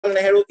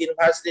Nehru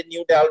University,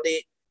 New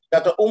Delhi.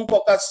 Dr.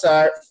 Prakash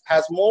sir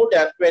has more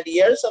than 20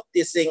 years of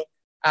teaching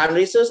and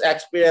research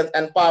experience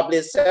and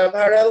published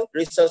several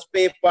research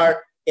papers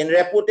in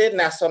reputed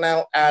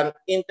national and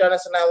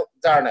international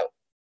journals.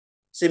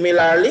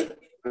 Similarly,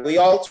 we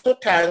also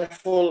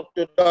thankful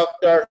to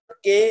Dr.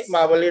 K.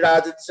 Mavali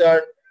Rajan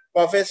sir,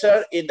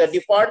 professor in the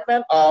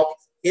Department of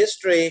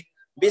History,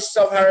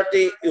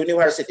 Viswabharati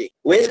University,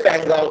 West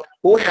Bengal,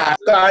 who has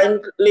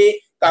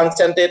kindly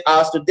consented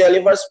us to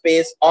deliver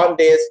space on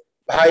this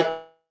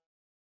vital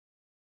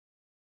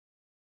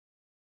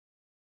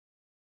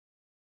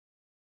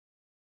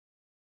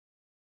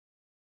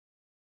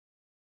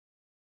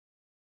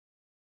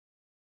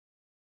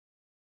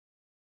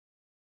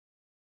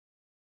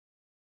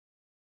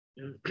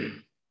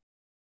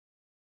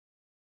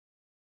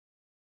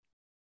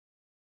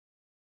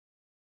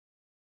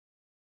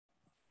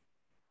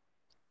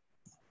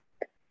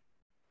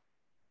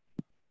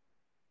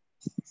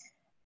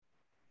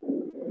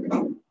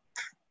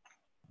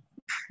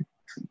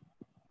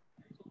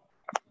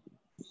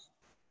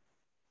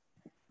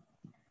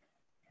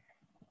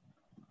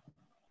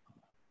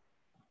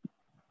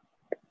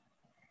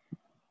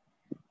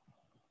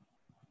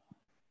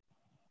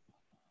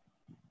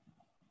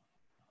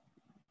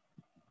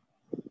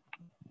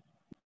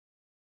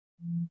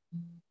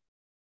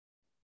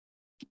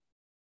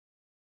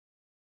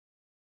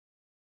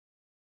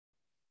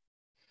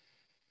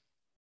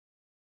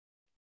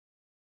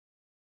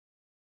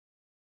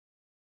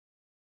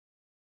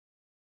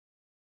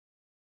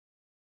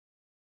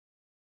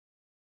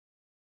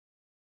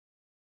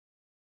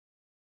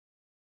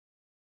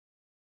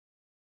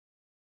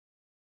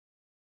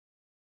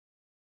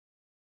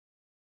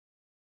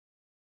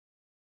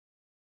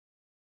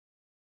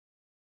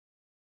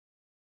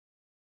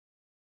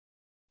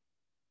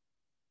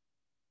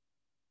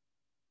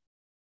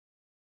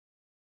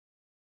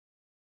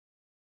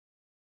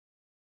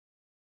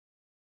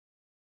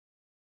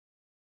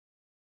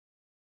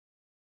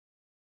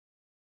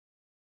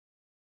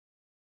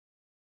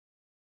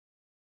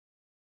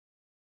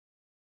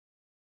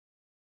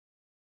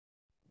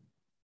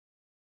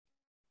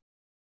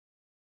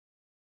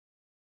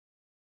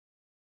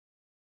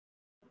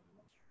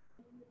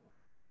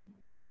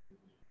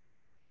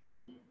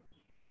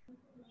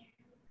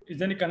Is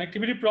there any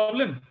connectivity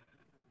problem?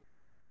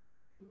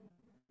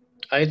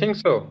 I think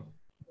so.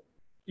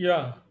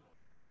 Yeah.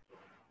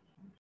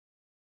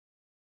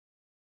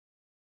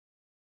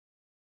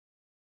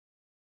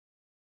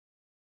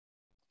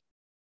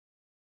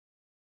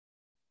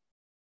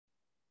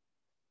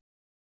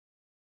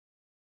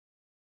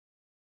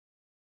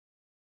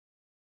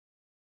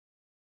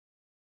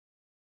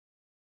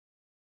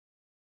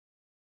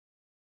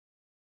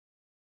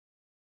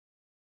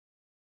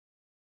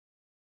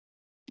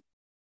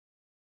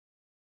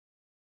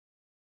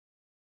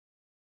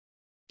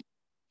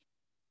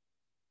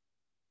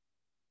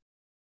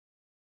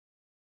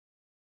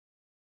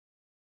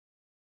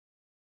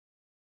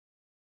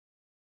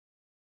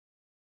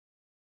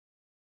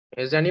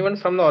 Is anyone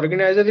from the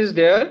organizer is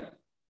there?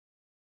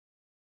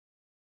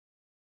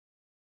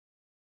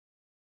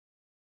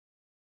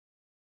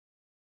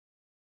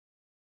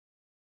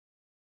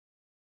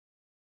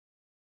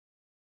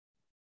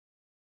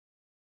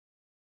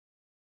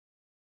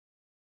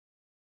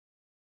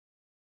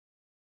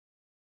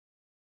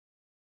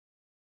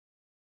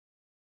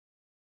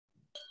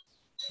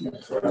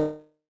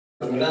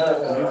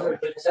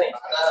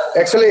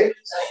 Actually,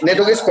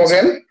 network is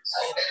program.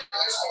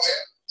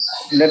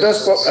 Let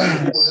us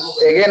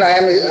again.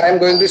 I am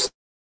going to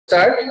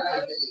start.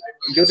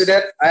 Due to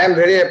that, I am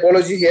very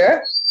apology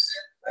here.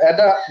 At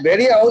the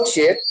very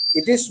outset,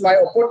 it is my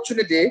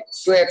opportunity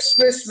to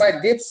express my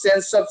deep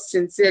sense of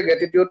sincere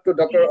gratitude to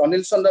Dr.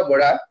 Anil Chandra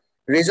Bora,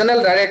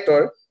 Regional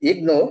Director,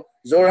 IGNOU,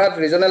 Jorhat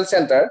Regional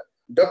Center,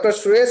 Dr.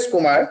 Suresh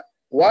Kumar,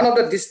 one of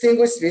the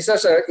distinguished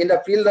researchers in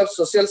the field of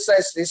social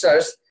science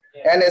research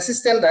and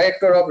Assistant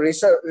Director of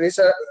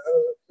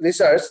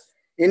Research,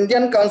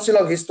 Indian Council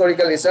of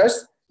Historical Research,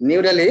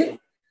 New Delhi,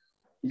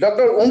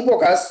 Dr.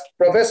 Prakash,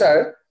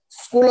 Professor,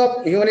 School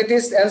of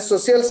Humanities and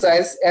Social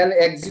Science and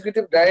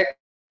Executive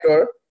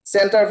Director,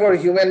 Center for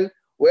Human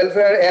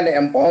Welfare and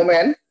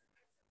Empowerment,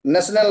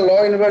 National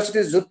Law University,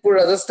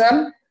 Jodhpur,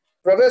 Rajasthan,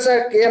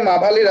 Professor K.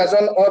 Mavali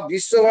Rajan of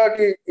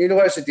Viswabharati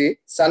University,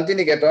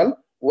 Santiniketan,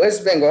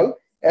 West Bengal,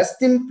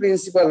 esteemed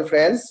principal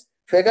friends,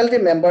 faculty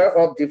member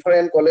of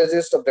different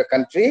colleges of the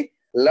country,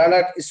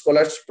 learned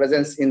scholars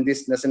present in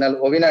this national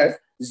webinar,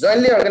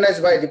 jointly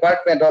organized by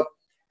Department of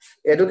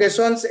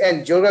Education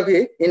and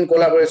Geography in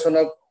collaboration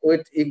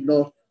with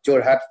IGNOU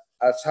Jorhat,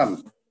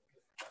 Assam.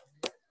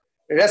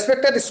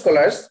 Respected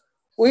scholars,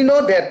 we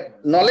know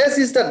that knowledge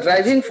is the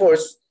driving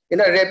force in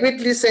a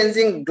rapidly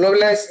changing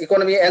globalized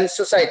economy and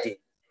society.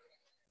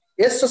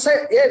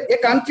 A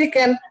country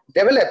can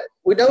develop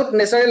without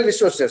natural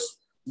resources,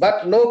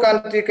 but no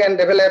country can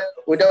develop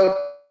without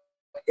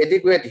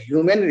adequate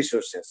human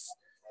resources.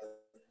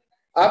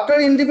 After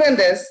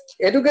independence,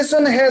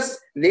 education has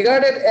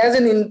regarded as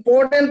an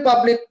important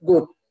public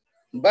good,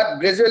 but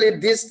gradually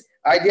this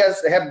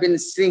ideas have been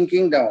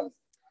shrinking down.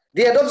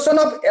 The adoption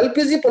of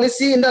LPG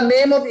policy in the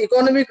name of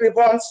economic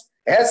reforms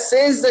has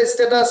changed the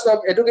status of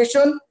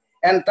education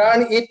and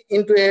turned it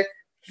into a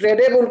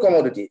tradable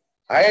commodity.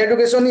 Higher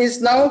education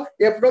is now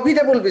a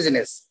profitable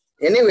business.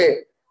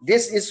 Anyway,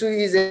 this issue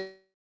is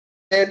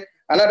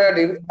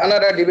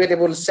another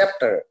debatable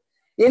chapter.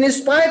 In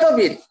spite of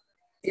it,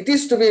 it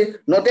is to be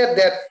noted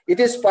that it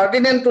is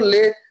pertinent to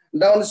lay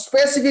down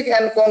specific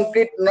and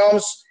concrete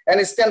norms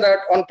and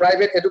standards on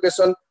private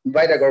education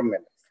by the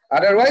government.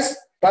 Otherwise,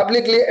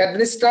 publicly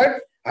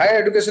administered higher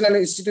educational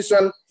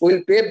institutions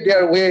will pave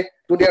their way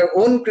to their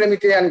own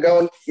calamity and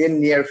gown in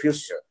near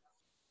future.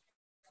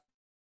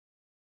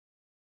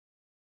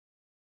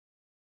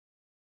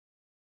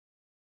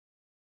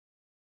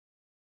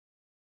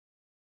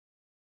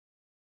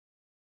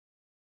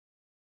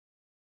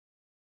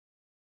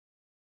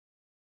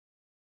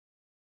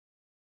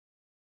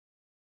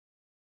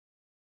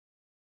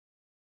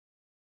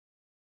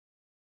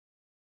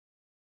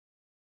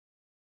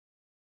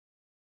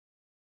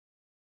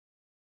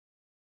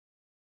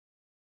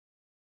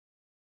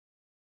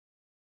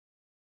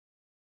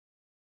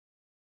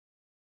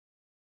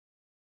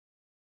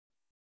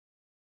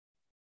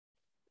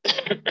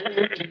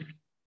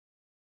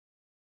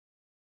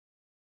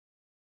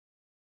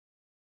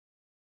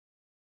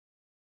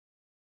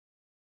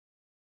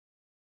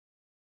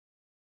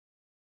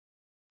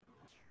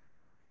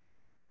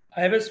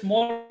 I have a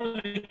small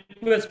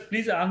request.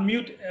 Please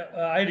unmute.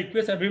 I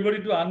request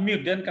everybody to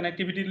unmute. Then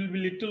connectivity will be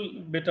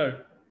little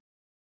better.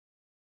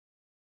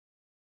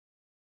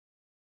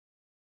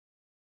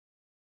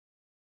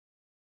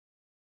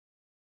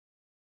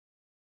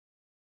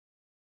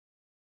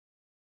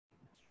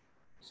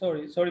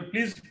 Sorry.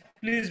 Please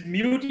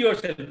mute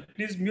yourself.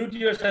 Please mute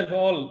yourself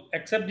all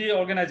except the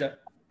organizer.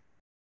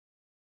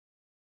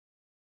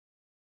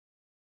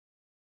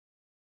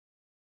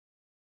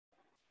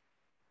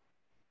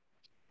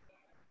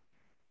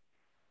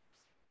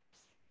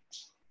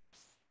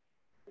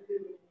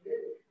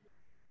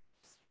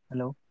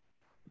 Hello.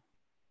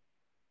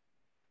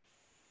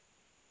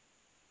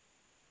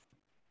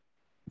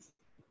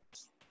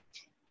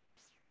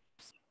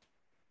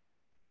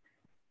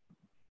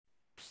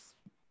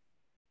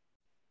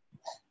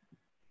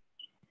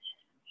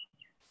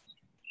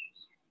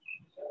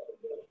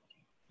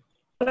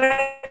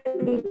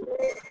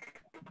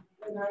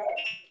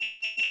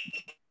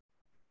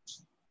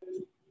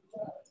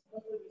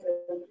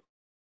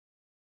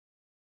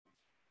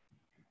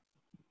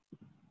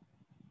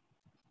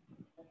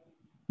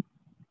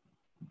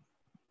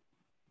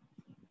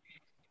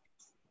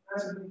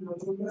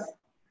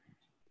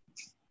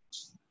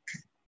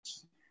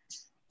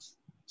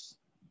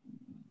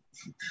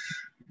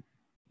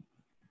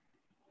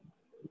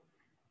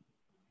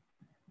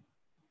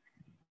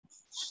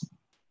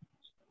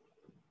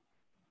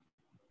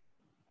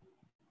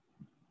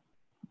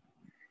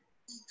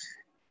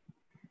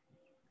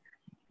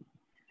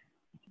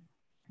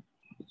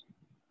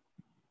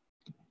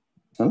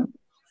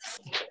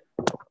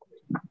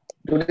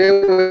 Today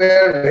we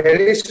are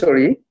very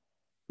sorry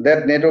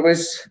that network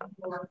is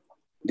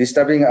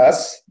disturbing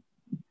us.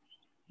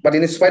 But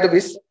in spite of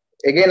this,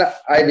 again,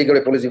 I beg your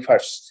apology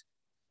first.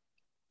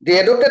 The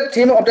adopted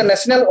theme of the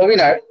national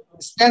webinar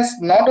stands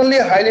not only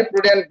highly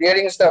prudent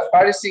bearing the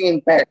far-reaching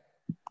impact,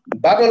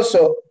 but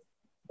also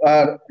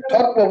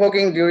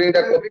thought-provoking during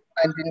the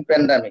COVID-19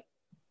 pandemic.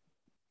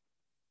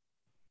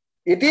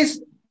 It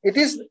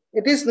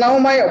is now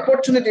my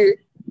opportunity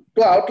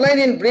to outline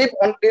in brief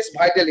on this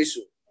vital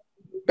issue.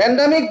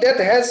 Pandemic that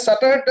has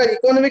shattered the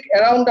economic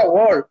around the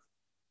world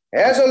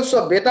has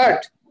also bettered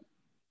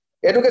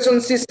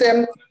education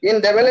system in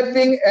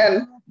developing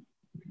and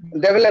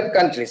developed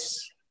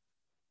countries.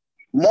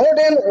 More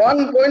than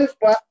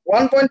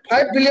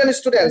 1.5 billion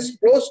students,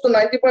 close to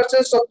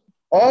 90% of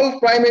all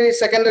primary,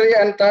 secondary,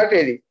 and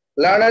tertiary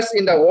learners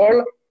in the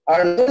world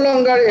are no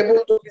longer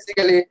able to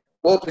physically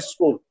go to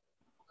school.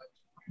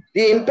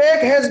 The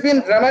impact has been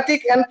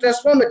dramatic and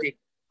transformative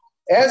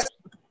as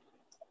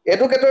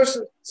educators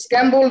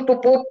scramble to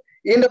put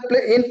in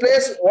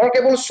place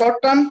workable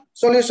short-term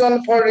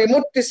solution for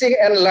remote teaching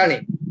and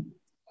learning,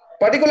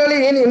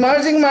 particularly in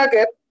emerging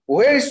markets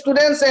where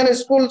students and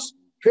schools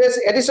face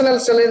additional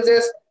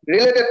challenges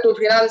related to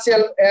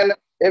financial and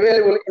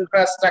available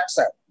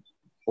infrastructure.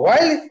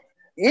 While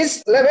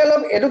each level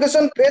of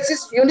education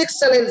faces unique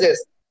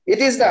challenges, it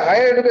is the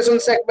higher education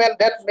segment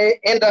that may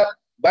end up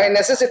by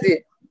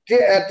necessity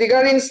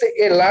triggering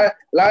a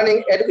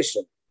learning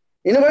education.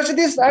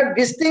 Universities are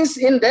distinct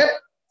in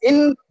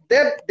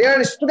that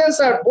their students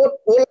are both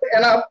old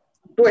enough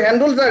to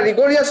handle the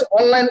rigorous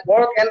online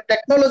work and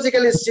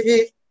technologically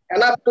savvy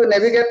enough to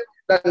navigate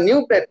the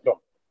new platform.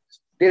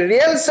 The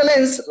real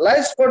challenge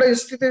lies for the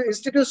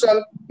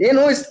institution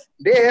in which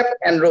they have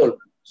enrolled.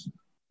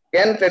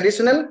 Can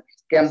traditional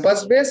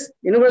campus-based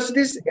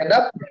universities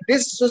adapt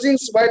these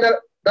choosings by the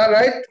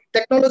right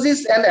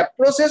technologies and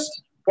approaches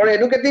for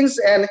educating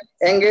and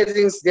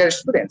engaging their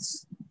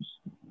students?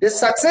 The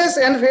success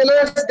and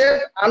failures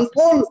that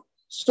unfold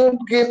should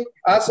give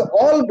us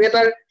all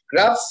better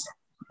grasp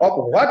of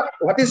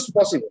what is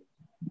possible.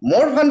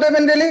 More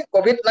fundamentally,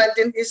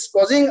 COVID-19 is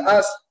causing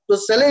us to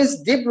challenge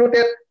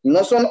deep-rooted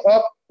notion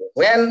of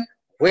when,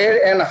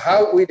 where, and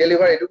how we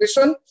deliver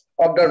education,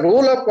 of the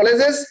role of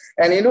colleges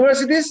and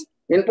universities,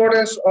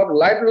 importance of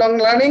lifelong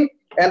learning,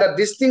 and the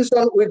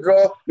distinction we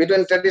draw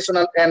between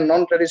traditional and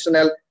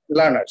non-traditional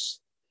learners.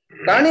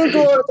 Turning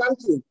to our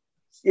country,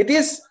 it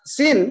is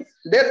seen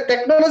that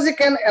technology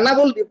can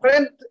enable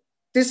different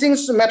teaching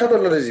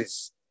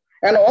methodologies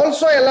and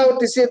also allow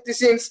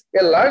teachings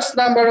a large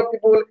number of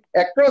people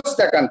across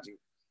the country.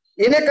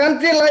 In a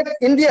country like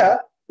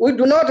India, we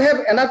do not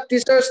have enough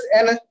teachers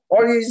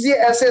or easy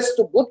access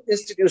to good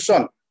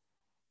institutions.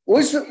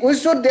 We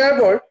should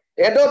therefore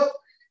adopt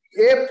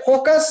a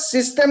focused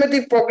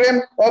systematic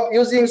program of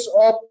using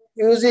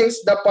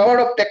the power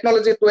of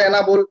technology to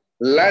enable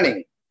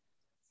learning.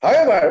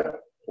 However,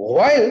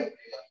 while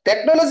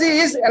technology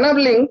is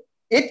enabling,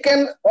 it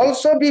can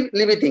also be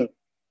limiting,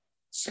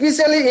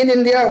 especially in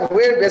India,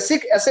 where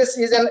basic access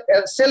is an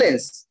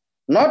challenge.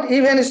 Not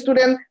even a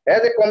student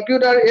has a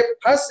computer, a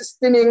fast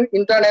streaming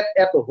internet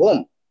at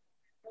home.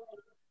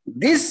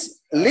 This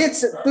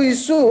leads to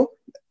issue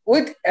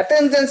with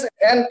attendance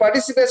and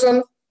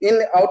participation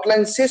in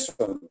online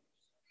session.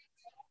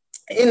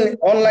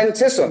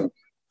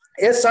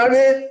 A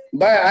survey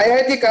by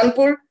IIT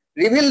Kanpur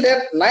revealed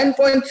that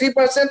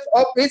 9.3%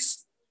 of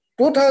its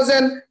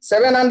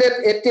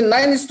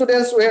 2,789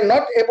 students were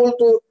not able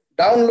to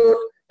download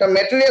the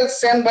material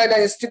sent by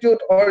the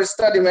institute or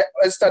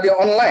study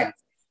online.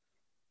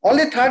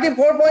 Only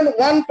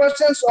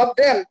 34.1% of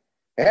them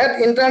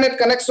had internet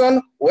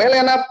connection well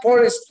enough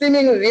for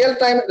streaming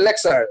real-time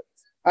lecture.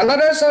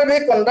 Another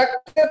survey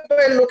conducted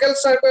by a local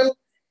circle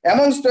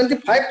amongst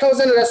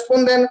 25,000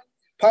 respondents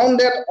found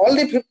that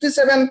only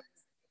 57%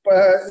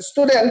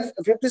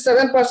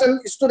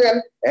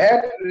 students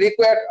had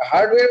required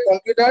hardware,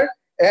 computer,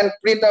 and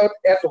printout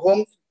at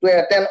home to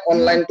attend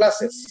online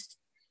classes.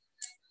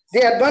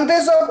 The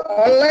advantage of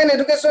online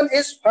education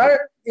is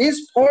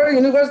for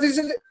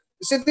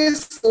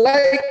universities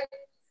like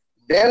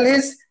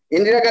Delhi's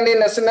Indira Gandhi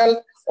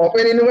National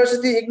Open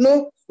University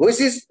 (IGNOU),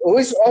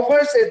 which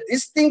offers a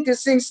distinct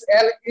teachings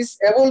and is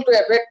able to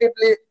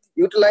effectively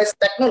utilize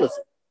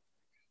technology.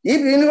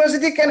 If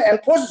university can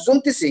enforce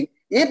Zoom teaching,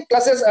 if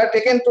classes are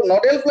taken to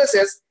nodal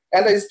places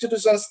and the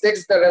institutions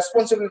takes the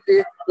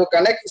responsibility to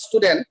connect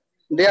students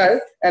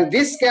there, and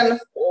this can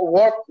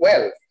work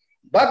well.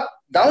 But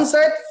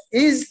downside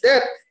is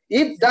that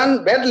if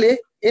done badly,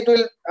 it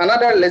will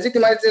another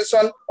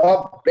legitimization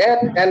of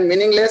bad and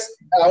meaningless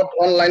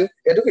online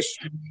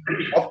education.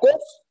 Of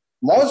course,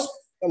 most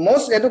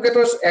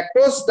educators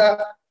across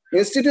the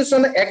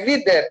institution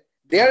agree that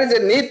there is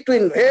a need to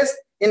invest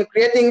in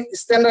creating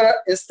standard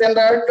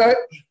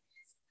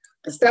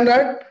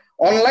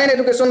online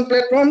education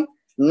platform,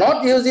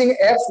 not using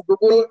apps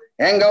Google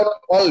Hangout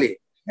only,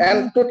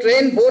 and to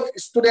train both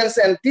students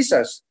and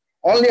teachers.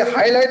 Only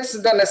highlights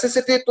the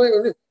necessity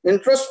to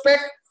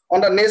introspect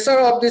on the nature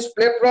of this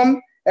platform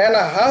and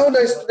how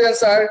the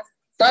students are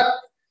taught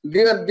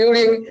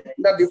during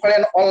the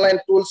different online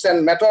tools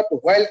and methods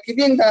while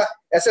keeping the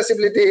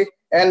accessibility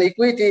and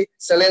equity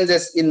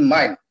challenges in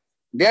mind.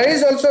 There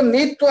is also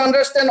need to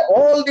understand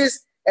all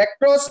this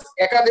across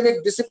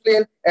academic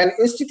discipline and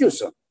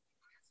institution.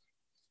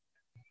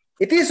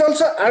 It is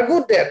also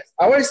argued that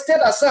our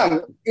state,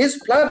 Assam, is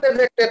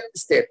flood-affected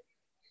state.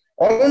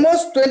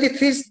 Almost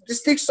 23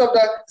 districts of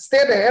the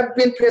state have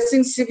been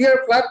facing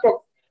severe flood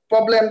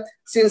problem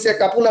since a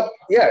couple of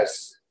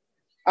years.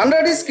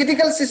 Under this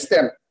critical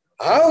system,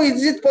 how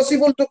is it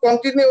possible to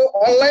continue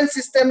online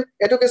system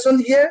education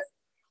here?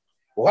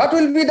 What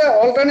will be the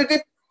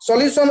alternative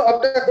solution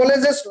of the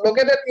colleges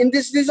located in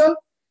this region?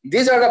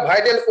 These are the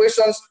vital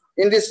questions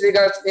in this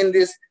regard in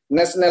this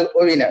national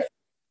webinar.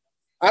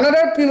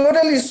 Another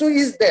pivotal issue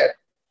is that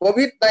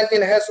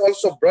COVID-19 has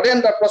also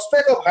broadened the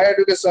prospect of higher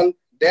education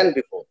than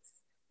before.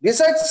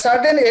 Besides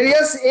certain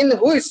areas in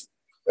which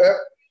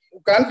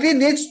country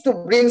needs to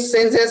bring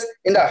changes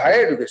in the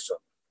higher education,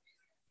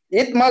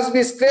 it must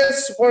be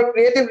stressed for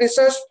creative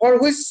research for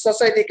which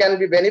society can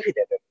be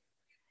benefited.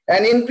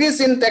 An increase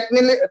in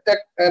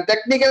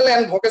technical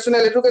and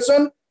vocational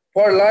education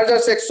for larger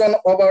section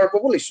of our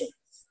population.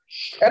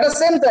 At the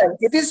same time,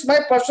 it is my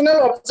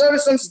personal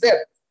observations that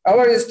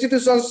our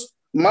institutions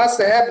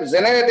must have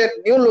generated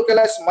new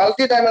localized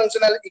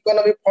multidimensional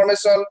economic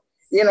formation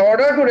in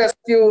order to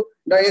rescue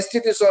the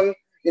institution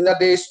in the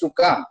days to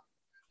come.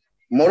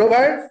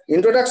 Moreover,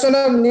 introduction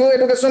of new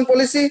education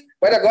policy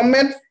by the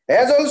government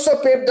has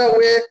also paved the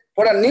way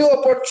for a new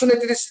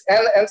opportunities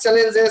and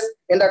challenges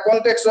in the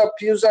context of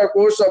future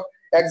course of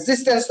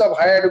existence of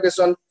higher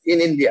education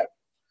in India.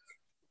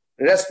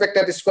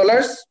 Respected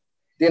scholars,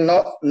 the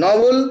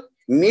novel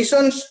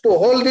missions to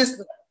hold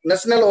this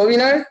national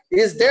webinar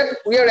is that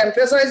we are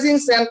emphasizing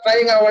and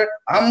trying our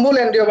humble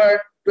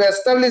endeavor to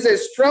establish a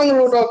strong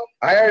root of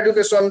higher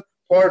education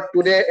for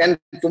today and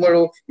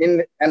tomorrow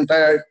in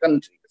entire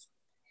country.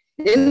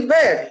 In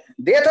fact,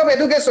 death of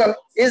education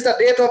is the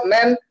death of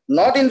man,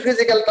 not in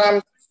physical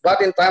terms, but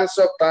in terms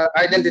of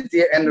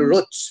identity and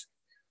roots.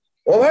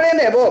 Over and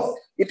above,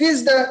 it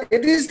is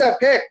the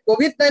fact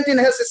COVID-19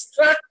 has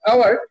struck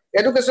our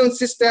education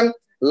system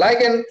like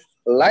an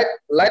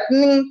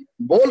lightning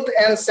bolt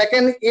and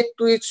shaken it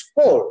to its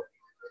core.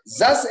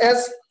 Just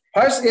as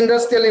first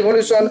industrial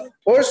revolution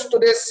forced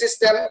today's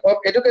system of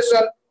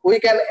education, we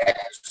can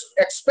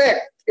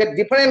expect a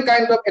different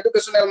kind of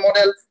educational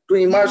model to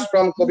emerge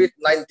from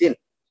COVID-19.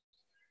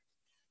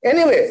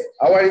 Anyway,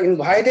 our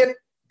invited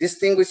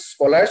distinguished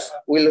scholars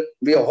will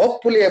be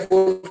hopefully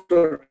able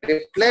to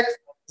reflect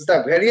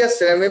the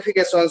various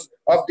ramifications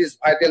of this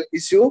vital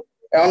issue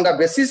on the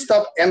basis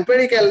of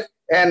empirical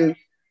and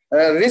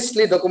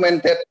richly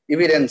documented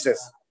evidences.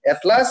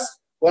 At last,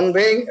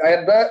 conveying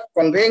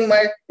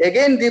my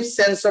again deep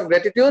sense of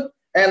gratitude,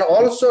 and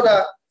also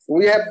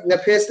we have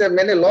faced a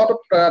lot of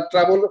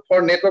trouble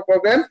for network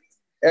program.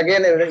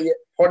 Again,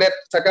 for that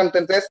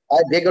circumstances,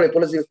 I beg your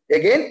apology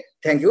again.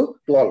 Thank you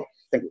to all.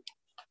 Thank you.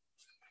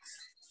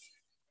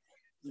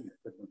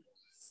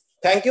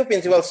 Thank you,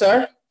 Principal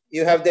Sir.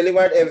 You have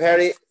delivered a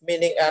very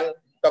meaning and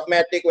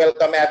dogmatic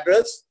welcome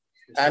address,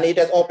 and it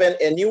has opened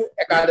a new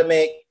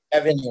academic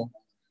avenue.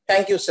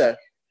 Thank you, sir.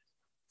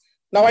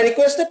 Now I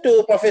requested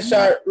to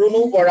Professor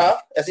Runu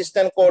Bora,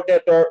 Assistant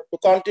Coordinator, to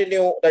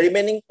continue the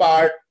remaining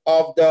part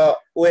of the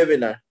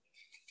webinar.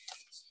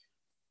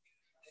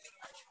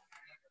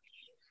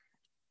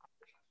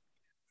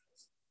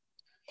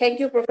 Thank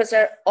you,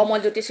 Professor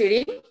Omonjyoti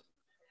Siri.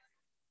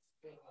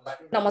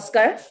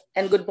 Namaskar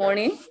and good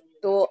morning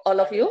to all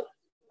of you.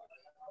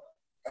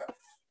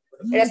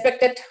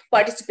 Respected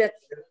participants,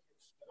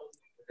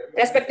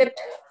 respected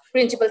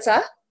Principal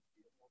Sir,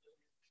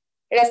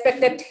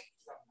 respected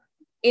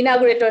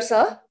inaugurator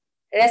Sir,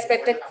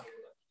 respected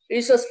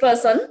resource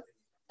person,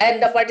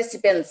 and the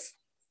participants.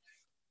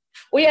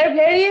 We are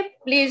very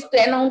pleased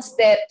to announce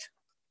that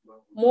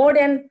more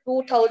than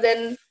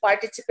 2,000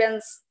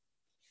 participants,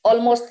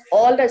 almost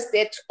all the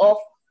states of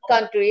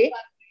country,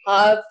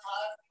 have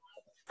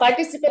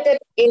participated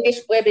in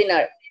this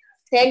webinar.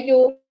 Thank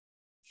you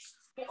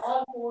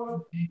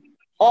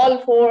all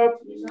for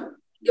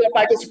your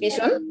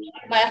participation.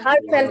 My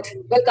heartfelt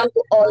welcome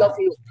to all of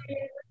you.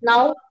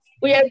 Now,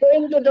 we are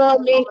going to the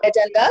main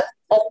agenda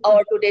of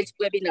our today's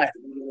webinar.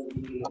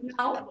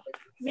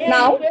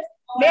 Now,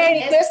 may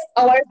I request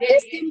our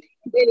esteemed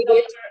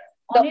delegate,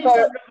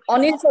 Dr.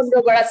 Anil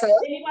Chandra Bora sir,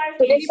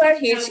 to deliver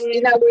his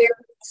inaugural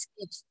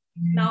speech.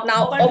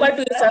 Now, over to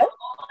you, sir.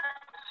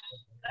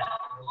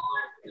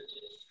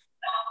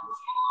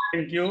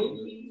 Thank you.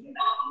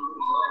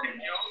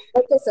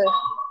 Okay, sir.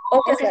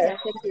 Okay, sir.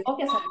 Thank you.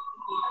 Okay, sir.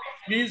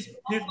 Please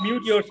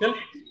mute yourself.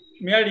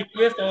 May I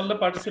request all the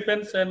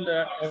participants and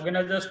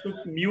organizers to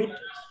mute?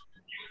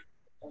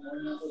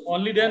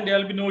 Only then there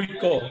will be no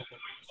echo.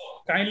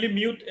 Kindly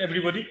mute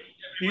everybody,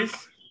 please.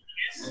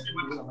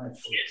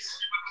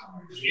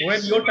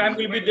 When your time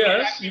will be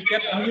there, you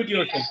can unmute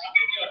yourself.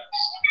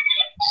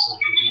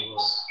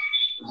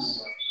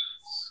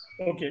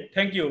 Okay,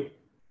 thank you.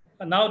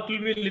 Now it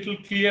will be a little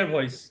clear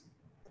voice.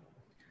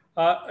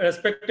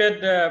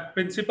 Respected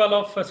Principal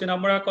of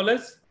Sinamora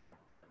College,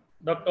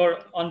 Dr.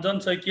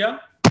 Anjan Saikia.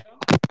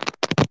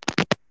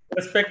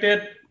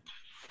 Respected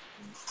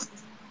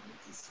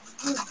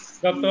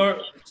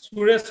Dr.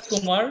 Suresh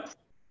Kumar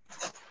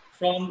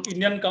from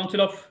Indian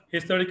Council of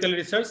Historical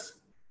Research.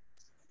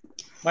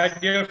 My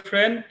dear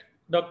friend,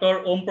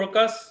 Dr. Om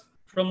Prakash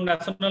from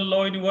National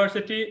Law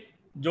University,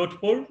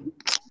 Jodhpur.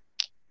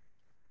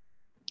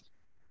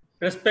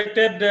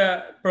 Respected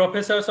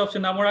professors of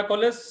Sinamora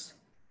College,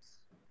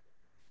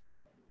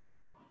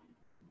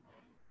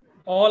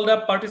 all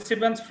the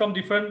participants from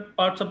different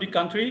parts of the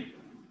country.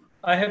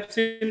 I have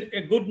seen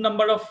a good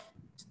number of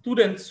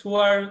students who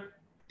are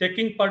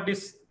taking part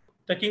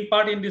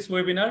in this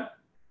webinar.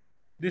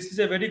 This is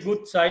a very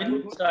good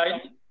sign.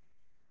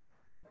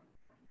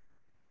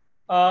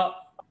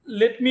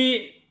 Let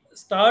me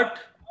start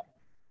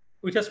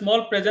with a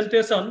small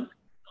presentation.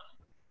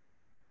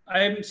 I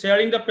am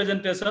sharing the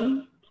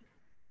presentation.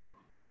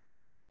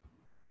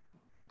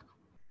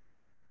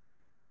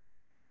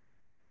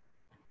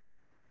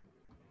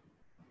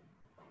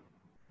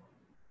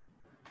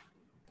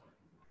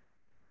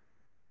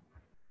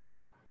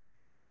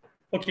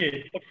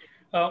 Okay,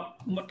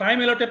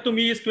 time allotted to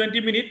me is 20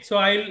 minutes, so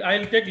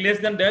I'll take less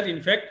than that.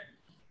 In fact,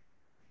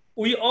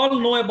 we all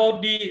know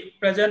about the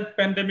present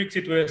pandemic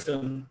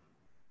situation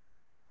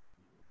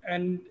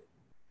and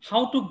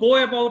how to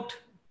go about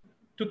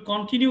to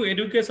continue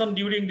education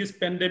during this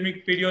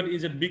pandemic period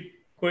is a big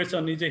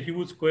question, is a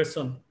huge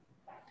question.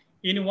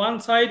 In one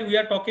side, we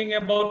are talking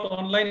about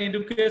online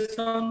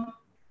education,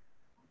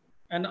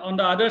 and on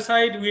the other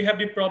side, we have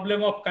the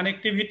problem of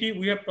connectivity,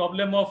 we have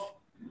problem of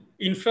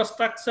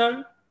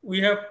infrastructure,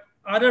 we have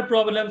other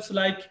problems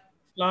like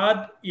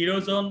flood,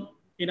 erosion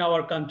in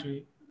our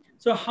country.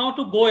 So how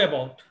to go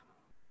about?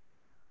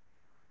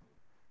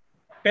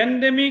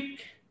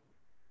 Pandemic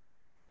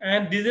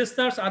and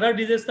disasters, other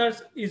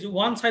disasters is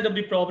one side of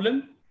the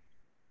problem.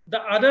 The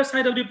other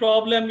side of the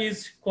problem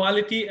is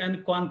quality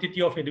and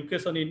quantity of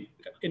education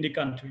in the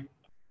country.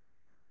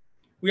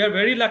 We are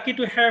very lucky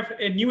to have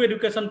a new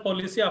education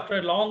policy after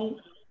a long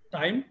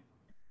time.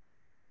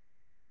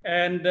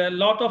 And a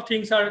lot of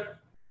things are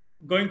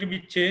going to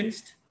be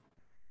changed.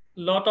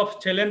 A lot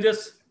of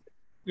challenges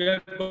we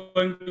are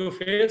going to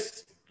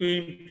face to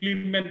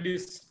implement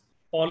this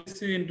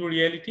policy into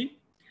reality.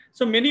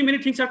 So many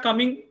things are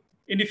coming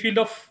in the field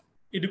of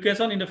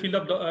education, in the field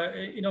of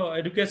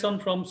education,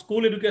 from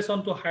school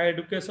education to higher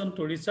education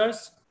to research.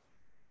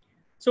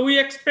 So we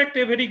expect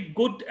a very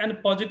good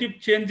and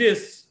positive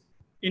changes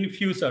in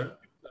future.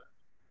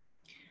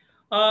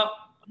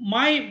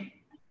 My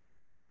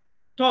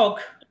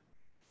talk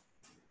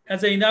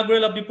as an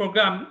inaugural of the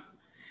program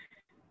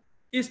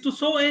is to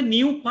show a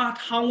new path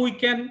how we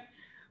can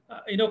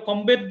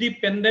combat the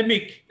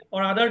pandemic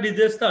or other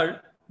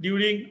disaster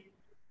during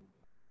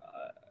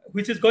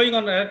which is going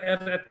on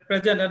at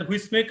present and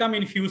which may come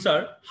in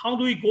future. How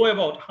do we go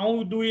about,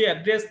 how do we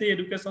address the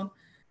education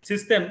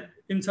system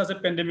in such a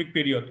pandemic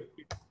period?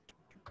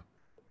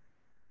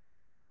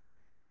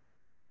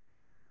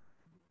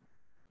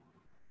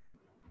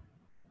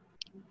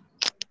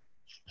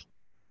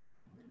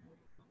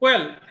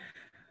 Well,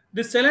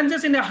 the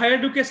challenges in the higher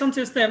education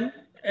system,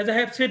 as I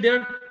have said, there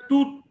are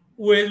two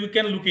ways we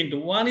can look into.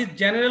 One is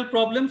general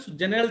problems,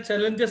 general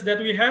challenges that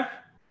we have.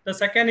 The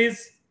second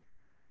is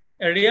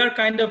a rare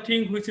kind of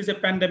thing, which is a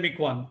pandemic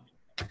one.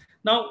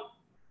 Now,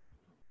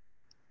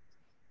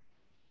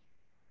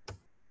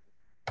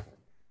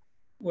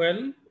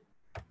 well,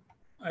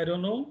 I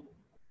don't know.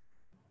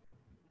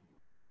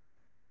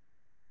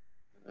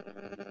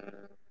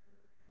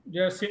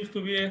 There seems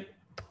to be a,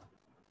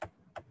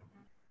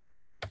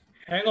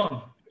 hang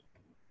on.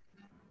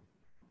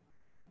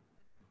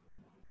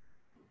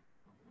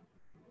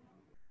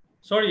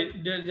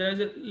 Sorry, there is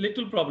a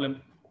little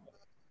problem.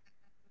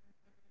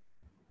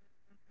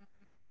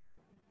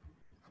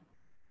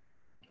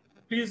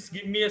 Please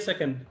give me a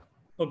second.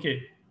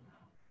 Okay.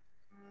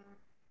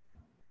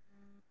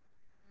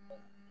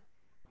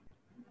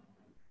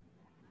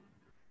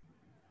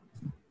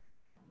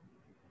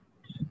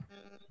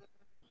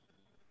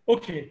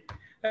 Okay.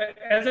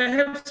 As I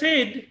have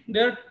said,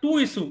 there are two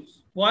issues.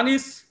 One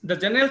is the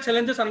general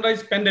challenges under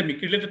this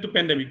pandemic, related to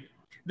pandemic.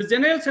 The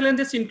general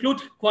challenges include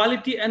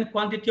quality and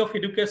quantity of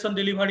education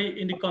delivery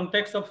in the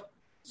context of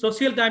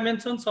social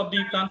dimensions of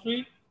the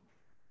country.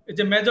 It's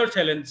a major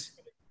challenge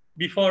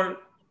before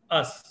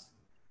us.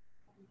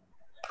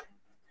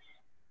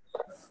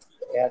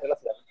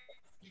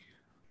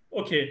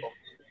 Okay.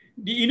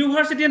 The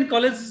university and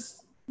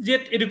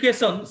collegiate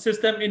education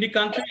system in the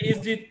country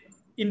is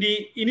in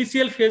the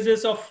initial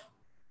phases of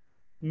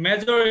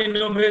major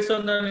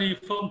innovation and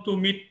reform to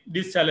meet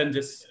these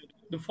challenges.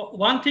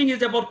 One thing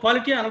is about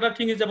quality, another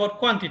thing is about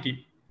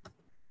quantity.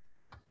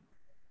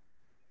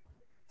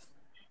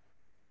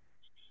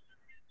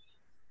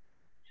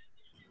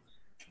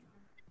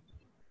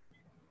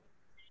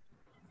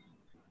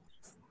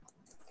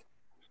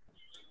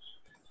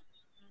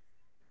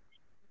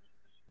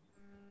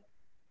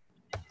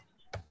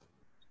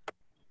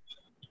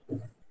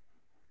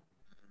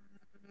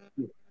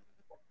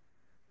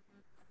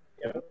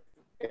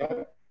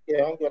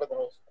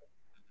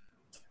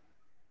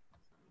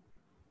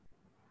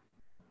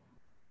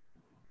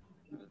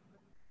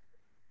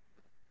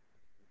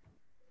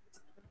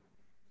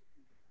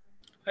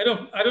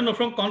 I don't know,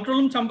 from control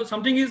room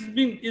something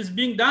is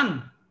being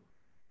done.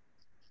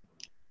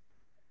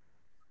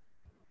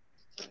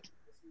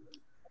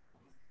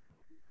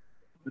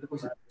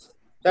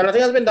 So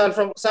nothing has been done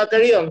from Sir,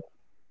 carry on.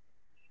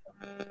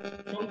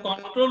 From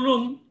control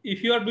room,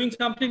 if you are doing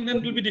something, then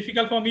it will be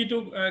difficult for me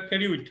to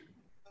carry it.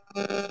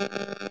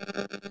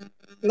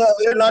 No,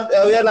 we are not.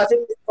 We are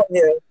nothing from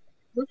here.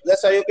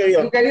 Let's you carry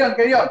on.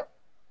 Carry on.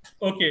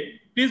 Okay,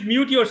 please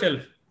mute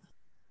yourself.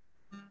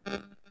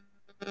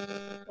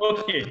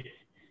 Okay.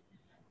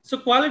 So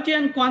quality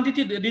and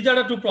quantity, these are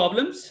the two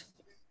problems.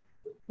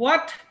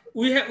 What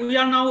we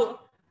are now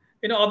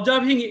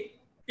observing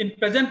in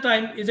present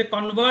time is a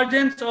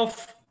convergence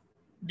of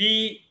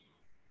the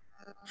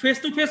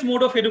face-to-face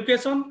mode of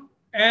education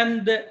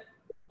and the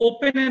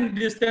open and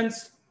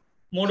distance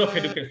mode of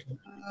education.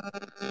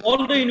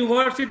 All the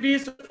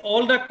universities,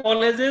 all the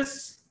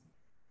colleges,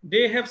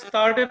 they have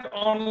started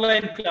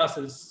online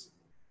classes.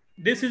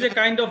 This is a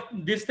kind of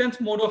distance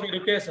mode of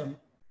education.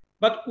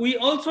 But we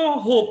also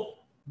hope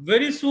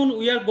very soon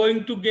we are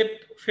going to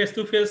get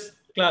face-to-face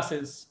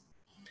classes.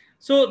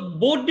 So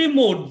both the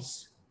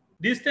modes,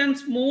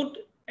 distance mode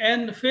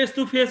and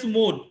face-to-face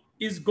mode,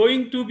 is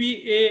going to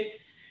be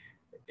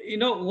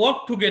a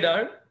work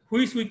together,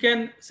 which we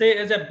can say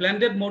as a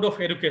blended mode of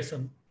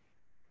education.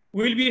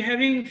 We'll be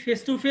having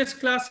face-to-face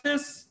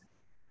classes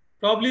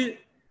probably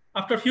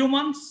after a few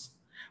months,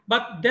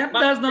 but that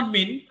does not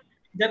mean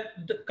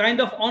that the kind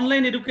of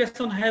online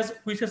education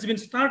which has been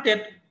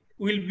started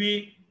will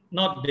be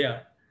not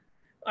there.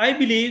 I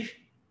believe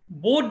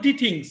both the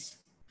things,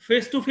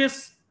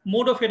 face-to-face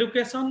mode of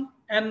education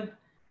and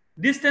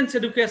distance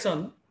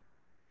education,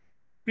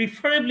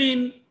 preferably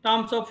in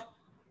terms of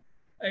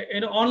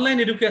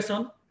online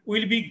education,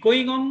 will be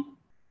going on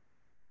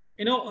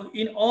in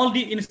all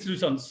the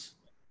institutions.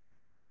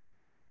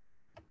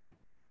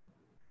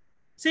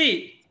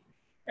 See,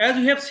 as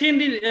we have seen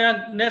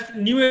the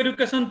new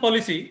education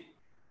policy,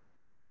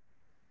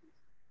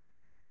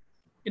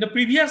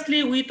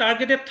 previously we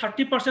targeted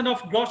 30%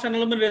 of gross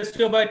enrollment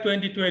ratio by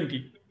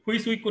 2020,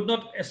 which we could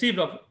not achieve,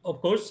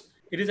 of course.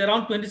 It is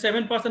around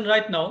 27%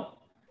 right now.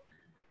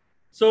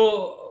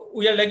 So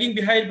we are lagging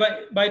behind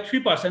by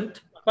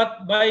 3%,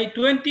 but by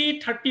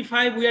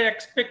 2035, we are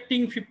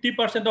expecting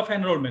 50% of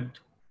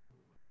enrollment.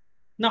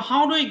 Now,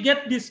 how do we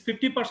get this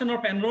 50%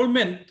 of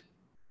enrollment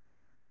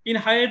in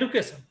higher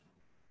education?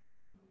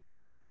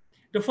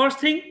 The first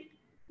thing,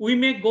 we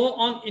may go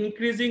on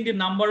increasing the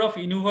number of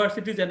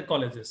universities and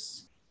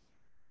colleges.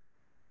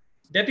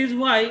 That is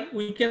why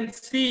we can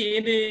see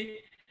in the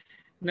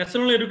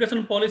National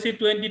Education Policy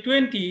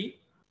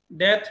 2020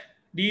 that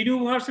the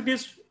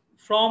universities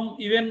from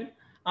even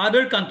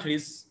other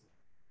countries,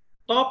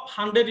 top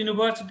 100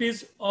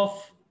 universities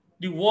of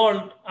the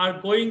world are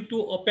going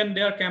to open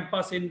their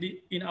campus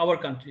in our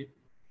country.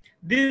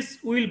 This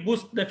will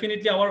boost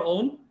definitely our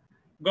own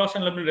gross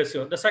enrollment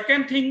ratio. The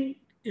second thing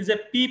is a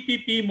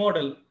PPP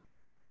model,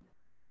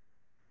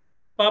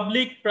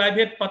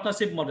 public-private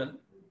partnership model.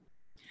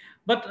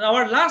 But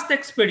our last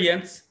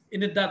experience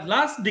in the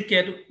last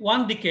decade,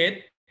 1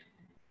 decade,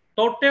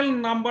 total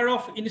number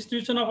of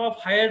institutions of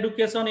higher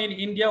education in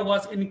India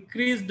was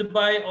increased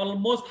by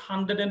almost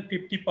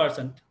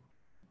 150%.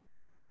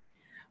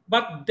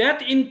 But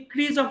that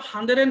increase of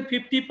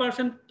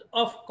 150%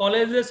 of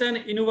colleges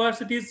and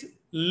universities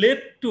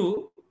led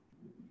to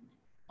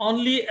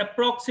only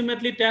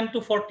approximately 10 to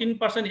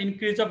 14%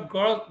 increase of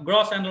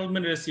gross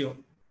enrollment ratio.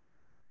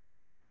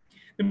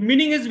 The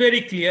meaning is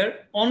very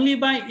clear. Only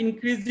by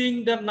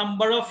increasing the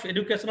number of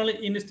educational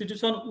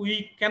institutions,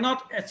 we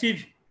cannot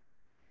achieve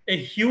a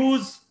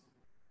huge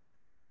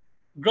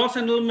gross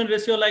enrollment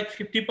ratio like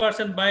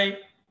 50% by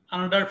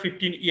another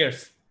 15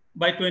 years,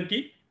 by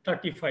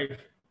 2035.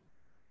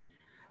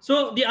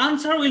 So the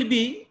answer will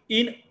be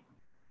in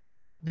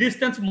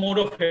distance mode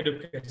of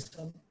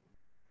education.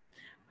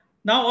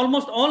 Now,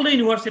 almost all the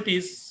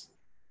universities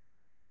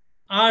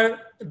are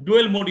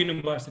dual mode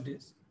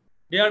universities.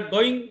 They are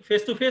going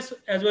face-to-face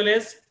as well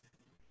as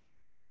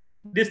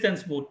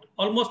distance mode.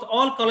 Almost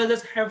all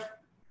colleges have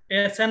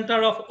a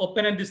center of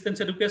open and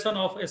distance education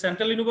of a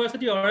central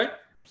university or a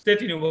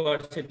state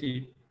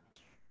university.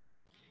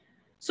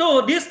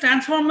 So this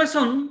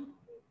transformation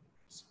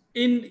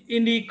in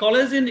the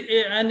college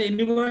and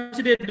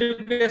university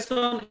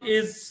education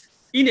is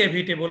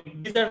inevitable.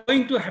 These are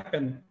going to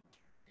happen.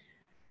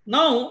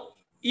 Now,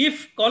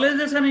 if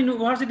colleges and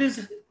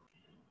universities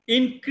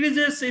increase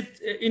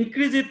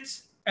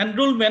its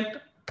enrollment,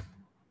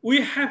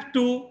 we have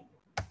to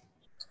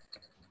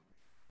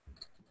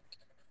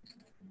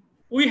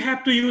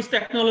use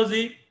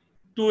technology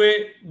to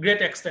a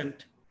great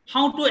extent.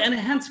 How to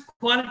enhance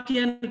quality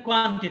and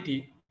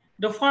quantity?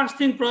 The first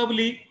thing,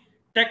 probably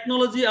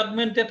technology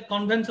augmented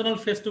conventional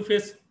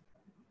face-to-face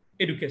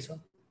education.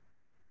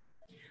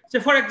 So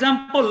for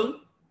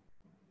example,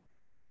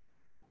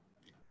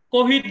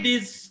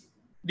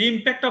 the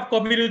impact of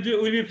COVID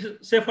will be,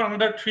 say, for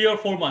another 3 or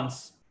 4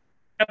 months,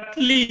 at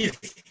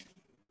least.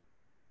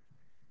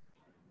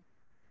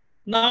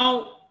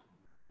 Now,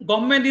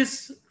 government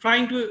is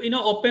trying to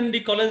open the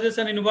colleges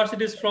and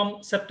universities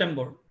from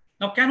September.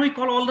 Now, can we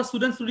call all the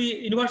students to the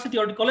university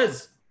or the college?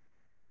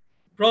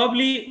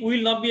 Probably we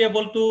will not be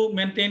able to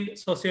maintain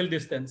social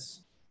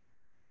distance.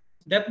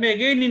 That may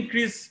again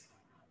increase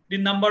the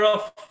number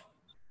of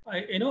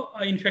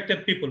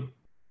infected people.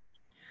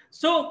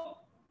 So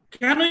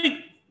can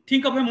we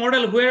think of a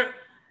model where,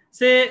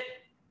 say,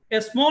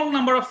 a small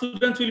number of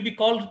students will be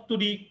called to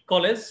the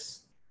college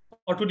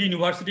or to the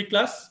university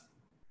class?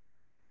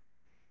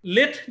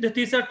 Let the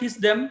teacher teach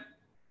them,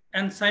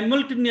 and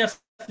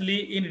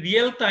simultaneously in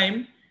real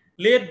time,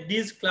 let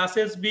these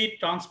classes be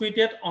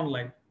transmitted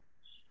online.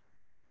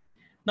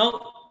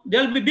 Now,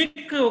 there will be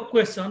big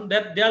question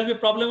that there will be a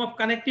problem of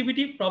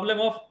connectivity, problem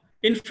of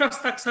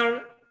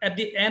infrastructure at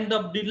the end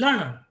of the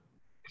learner.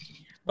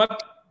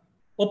 But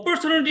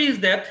opportunity is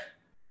that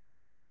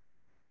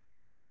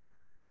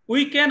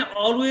we can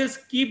always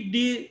keep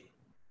the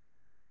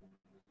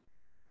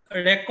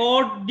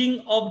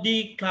recording of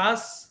the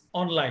class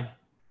online.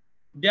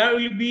 There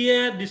will be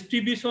a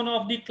distribution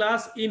of the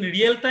class in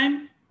real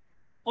time,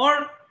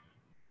 or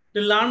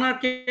the learner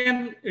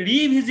can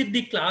revisit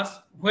the class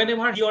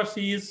whenever he or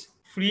she is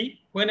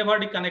free, whenever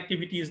the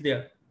connectivity is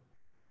there.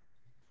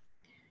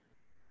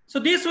 So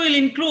this will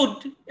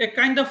include a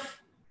kind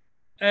of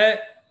a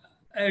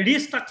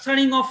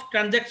restructuring of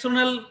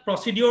transactional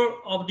procedure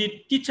of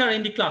the teacher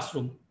in the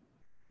classroom,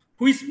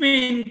 which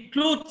may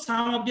include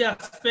some of the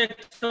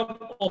aspects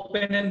of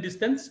open and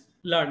distance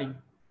learning.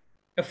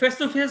 A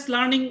face-to-face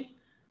learning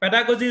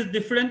pedagogy is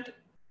different.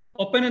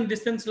 Open and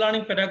distance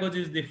learning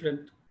pedagogy is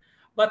different.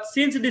 But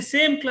since the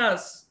same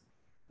class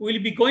will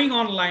be going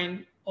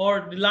online,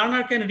 or the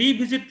learner can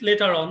revisit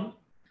later on,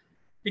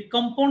 the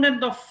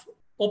component of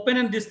open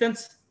and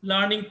distance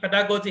learning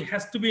pedagogy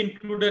has to be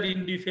included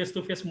in the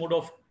face-to-face mode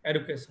of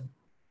education.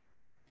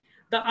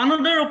 The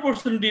another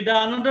opportunity, the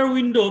another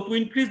window to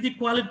increase the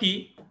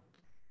quality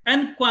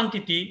and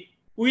quantity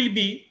will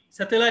be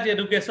satellite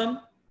education,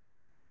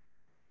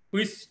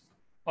 which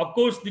of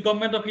course the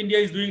government of India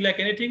is doing like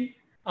anything,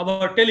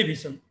 about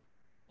television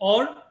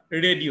or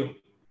radio.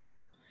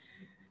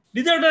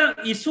 These are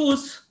the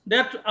issues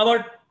that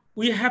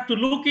we have to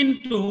look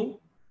into,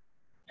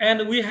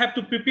 and we have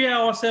to prepare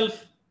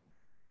ourselves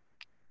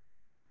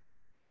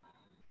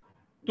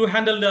to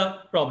handle the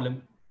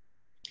problem.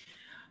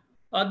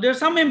 There are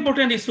some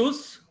important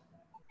issues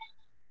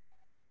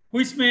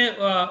which may,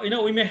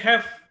 we may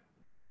have,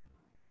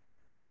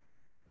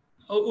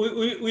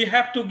 we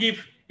have to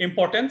give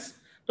importance.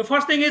 The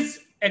first thing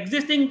is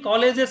existing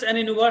colleges and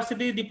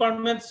university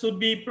departments should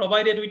be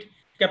provided with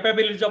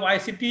capabilities of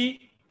ICT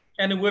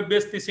and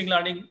web-based teaching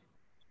learning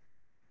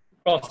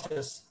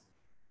process.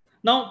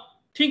 Now,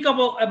 think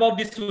about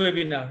this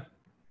webinar.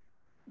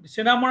 The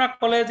Sinamora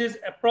College is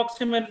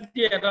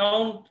approximately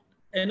around,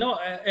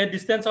 a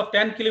distance of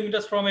 10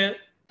 kilometers from a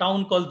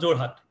town called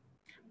Jorhat.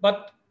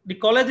 But the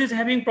college is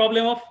having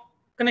problem of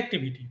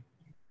connectivity.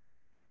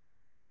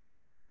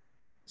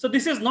 So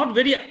this is not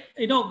very,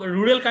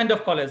 rural kind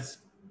of college.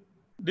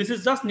 This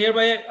is just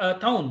nearby a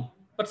town,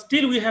 but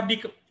still we have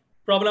the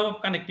problem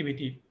of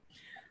connectivity.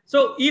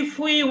 So if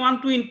we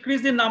want to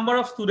increase the number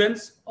of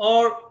students,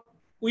 or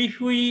if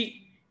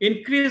we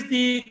increase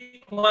the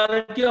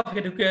quality of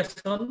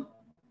education,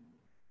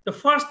 the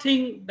first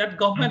thing that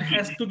government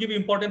has to give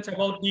importance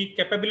about the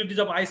capabilities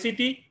of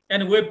ICT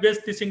and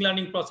web-based teaching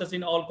learning process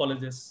in all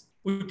colleges.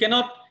 We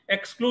cannot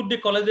exclude the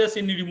colleges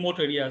in remote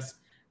areas.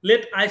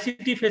 Let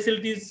ICT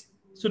facilities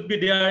should be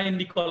there in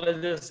the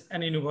colleges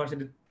and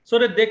universities, so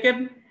that they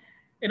can,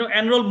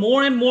 enroll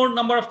more and more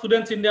number of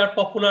students in their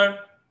popular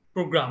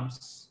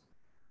programs.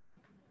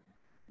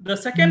 The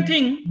second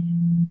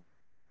thing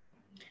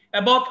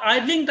about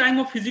idling time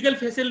of physical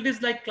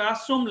facilities like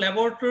classroom,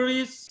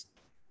 laboratories,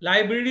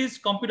 libraries,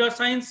 computer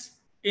science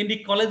in the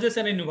colleges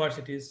and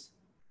universities.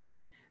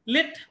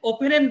 Let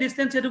open and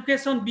distance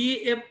education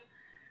be a,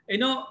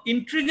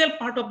 integral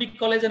part of the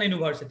college and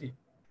university.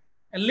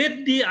 And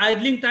let the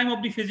idling time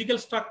of the physical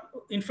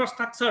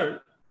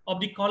infrastructure of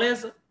the college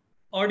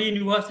or the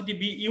university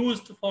be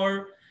used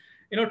for,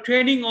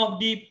 training of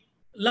the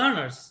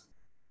learners.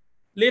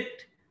 Let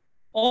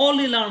all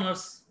the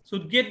learners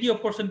should get the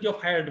opportunity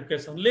of higher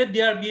education. Let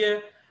there be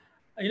a,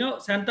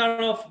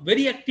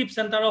 very active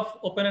center of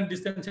open and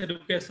distance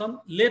education.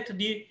 Let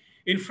the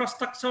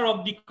infrastructure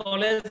of the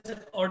college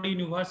or the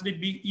university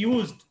be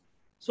used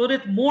so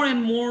that more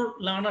and more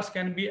learners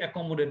can be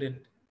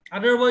accommodated.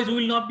 Otherwise, we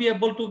will not be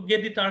able to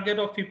get the target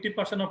of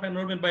 50% of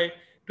enrollment by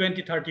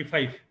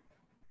 2035.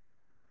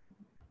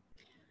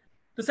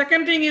 The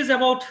second thing is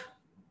about,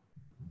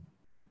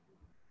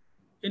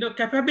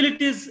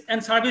 capabilities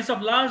and service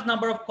of large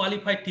number of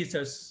qualified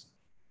teachers.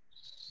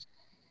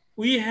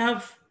 We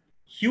have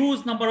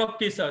huge number of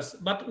teachers,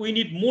 but we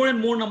need more and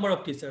more number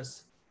of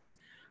teachers.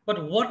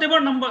 But whatever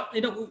number,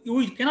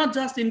 we cannot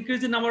just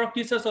increase the number of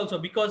teachers also,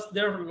 because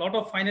there are a lot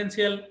of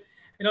financial,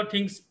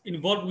 things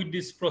involved with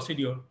this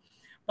procedure.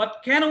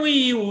 But can we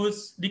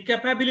use the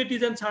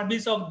capabilities and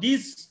service of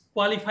these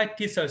qualified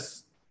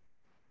teachers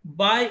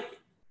by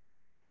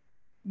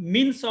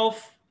means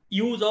of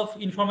use of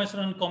information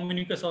and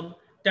communication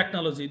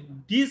technology?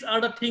 These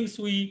are the things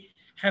we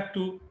have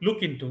to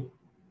look into.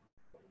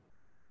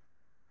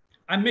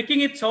 I'm making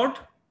it short.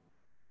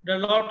 There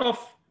are a lot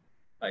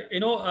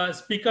of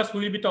speakers who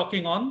will be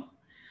talking on.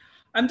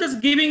 I'm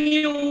just giving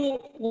you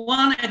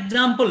one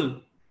example.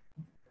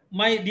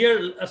 My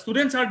dear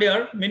students are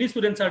there, many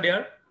students are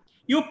there.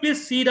 You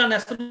please see the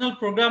National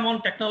Program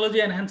on Technology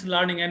Enhanced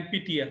Learning,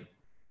 NPTEL.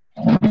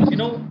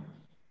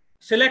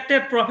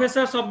 Selected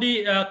professors of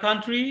the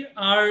country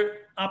are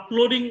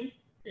uploading,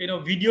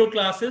 video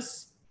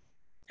classes,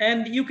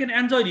 and you can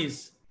enjoy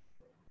this.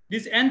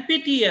 This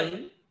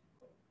NPTEL,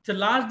 the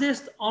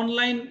largest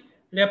online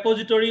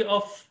repository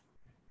of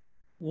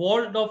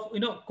world of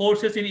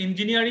courses in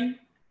engineering,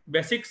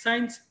 basic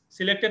science,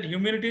 selected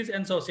humanities,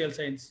 and social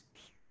science.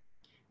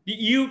 The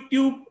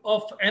YouTube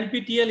of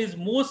NPTEL is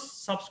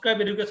most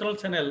subscribed educational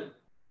channel.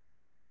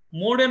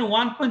 More than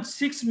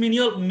 1.6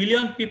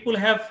 million people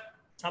have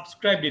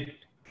subscribed it.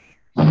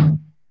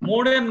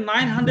 More than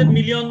 900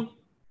 million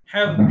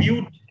have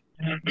viewed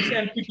these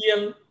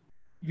NPTEL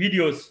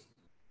videos.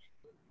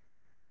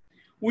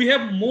 We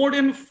have more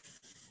than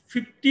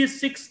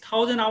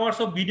 56,000 hours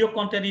of video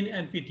content in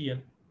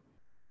NPTEL.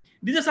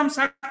 These are some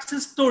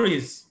success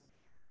stories.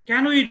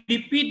 Can we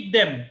repeat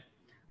them,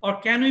 or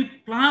can we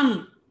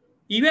plan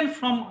even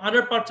from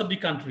other parts of the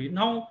country?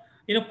 Now,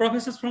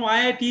 professors from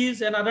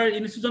IITs and other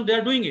institutions, they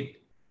are doing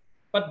it.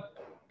 But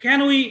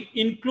can we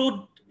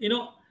include,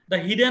 the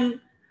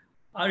hidden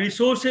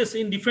resources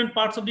in different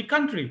parts of the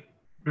country?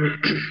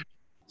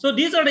 So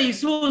these are the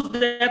issues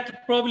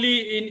that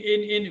probably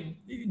in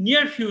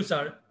near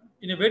future,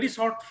 in a very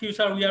short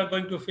future, we are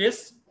going to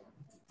face.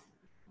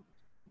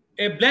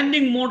 A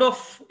blending mode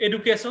of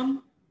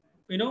education,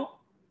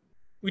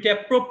 with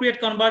appropriate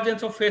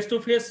convergence of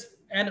face-to-face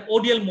and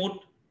ODL mode,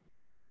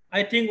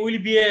 I think will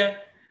be a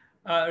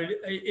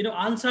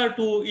answer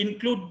to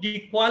include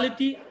the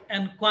quality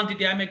and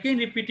quantity. I'm again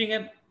repeating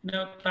it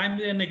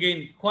time and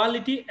again,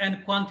 quality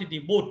and quantity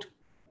both,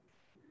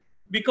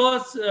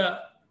 because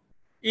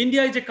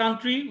India is a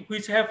country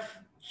which have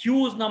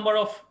huge number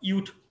of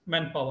youth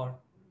manpower.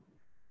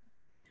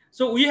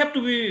 So we have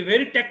to be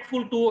very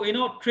tactful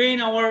to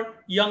train our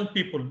young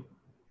people.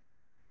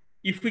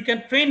 If we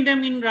can train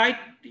them in right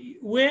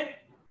way,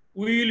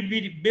 we will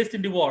be the best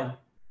in the world.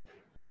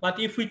 But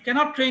if we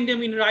cannot train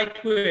them in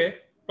right way,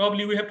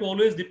 probably we have to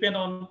always depend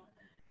on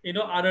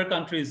other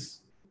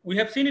countries. We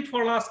have seen it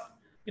for last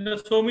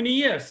so many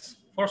years.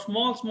 For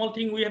small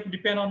thing, we have to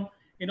depend on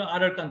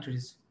other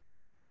countries.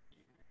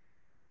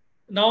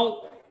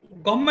 Now,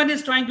 government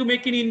is trying to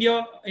make in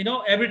India,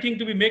 everything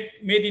to be made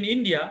in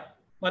India.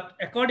 But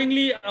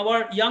accordingly,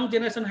 our young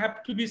generation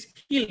have to be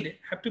skilled,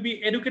 have to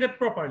be educated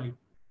properly.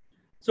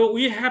 So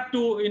we have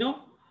to,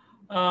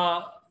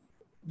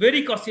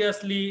 very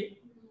cautiously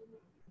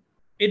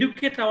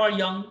educate our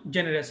young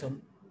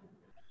generation.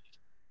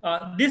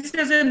 This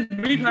is in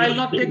brief. I will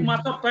not take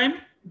much of time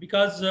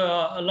because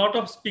a lot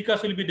of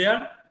speakers will be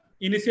there.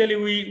 Initially,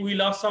 we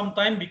lost some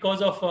time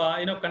because of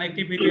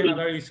connectivity and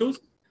other issues.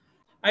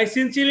 I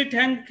sincerely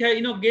thank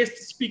guest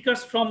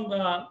speakers from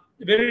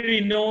very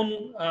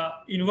renowned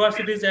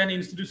universities and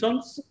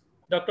institutions,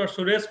 Dr.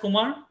 Suresh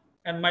Kumar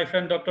and my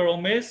friend Dr.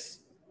 Om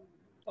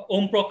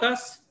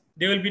Prakash.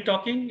 They will be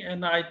talking,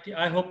 and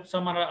I hope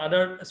some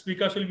other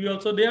speakers will be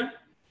also there.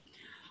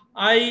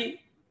 I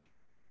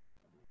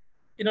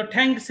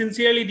thank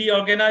sincerely the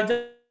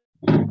organizer,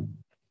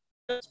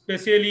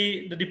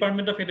 especially the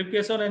Department of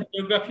Education and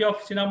Geography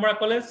of Sinamara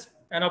College,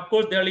 and of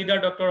course their leader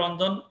Dr.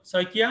 Ranjan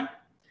Saikia.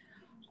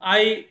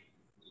 I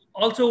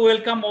also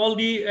welcome all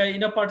the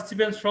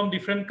participants from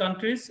different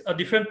countries,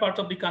 different parts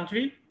of the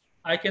country.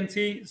 I can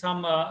see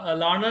some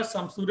learners,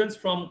 some students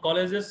from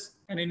colleges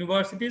and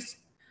universities.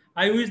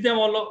 I wish them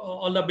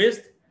all the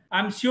best.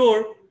 I'm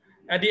sure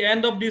at the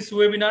end of this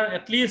webinar,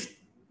 at least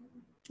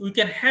we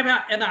can have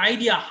an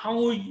idea how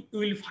we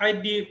will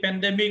fight the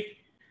pandemic,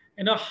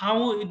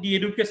 how the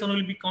education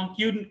will be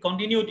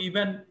continued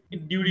even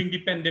during the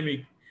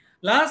pandemic.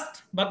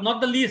 Last but not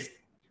the least,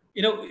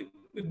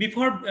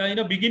 before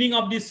beginning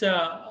of this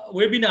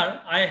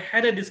webinar, I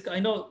had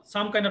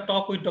some kind of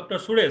talk with Dr.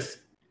 Suresh,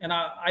 and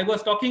I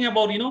was talking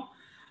about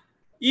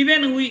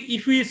even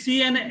if we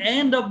see an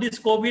end of this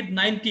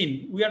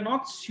COVID-19, we are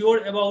not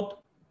sure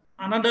about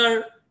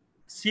another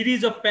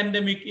series of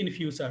pandemic in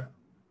future.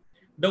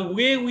 The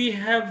way we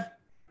have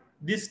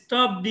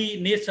disturbed the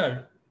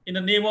nature in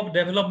the name of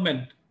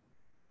development,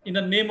 in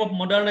the name of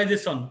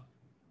modernization,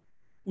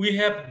 we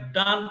have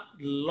done a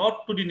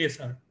lot to the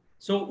nature.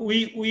 So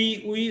we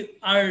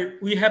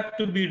have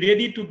to be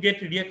ready to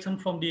get reaction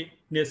from the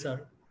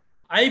nature.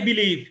 I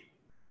believe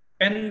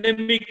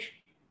pandemic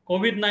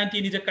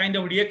COVID-19 is a kind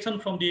of reaction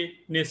from the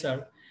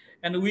nature,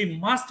 and we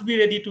must be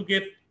ready to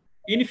get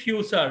in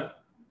future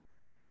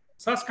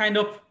such kind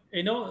of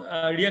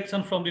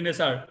reaction from the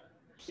nature.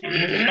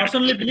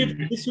 Personally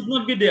believe this should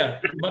not be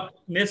there, but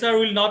nature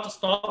will not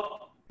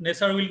stop.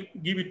 Nature will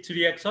give its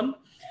reaction.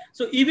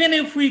 So even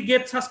if we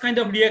get such kind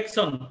of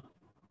reaction,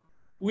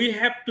 we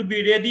have to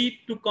be ready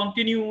to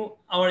continue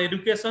our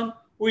education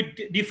with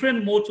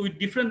different modes, with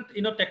different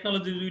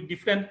technologies, with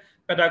different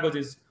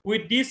pedagogies.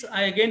 With this,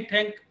 I again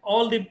thank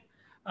all the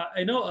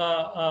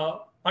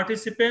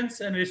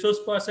participants and resource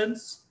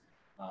persons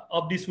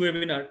of this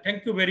webinar.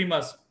 Thank you very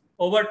much.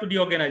 Over to the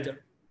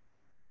organizer.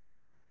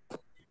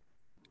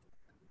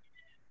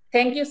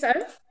 Thank you,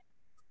 sir.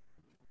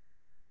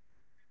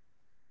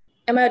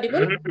 Am I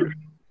audible?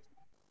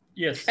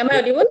 Yes. Am I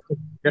audible?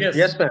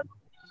 Yes, ma'am.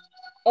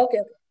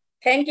 Okay.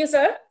 Thank you,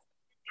 sir.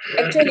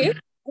 Actually,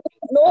 we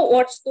have no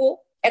words to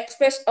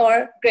express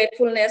our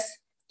gratefulness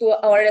to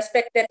our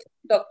respected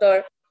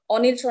Dr.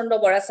 Anil Chandra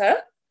Bora,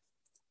 sir,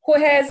 who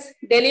has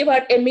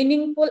delivered a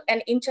meaningful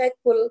and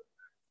insightful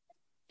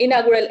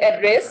inaugural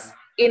address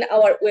in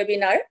our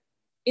webinar,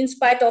 in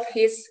spite of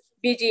his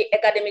busy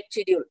academic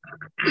schedule.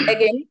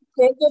 Again,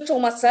 thank you so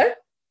much, sir.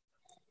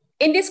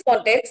 In this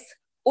context,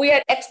 we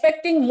are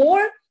expecting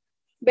more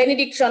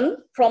benediction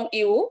from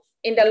you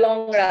in the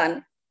long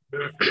run.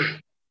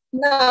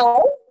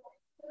 Now,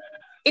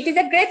 it is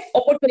a great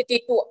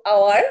opportunity to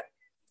our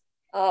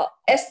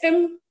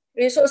esteemed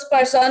resource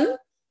person.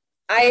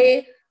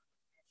 I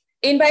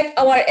invite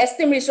our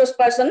esteemed resource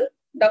person,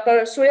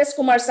 Dr. Suresh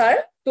Kumar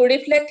sir, to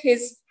reflect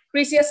his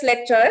precious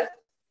lecture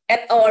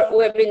at our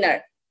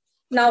webinar.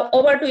 Now,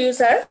 over to you,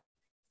 sir.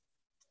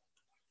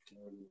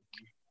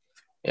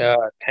 Yeah,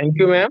 thank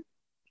you, ma'am.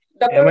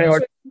 Dr.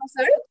 Suresh Kumar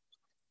sir?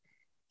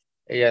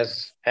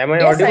 Yes. Am I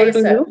Yes, audible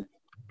to sir. you?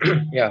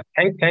 Yeah.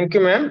 Thank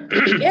you, ma'am.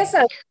 Yes,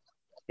 sir.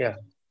 Yeah.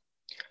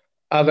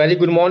 A very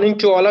good morning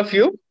to all of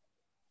you.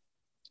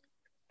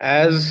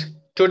 As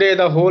today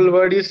the whole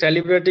world is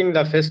celebrating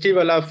the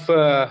festival of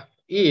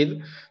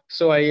Eid,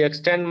 so I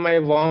extend my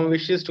warm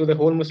wishes to the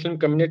whole Muslim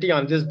community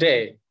on this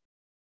day.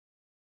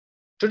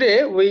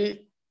 Today,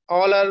 we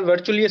all are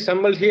virtually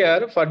assembled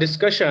here for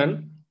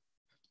discussion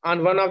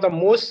on one of the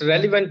most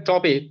relevant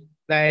topic,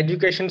 the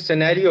education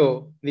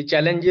scenario, the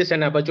challenges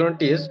and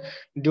opportunities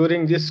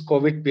during this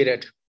COVID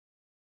period.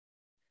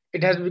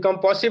 It has become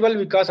possible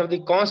because of the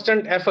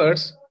constant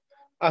efforts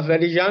of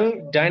very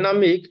young,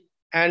 dynamic,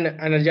 and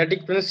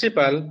energetic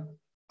principal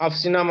of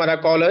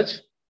Sinamara College,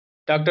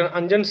 Dr.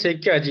 Anjan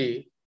Sekia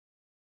ji,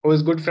 who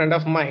is a good friend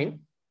of mine.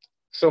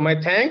 So my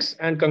thanks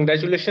and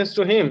congratulations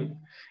to him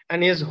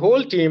and his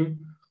whole team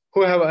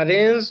who have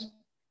arranged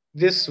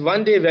this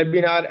one-day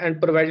webinar and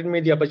provided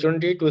me the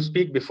opportunity to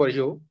speak before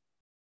you.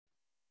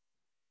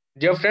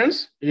 Dear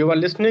friends, you are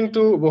listening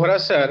to Bohra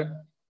sir,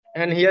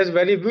 and he has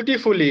very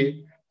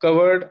beautifully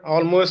covered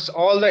almost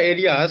all the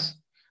areas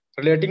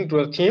relating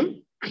to the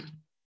theme.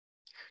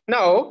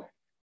 Now,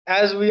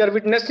 as we are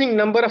witnessing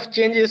number of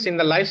changes in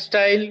the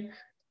lifestyle,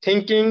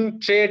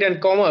 thinking, trade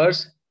and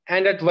commerce,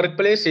 and at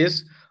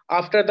workplaces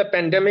after the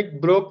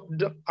pandemic broke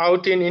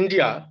out in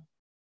India,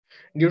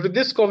 due to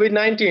this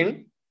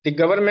COVID-19, the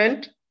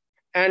government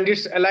and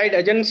its allied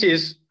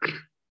agencies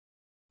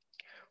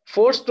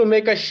forced to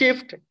make a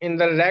shift in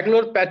the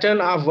regular pattern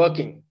of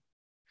working.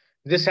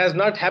 This has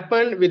not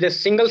happened with a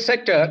single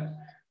sector,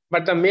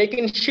 but the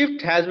making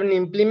shift has been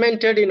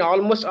implemented in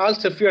almost all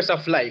spheres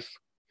of life.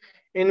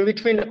 In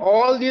between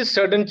all these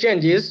sudden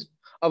changes,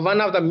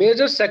 one of the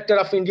major sectors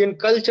of Indian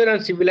culture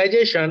and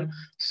civilization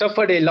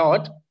suffered a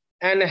lot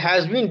and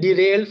has been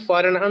derailed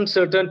for an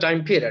uncertain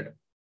time period.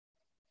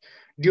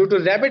 Due to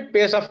rapid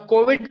pace of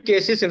COVID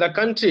cases in the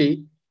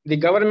country, the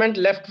government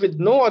left with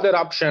no other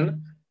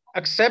option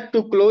except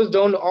to close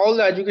down all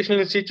the educational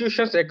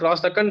institutions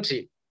across the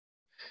country.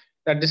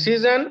 The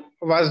decision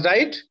was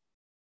right,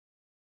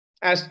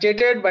 as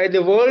stated by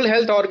the World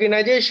Health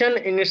Organization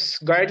in its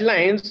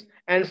guidelines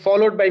and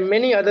followed by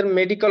many other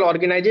medical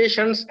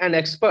organizations and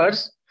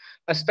experts,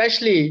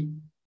 especially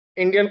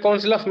Indian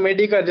Council of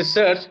Medical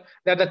Research,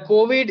 that the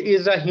COVID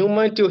is a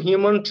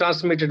human-to-human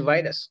transmitted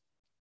virus.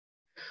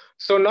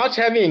 So not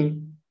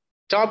having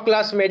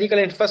top-class medical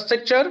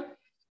infrastructure,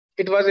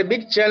 it was a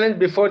big challenge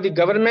before the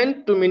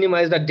government to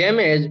minimize the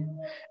damage.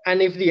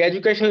 And if the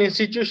educational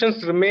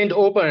institutions remained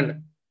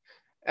open,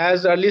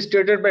 as earlier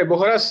stated by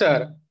Bohra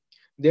sir,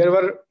 there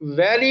were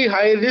very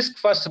high risk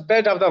for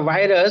spread of the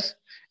virus,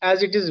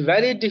 as it is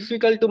very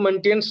difficult to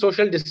maintain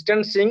social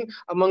distancing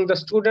among the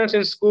students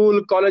in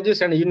school,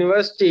 colleges and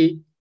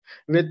university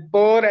with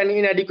poor and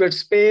inadequate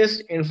space,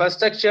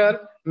 infrastructure,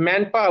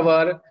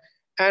 manpower,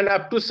 and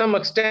up to some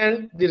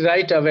extent the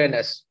right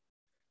awareness.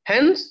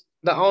 Hence,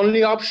 the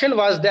only option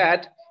was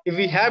that if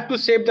we have to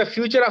save the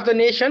future of the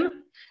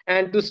nation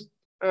and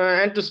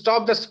to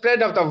stop the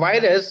spread of the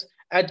virus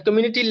at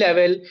community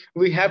level,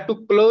 we have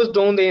to close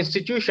down the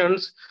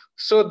institutions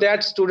so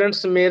that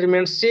students may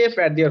remain safe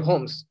at their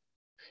homes.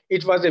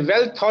 It was a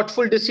well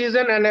thoughtful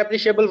decision and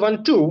appreciable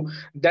one too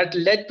that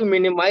led to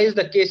minimize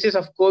the cases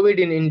of COVID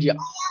in India.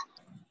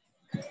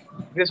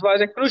 This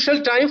was a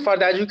crucial time for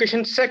the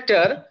education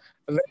sector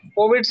when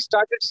COVID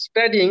started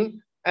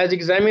spreading, as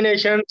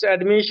examinations,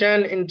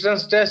 admission,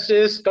 entrance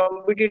tests,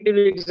 competitive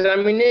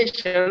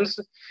examinations,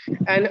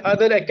 and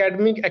other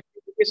academic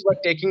activities were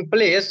taking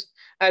place.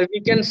 And we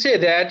can say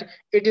that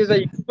it is a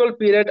usual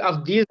period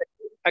of these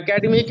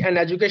academic and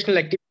educational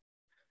activities.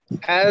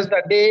 As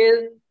the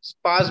days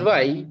pass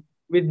by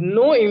with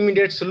no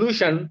immediate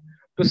solution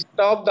to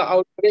stop the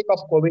outbreak of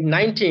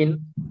COVID-19,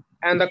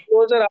 and the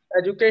closure of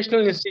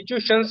educational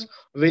institutions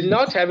will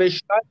not have a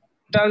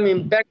short-term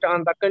impact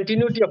on the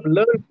continuity of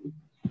learning,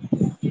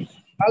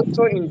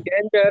 also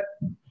endanger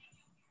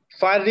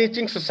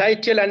far-reaching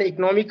societal and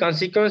economic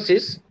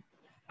consequences.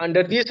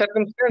 Under these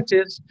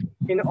circumstances,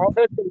 in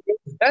order to make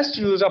the best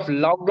use of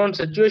lockdown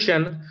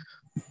situation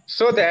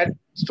so that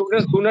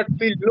students do not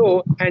feel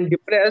low and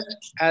depressed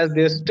as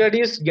their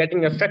studies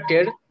getting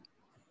affected,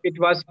 it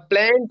was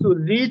planned to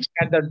reach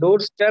at the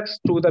doorsteps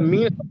through the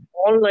means of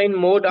online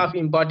mode of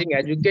imparting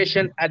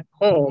education at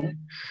home,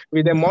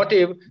 with a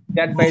motive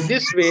that by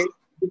this way,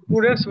 the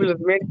students will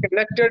remain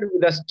connected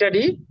with the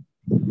study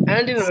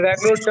and in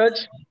regular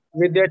touch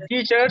with their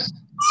teachers,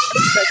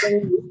 and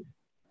secondly,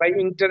 by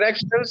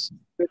interactions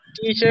with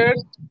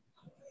teachers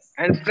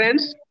and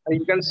friends, or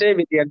you can say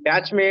with their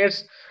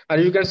batchmates, or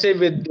you can say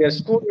with their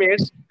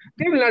schoolmates,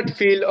 they will not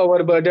feel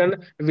overburdened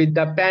with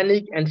the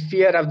panic and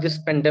fear of this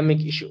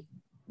pandemic issue.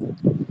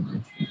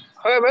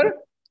 However,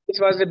 this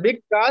was a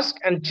big task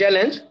and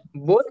challenge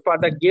both for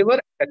the giver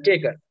and the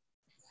taker.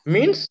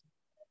 Means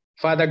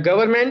for the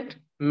government,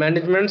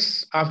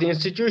 managements of the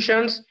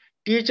institutions,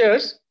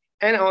 teachers,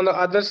 and on the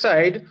other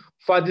side,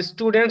 for the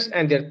students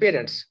and their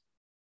parents.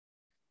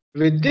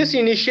 With this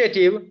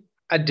initiative,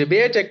 a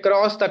debate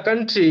across the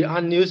country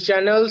on news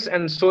channels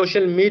and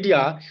social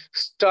media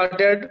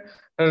started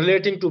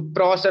relating to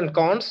pros and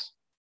cons,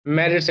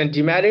 merits and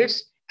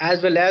demerits,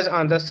 as well as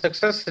on the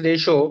success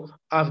ratio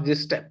of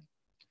this step.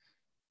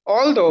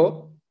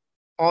 Although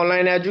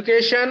online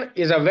education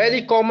is a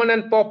very common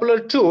and popular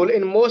tool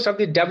in most of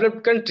the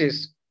developed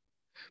countries,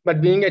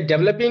 but being a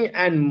developing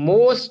and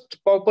most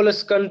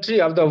populous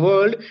country of the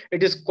world,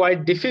 it is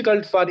quite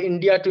difficult for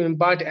India to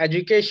impart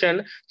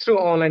education through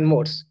online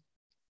modes.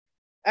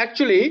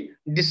 Actually,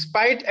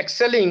 despite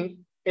excelling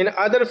In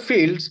other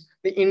fields,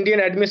 the Indian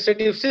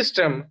administrative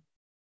system,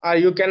 or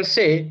you can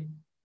say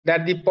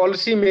that the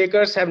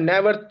policymakers have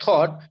never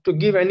thought to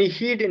give any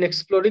heed in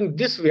exploring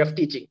this way of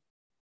teaching.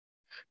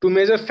 Two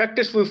major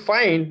factors we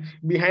find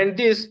behind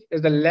this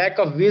is the lack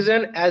of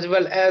vision as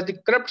well as the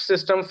corrupt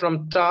system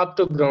from top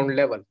to ground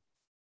level.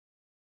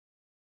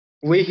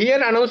 We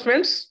hear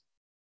announcements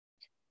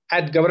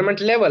at government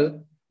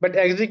level, but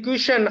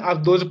execution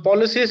of those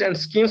policies and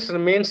schemes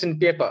remains in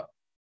paper.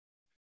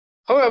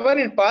 However,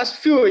 in past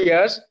few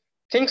years,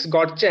 things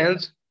got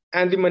changed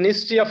and the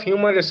Ministry of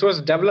Human Resource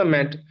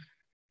Development,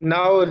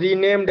 now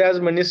renamed as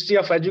Ministry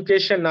of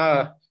Education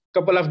a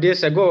couple of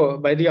days ago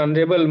by the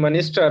Honorable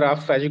Minister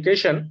of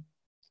Education,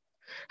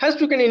 has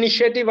taken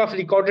initiative of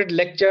recorded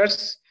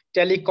lectures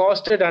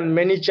telecasted on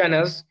many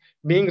channels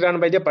being run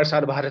by the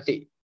Prasar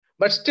Bharati.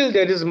 But still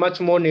there is much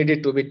more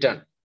needed to be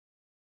done.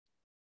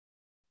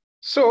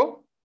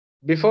 So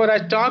before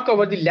I talk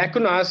about the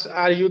lacunas,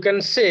 or you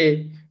can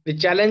say the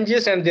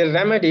challenges and their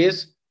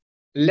remedies,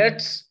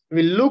 let's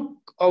look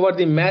over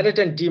the merit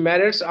and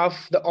demerits of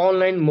the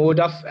online mode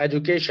of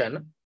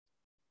education.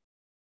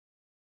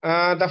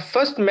 The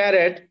first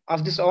merit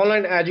of this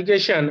online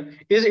education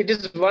is it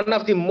is one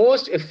of the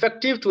most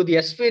effective to the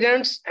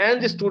aspirants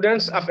and the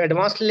students of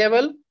advanced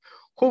level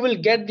who will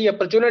get the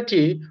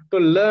opportunity to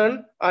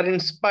learn or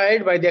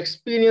inspired by the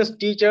experienced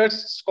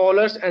teachers,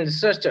 scholars, and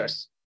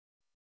researchers.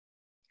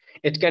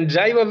 It can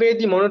drive away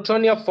the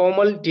monotony of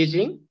formal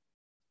teaching.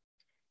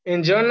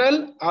 In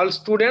general, all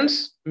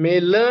students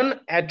may learn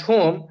at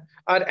home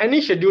or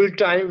any scheduled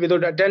time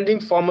without attending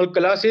formal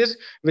classes,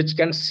 which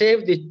can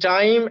save the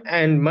time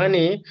and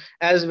money,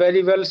 as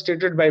very well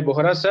stated by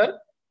Bohra sir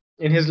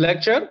in his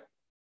lecture.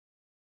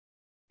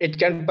 It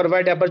can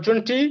provide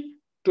opportunity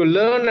to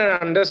learn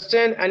and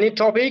understand any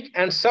topic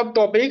and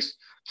subtopics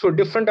through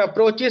different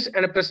approaches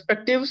and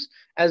perspectives,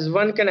 as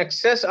one can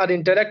access or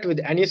interact with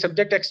any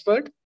subject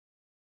expert.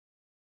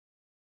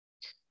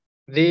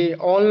 The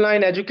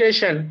online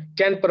education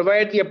can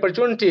provide the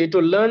opportunity to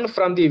learn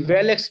from the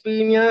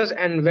well-experienced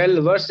and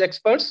well-versed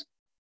experts.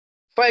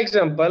 For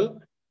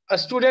example, a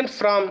student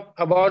from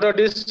a border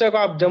district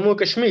of Jammu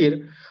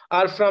Kashmir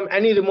or from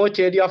any remote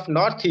area of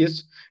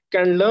Northeast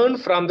can learn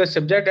from the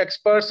subject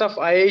experts of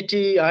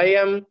IIT,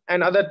 IIM,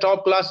 and other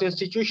top-class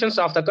institutions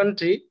of the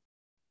country,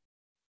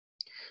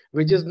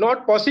 which is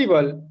not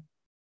possible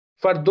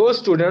for those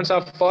students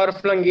of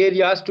far-flung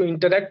areas to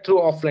interact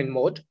through offline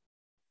mode.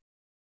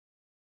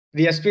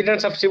 The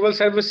aspirants of civil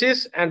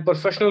services and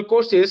professional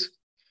courses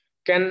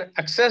can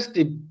access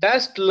the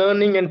best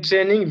learning and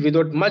training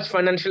without much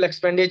financial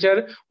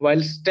expenditure while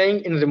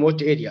staying in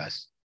remote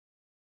areas.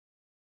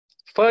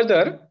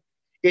 Further,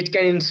 it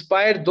can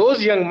inspire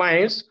those young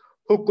minds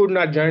who could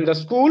not join the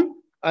school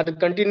or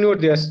continue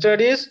their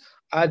studies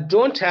or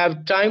don't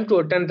have time to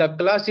attend the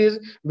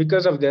classes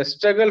because of their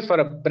struggle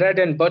for bread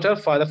and butter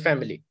for the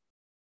family.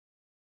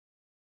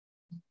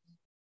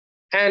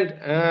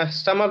 And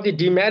some of the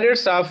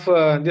demerits of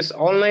this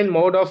online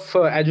mode of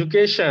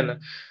education,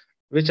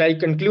 which I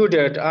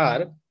concluded,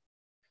 are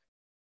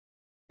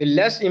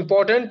less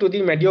important to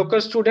the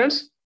mediocre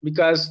students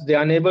because they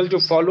are unable to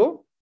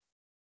follow.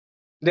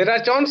 There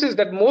are chances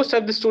that most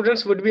of the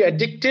students would be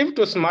addictive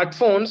to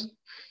smartphones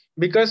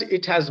because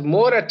it has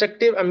more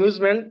attractive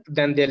amusement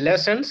than their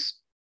lessons.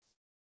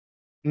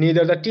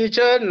 Neither the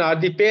teacher nor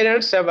the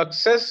parents have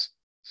access,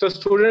 so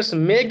students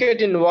may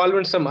get involved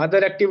in some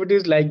other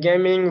activities like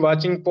gaming,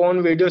 watching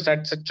porn videos,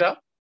 etc.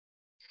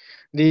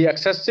 The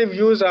excessive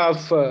use of,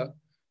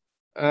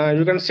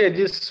 you can say,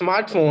 these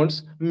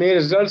smartphones may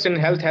result in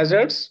health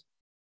hazards.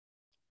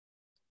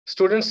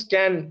 Students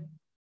can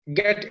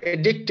get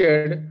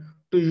addicted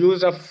to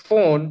use a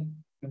phone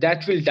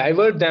that will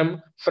divert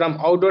them from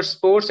outdoor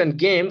sports and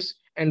games,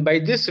 and by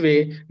this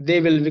way,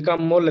 they will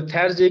become more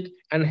lethargic,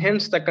 and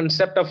hence the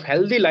concept of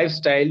healthy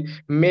lifestyle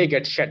may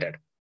get shattered.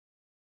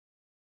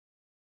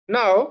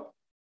 Now,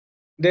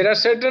 there are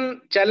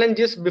certain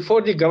challenges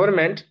before the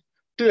government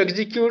to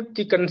execute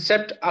the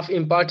concept of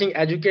imparting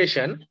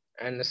education,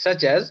 and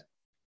such as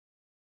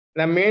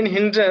the main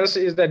hindrance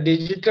is the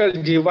digital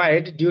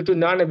divide due to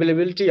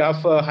non-availability of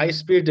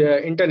high-speed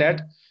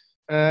internet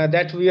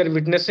that we are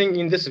witnessing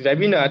in this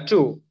webinar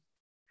too.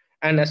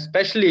 And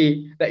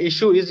especially the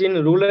issue is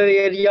in rural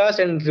areas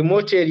and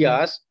remote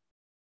areas.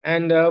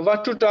 And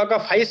what to talk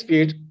of high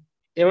speed,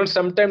 even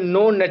sometimes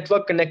no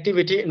network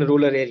connectivity in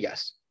rural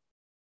areas.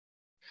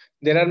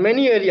 There are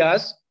many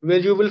areas where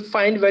you will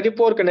find very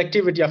poor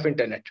connectivity of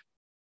internet.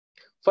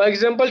 For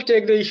example,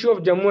 take the issue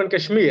of Jammu and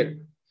Kashmir.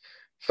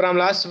 From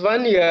last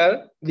 1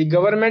 year, the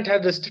government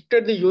has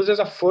restricted the users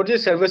of 4G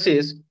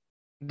services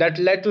that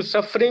led to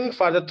suffering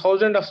for the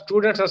thousands of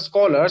students and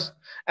scholars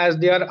as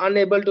they are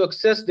unable to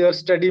access their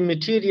study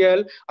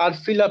material or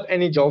fill up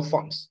any job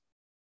forms.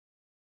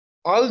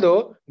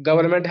 Although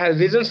government has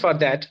reasons for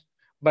that,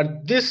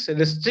 but this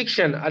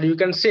restriction, or you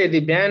can say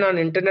the ban on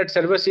internet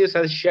services,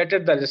 has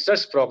shattered the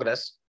research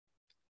progress.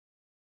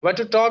 But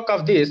to talk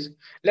of this,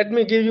 let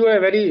me give you a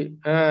very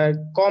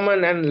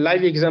common and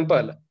live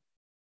example.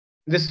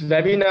 this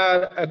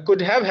webinar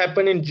could have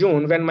happened in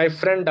June when my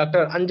friend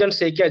Dr. Anjan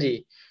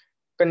Sekiaji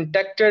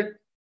contacted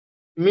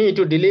me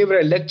to deliver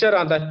a lecture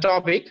on the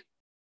topic.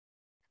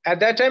 At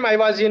that time, I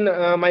was in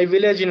my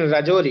village in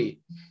Rajouri.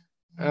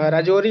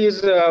 Rajouri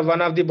is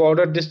one of the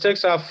border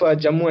districts of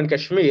Jammu and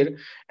Kashmir,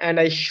 and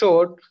I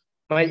showed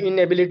my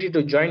inability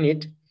to join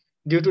it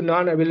due to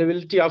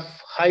non-availability of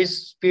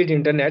high-speed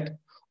internet,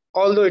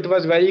 although it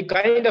was very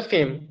kind of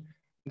him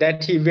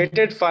that he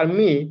waited for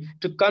me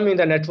to come in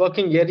the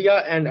networking area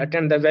and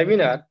attend the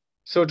webinar.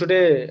 So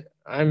today,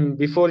 I'm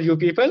before you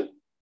people.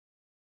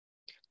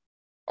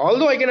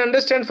 Although I can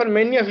understand for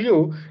many of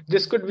you,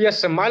 this could be a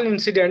small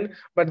incident,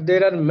 but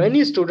there are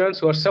many students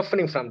who are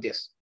suffering from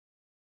this.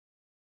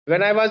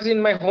 When I was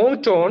in my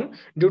hometown,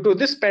 due to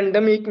this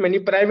pandemic, many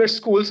private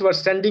schools were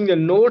sending the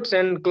notes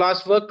and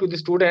classwork to the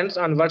students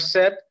on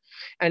WhatsApp,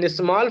 and a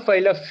small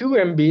file of few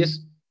MBs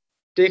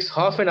takes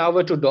half an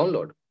hour to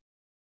download.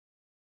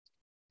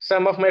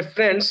 Some of my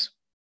friends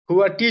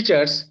who are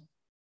teachers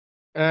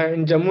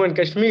in Jammu and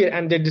Kashmir,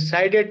 and they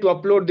decided to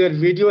upload their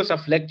videos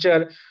of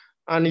lecture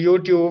on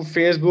YouTube,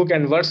 Facebook,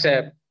 and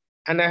WhatsApp.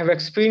 And I have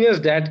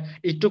experienced that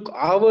it took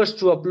hours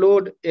to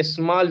upload a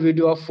small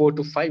video of 4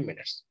 to 5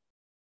 minutes.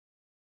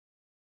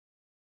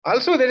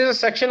 Also, there is a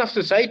section of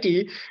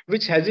society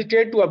which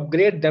hesitate to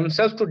upgrade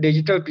themselves to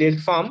digital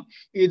platform,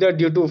 either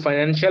due to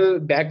financial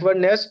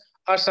backwardness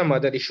or some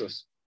other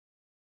issues.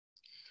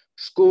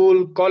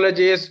 School,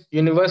 colleges,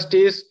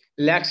 universities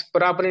lacks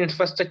proper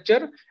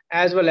infrastructure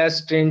as well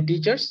as trained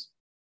teachers.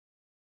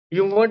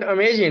 You won't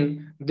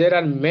imagine there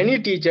are many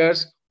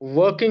teachers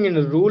working in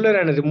rural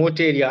and remote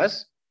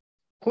areas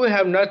who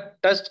have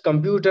not touched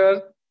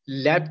computer,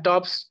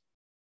 laptops,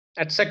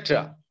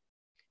 etc.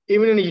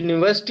 Even in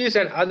universities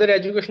and other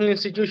educational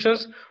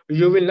institutions,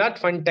 you will not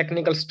find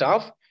technical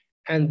staff,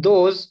 and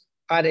those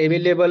are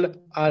available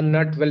are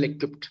not well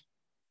equipped.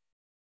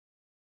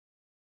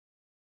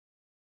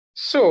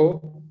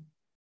 So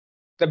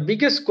the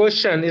biggest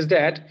question is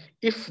that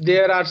if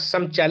there are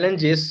some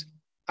challenges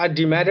or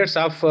demerits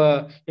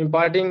of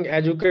imparting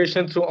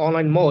education through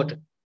online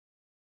mode,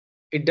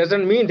 it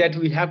doesn't mean that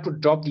we have to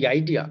drop the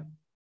idea.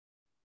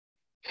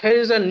 Here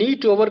is a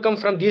need to overcome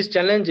from these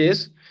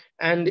challenges,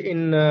 and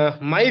in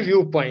my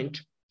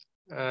viewpoint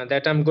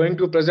that I'm going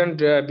to present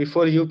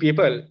before you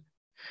people,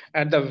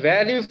 at the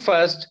very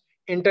first,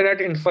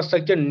 internet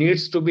infrastructure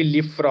needs to be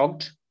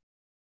leapfrogged.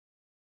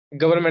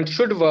 Government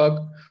should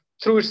work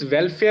through its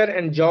welfare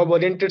and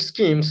job-oriented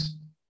schemes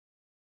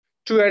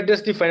to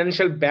address the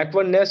financial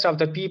backwardness of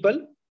the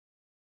people.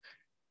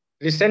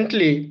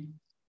 Recently,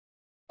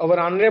 our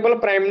Honorable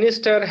Prime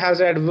Minister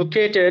has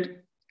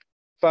advocated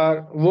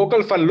for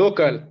vocal for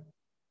local.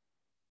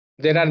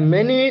 There are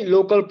many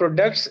local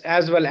products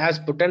as well as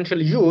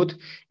potential youth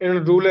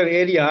in rural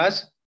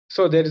areas,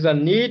 so there is a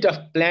need of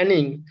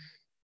planning,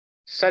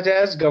 such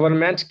as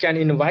government can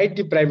invite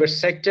the private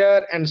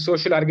sector and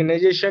social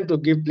organization to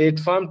give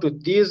platform to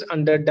these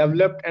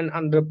underdeveloped and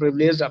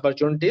underprivileged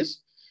opportunities,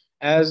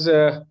 as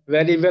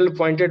very well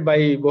pointed by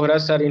Bohra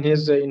sir in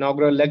his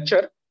inaugural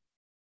lecture.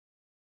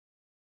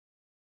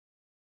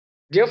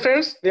 Dear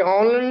friends, the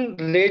online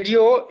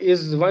radio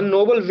is one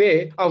noble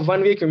way of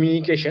one-way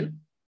communication.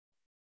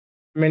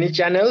 Many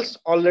channels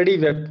already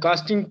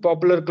webcasting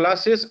popular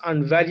classes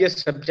on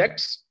various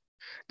subjects.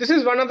 This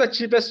is one of the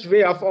cheapest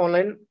way of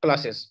online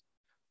classes.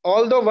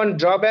 Although one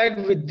drawback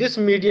with this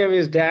medium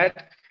is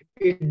that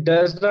it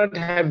does not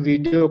have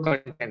video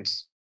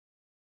contents.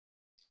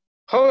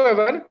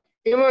 However,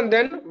 even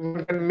then,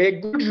 one can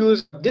make good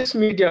use of this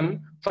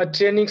medium for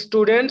training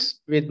students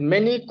with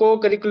many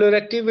co-curricular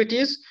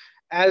activities,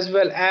 as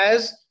well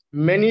as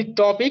many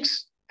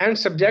topics and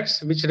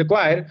subjects which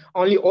require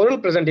only oral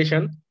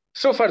presentation.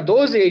 So for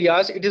those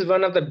areas, it is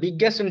one of the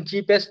biggest and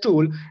cheapest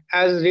tool,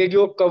 as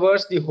radio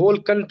covers the whole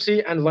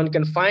country and one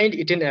can find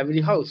it in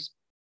every house.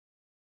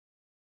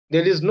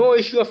 There is no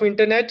issue of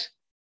internet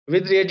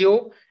with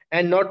radio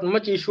and not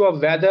much issue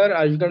of weather,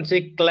 or you can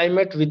say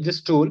climate, with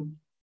this tool.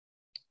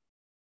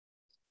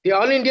 The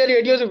All India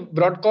Radio is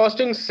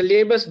broadcasting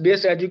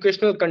syllabus-based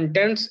educational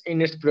contents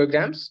in its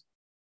programs.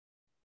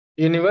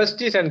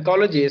 Universities and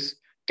colleges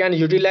can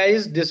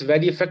utilize this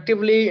very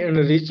effectively in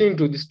reaching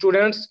to the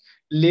students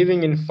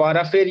living in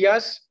far-off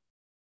areas.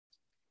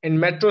 In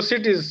metro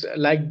cities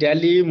like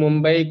Delhi,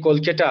 Mumbai,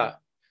 Kolkata,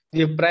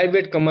 the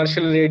private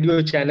commercial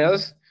radio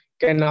channels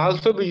can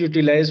also be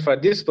utilized for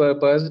this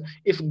purpose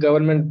if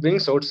government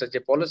brings out such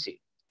a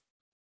policy.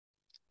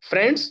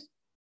 Friends,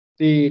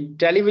 the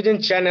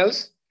television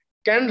channels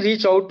can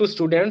reach out to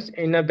students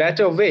in a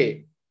better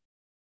way,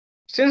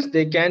 since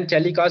they can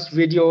telecast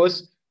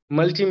videos,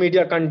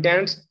 multimedia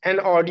contents, and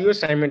audio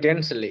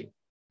simultaneously.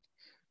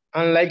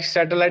 Unlike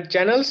satellite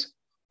channels,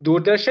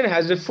 Doordarshan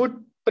has a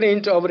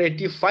footprint over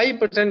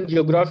 85%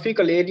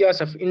 geographical areas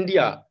of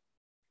India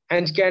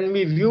and can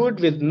be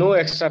viewed with no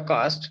extra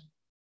cost.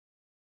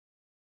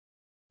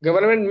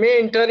 Government may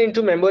enter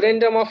into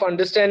memorandum of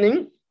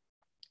understanding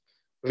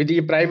with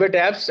the private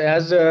apps,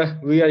 as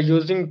we are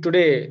using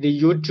today,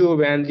 the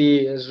YouTube and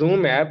the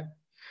Zoom app,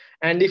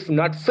 and if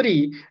not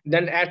free,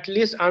 then at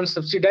least on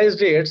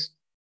subsidized rates,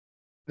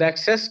 the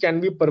access can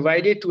be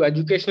provided to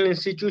educational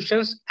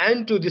institutions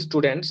and to the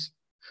students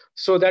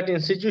so that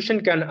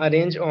institution can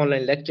arrange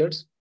online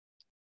lectures.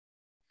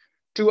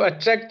 To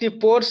attract the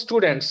poor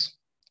students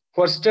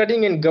who are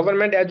studying in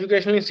government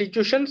educational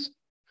institutions,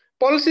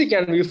 policy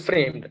can be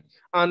framed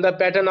on the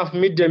pattern of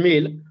midday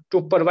meal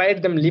to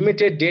provide them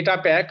limited data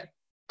pack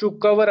to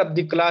cover up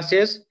the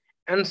classes,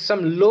 and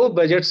some low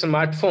budget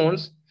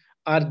smartphones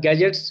or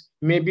gadgets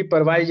may be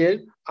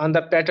provided on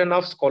the pattern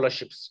of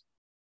scholarships.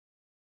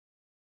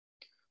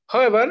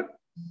 However,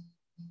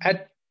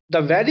 at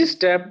the very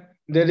step,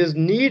 there is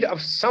need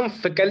of some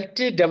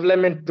faculty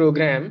development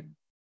program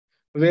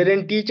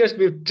wherein teachers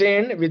be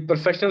trained with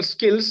professional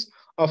skills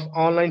of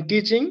online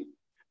teaching,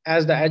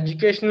 as the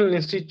educational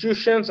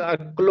institutions are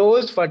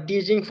closed for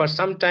teaching for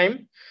some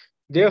time.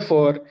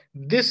 Therefore,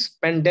 this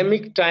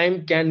pandemic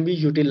time can be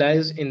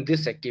utilized in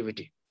this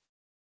activity.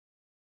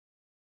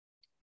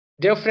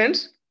 Dear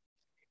friends,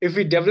 if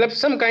we develop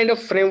some kind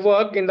of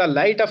framework in the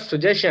light of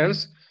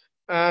suggestions,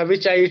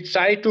 which I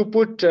try to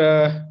put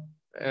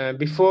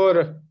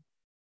before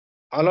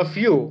all of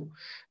you,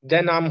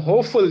 then I'm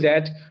hopeful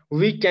that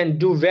we can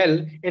do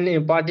well in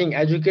imparting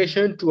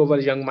education to our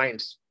young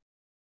minds.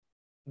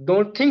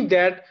 Don't think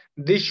that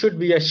this should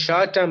be a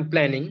short-term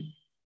planning.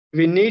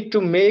 We need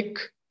to make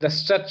the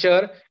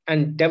structure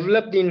and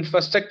develop the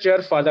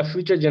infrastructure for the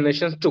future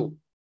generations too.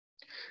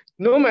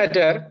 No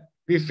matter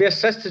we face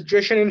such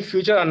situation in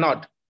future or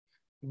not,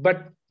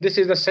 but this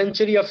is a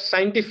century of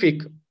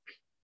scientific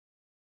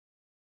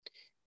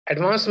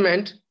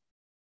advancement,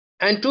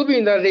 and to be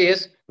in the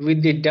race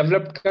with the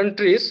developed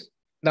countries,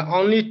 the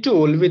only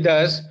tool with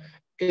us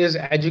is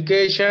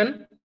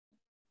education,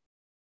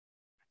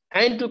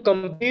 and to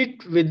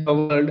compete with the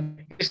world,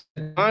 it's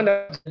the demand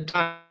of the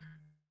time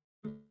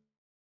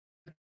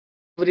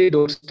every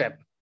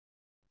doorstep.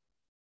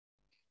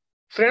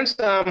 Friends,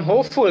 I'm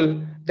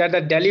hopeful that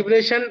the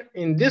deliberation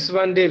in this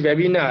one-day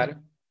webinar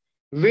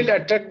will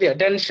attract the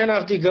attention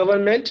of the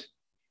government,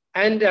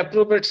 and the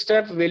appropriate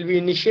step will be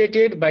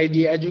initiated by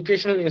the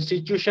educational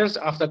institutions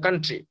of the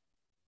country.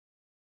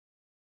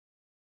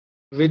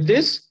 With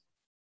this,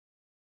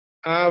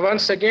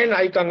 once again,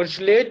 I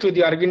congratulate to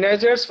the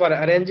organizers for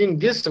arranging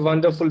this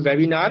wonderful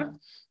webinar,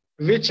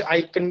 which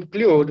I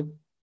conclude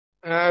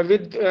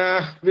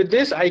with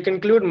this. I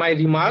conclude my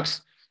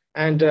remarks,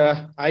 and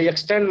I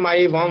extend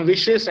my warm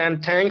wishes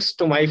and thanks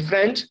to my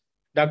friend,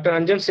 Dr.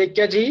 Anjan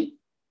Sekia ji,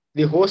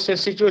 the host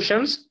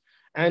institutions,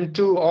 and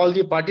to all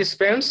the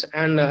participants,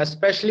 and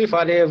especially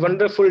for a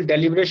wonderful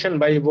deliberation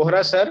by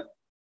Bohra sir.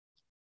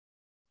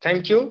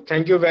 Thank you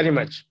very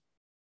much.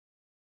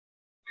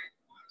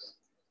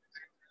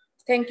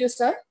 Thank you,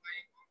 sir.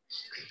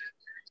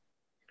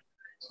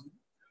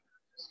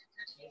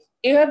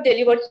 You have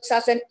delivered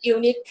such an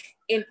unique,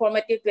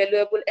 informative,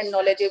 valuable, and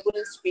knowledgeable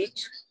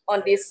speech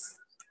on this.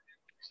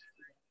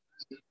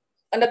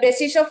 On the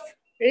basis of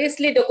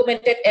richly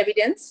documented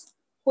evidence,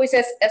 which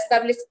has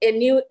established a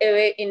new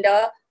way in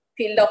the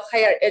field of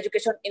higher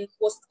education in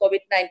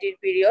post-COVID-19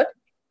 period.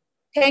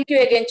 Thank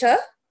you again, sir,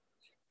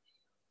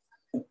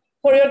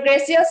 for your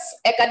gracious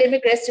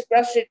academic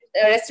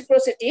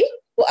reciprocity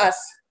to us.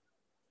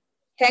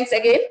 Thanks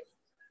again.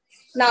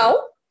 Now,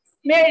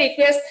 may I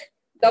request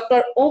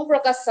Dr. Om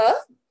Prakash sir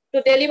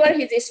to deliver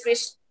his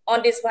speech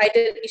on this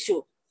vital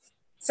issue.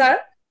 Sir,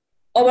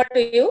 over to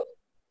you.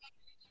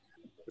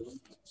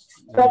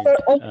 Right. Dr.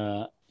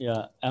 Om.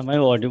 Yeah, am I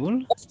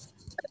audible?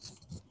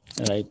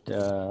 Right.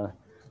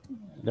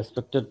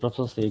 Respected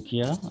Professor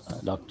Sekia,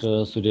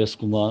 Dr. Suresh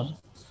Kumar,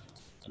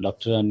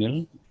 Dr.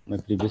 Anil, my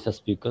previous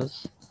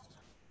speakers,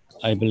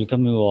 I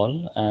welcome you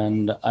all,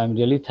 and I'm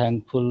really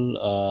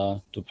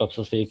thankful to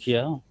Professor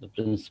Sekia, the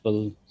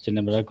principal,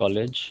 Sinemara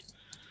College,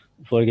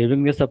 for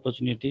giving this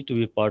opportunity to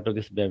be part of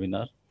this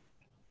webinar.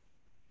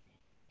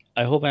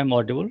 I hope I'm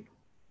audible.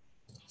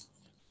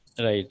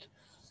 Right.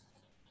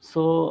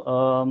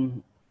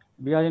 So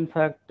we are in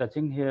fact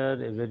touching here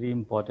a very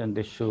important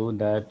issue,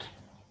 that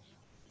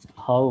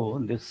how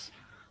this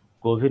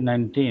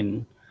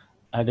COVID-19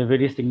 had a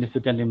very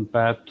significant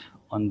impact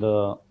on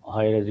the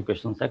higher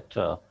education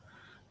sector.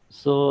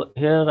 So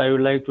here I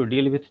would like to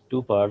deal with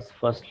two parts.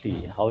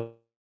 Firstly, how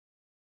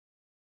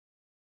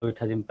it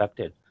has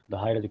impacted the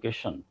higher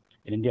education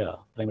in India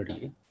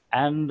primarily,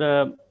 and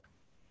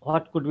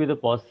what could be the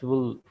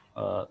possible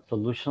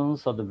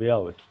solutions or the way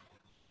out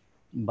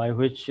by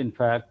which in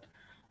fact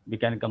we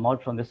can come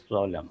out from this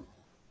problem.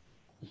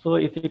 So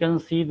if you can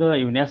see the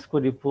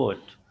UNESCO report,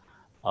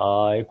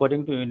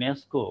 according to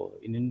UNESCO,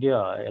 in India,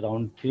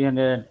 around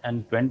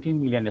 320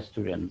 million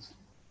students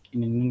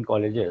in Indian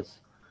colleges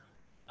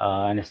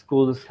and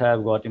schools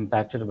have got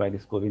impacted by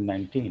this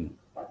COVID-19.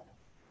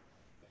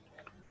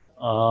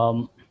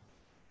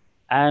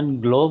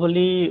 And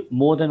globally,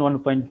 more than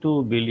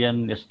 1.2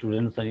 billion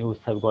students and youth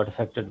have got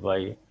affected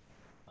by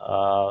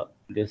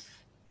this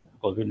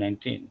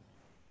COVID-19.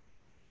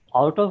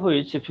 Out of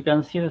which, if you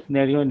can see the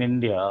scenario in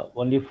India,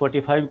 only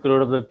 45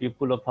 crore of the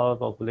people of our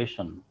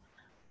population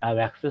have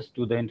access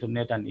to the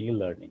internet and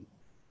e-learning.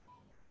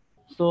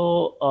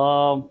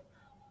 So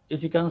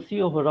if you can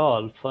see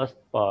overall, first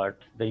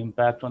part, the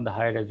impact on the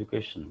higher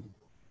education.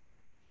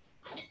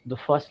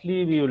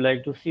 Firstly, we would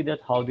like to see that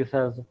how this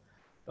has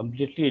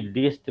completely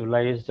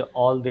destabilized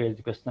all the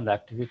educational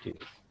activities.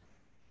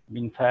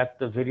 In fact,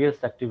 the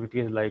various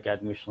activities like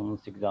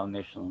admissions,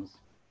 examinations,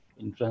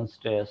 entrance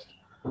tests,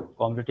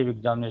 competitive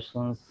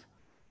examinations,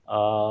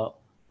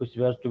 which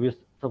were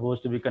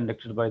supposed to be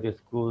conducted by the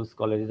schools,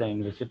 colleges, and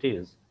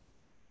universities,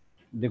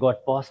 they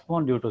got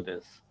postponed due to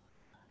this.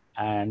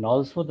 And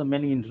also the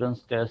many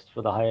entrance tests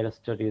for the higher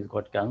studies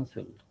got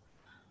cancelled.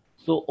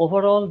 So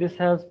overall, this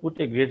has put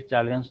a great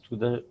challenge to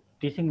the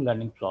teaching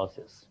learning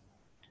process.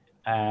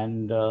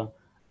 And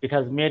it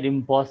has made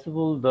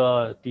impossible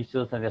the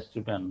teachers and the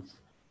students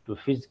to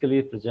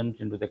physically present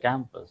into the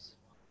campus.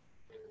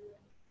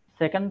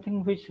 Second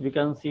thing which we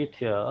can see it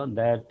here,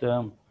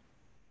 that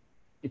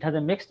it has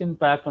a mixed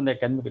impact on the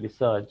academic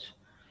research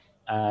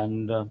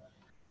and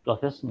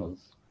professionals.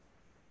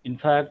 In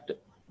fact,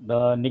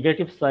 the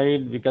negative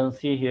side, we can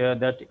see here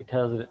that it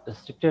has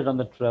restricted on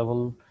the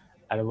travel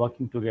and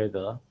working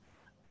together.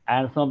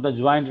 And some of the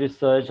joint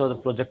research or the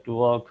project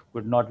work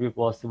could not be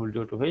possible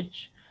due to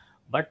which.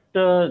 But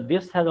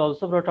this has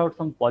also brought out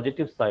some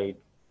positive side,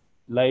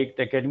 like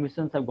the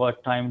academicians have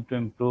got time to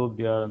improve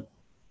their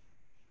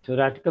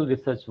theoretical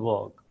research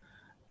work.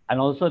 And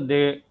also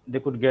they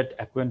could get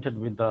acquainted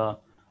with the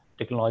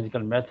technological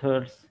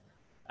methods,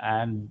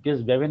 and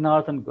these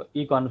webinars and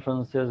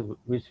e-conferences,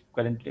 which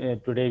currently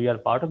today we are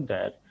part of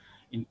that,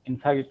 in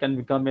fact, it can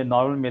become a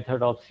normal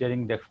method of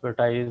sharing the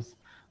expertise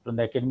from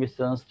the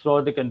academicians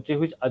throughout the country,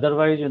 which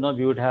otherwise,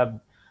 we would have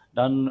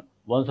done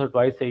once or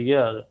twice a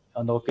year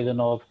on the occasion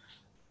of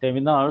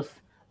seminars.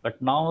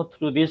 But now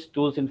through these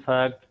tools, in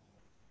fact,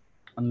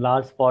 on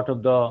large part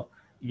of the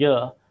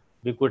year,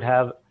 we could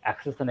have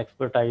access and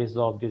expertise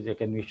of these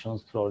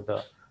academicians throughout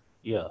the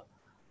year.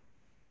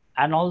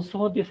 And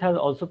also this has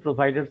also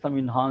provided some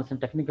enhanced and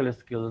technical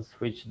skills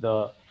which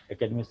the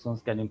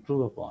academicians can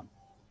improve upon.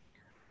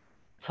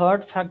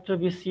 Third factor,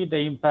 we see the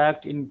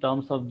impact in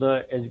terms of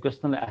the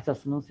educational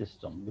assessment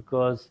system,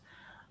 because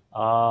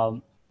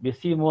we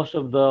see most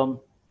of the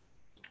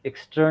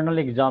external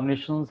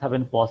examinations have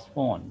been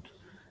postponed,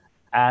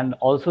 and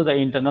also the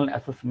internal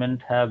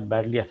assessment have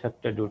badly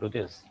affected due to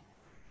this.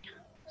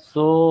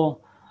 So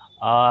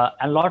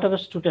a lot of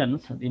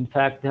students, in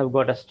fact, they have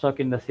got stuck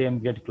in the same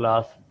grade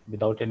class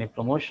without any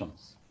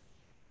promotions.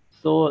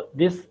 So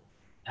this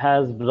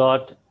has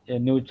brought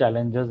new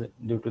challenges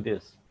due to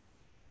this.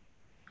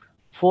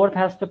 Fourth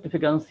aspect, if you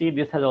can see,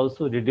 this has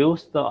also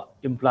reduced the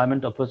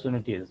employment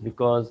opportunities,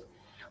 because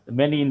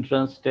many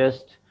entrance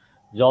tests,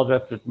 job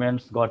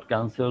recruitments got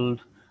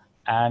cancelled,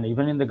 and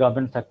even in the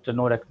government sector,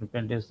 no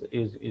recruitment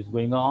is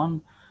going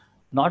on.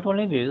 Not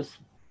only this,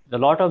 a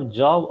lot of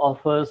job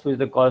offers which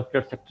the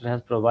corporate sector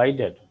has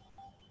provided,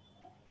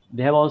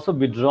 they have also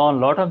withdrawn a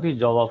lot of these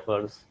job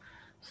offers.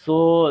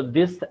 So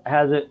this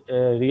has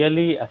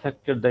really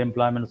affected the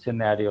employment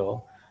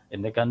scenario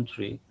in the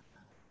country.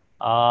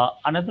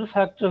 Another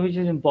factor which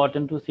is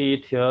important to see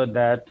it here,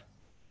 that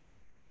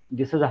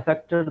this has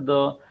affected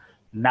the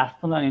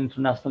national and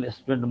international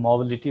student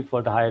mobility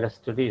for the higher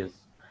studies.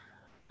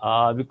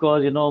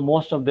 Because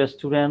most of the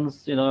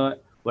students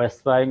were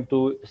aspiring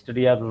to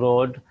study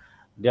abroad.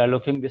 They are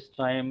looking this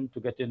time to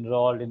get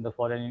enrolled in the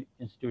foreign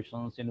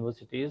institutions,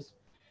 universities.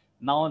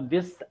 Now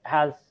this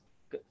has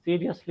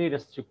seriously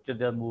restricted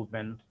their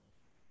movement,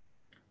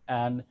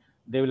 and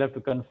they will have to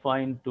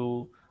confine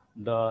to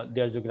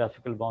their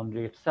geographical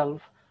boundary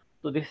itself.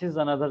 So this is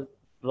another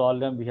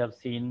problem we have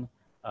seen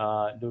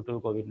due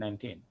to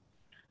COVID-19.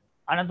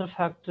 Another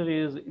factor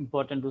is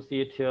important to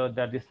see it here,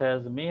 that this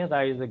may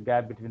rise a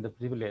gap between the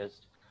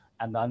privileged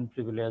and the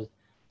unprivileged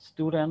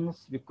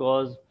students,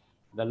 because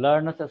the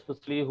learners,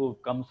 especially who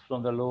comes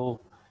from the low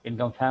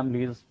income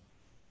families,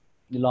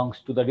 belongs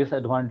to the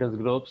disadvantaged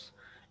groups.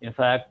 In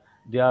fact,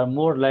 they are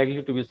more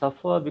likely to be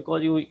suffer,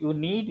 because you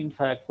need, in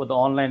fact, for the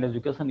online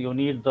education, you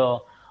need the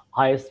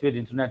highest speed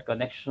internet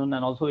connection,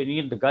 and also you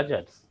need the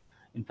gadgets.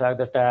 In fact,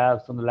 the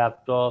tabs and the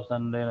laptops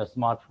and the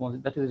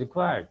smartphones, that is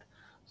required.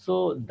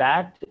 So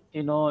that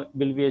will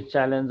be a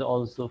challenge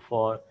also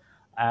for,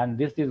 and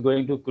this is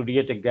going to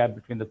create a gap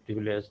between the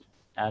privileged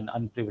and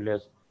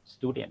unprivileged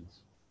students.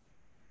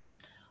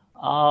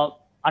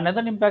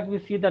 Another impact we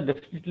see, that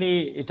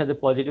definitely it has a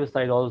positive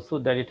side also,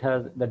 that it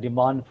has the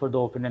demand for the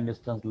open and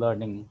distance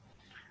learning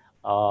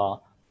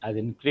has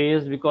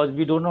increased, because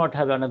we do not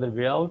have another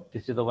way out.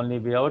 This is the only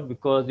way out,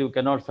 because you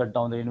cannot shut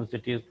down the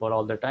universities for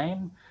all the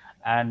time,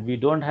 and we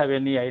don't have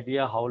any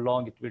idea how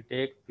long it will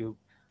take,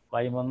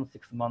 5 months,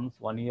 6 months,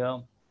 1 year.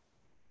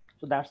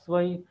 So that's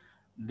why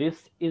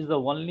this is the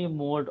only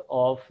mode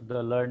of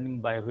the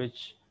learning by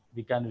which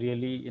we can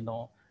really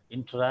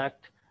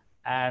interact,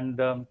 and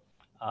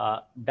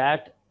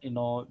that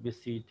we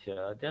see it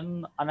here.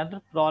 Then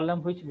another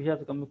problem which we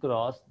have come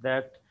across,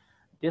 that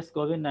this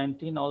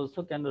COVID-19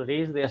 also can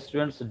raise the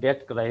students'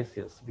 debt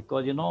crisis,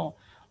 because a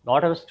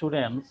lot of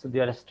students, they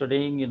are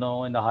studying in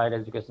the higher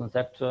education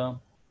sector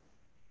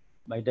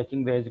by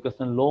taking the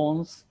educational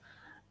loans,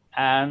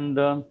 and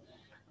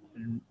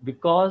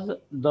because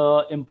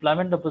the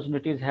employment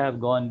opportunities have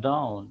gone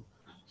down,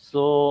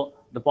 so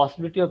the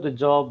possibility of the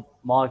job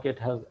market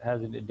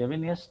has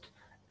diminished,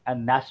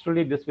 and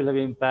naturally this will have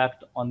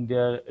impact on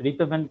their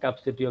repayment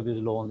capacity of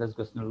these loans,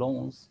 educational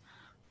loans.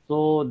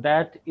 So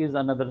that is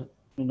another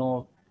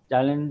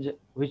challenge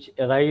which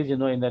arise in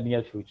the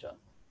near future.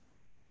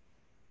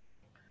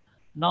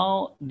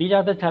 Now, these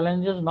are the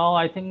challenges. Now,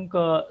 I think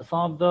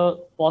some of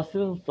the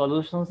possible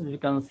solutions we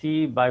can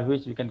see by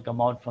which we can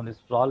come out from this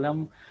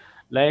problem.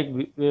 Like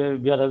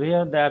we are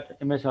aware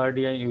that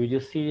MHRD and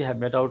UGC have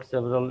made out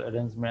several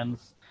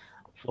arrangements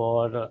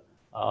for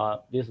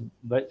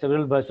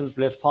several virtual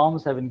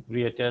platforms have been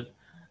created,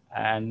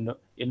 and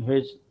in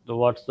which the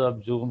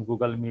WhatsApp, Zoom,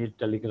 Google Meet,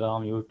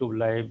 Telegram, YouTube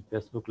Live,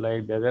 Facebook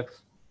Live,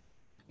 WebEx.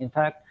 In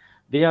fact,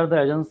 they are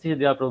the agencies.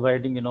 They are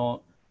providing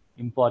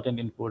important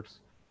inputs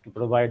to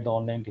provide the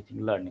online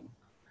teaching learning.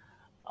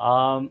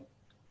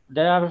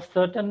 There are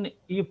certain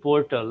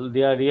e-portal.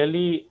 They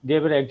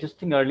were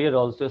existing earlier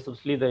also,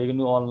 especially the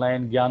IGNOU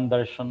Online, Gyan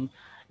Darshan.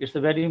 It's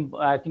a very,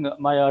 I think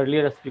my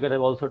earlier speaker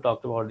have also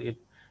talked about it.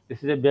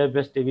 This is a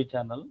web-based TV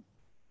channel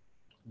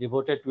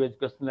devoted to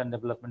educational and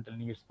developmental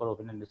needs for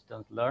open and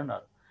distance learner.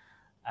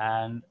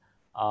 And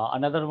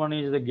another one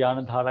is the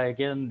Gyan Dhara.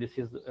 Again, this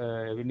is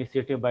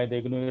initiative by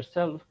the IGNOU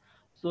itself.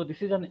 So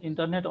this is an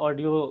internet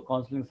audio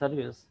counseling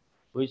service,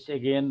 which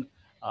again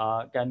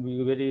can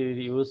be very,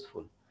 very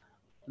useful.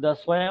 The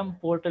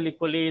Swayam portal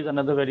equally is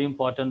another very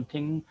important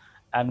thing.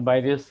 And by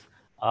this,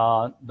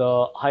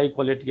 the high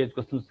quality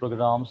educational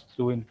programs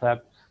through, in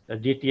fact, the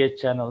DTH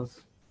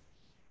channels,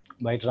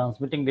 by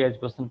transmitting the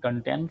educational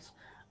contents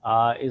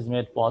is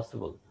made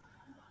possible.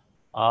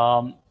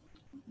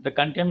 The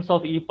contents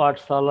of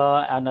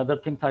ePathshala and other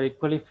things are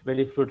equally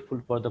very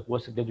fruitful for the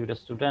postgraduate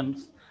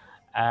students.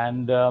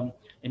 And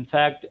in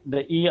fact,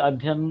 the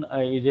eAdhyan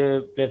is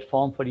a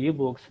platform for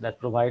ebooks that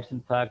provides,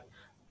 in fact,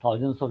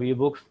 thousands of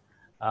ebooks,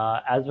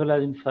 as well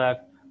as, in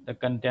fact, the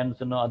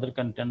contents, other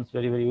contents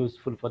very, very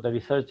useful for the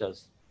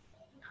researchers.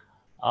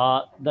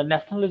 The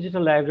National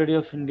Digital Library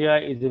of India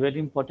is a very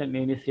important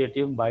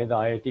initiative by the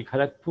IIT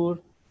Kharagpur.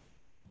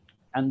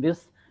 And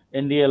this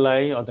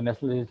NDLI, or the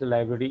National Digital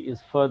Library, is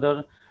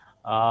further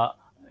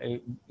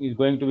is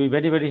going to be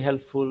very, very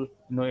helpful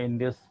in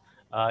this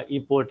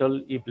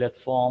e-portal,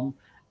 e-platform,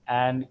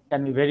 and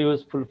can be very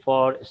useful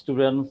for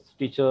students,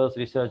 teachers,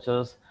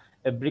 researchers,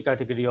 every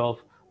category of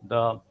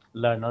the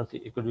learners.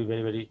 It could be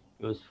very, very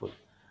useful.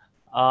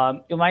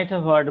 You might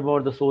have heard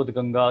about the Sodh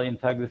Ganga. In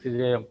fact, this is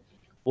a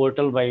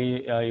portal by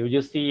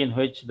UGC in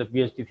which the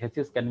PhD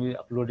thesis can be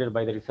uploaded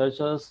by the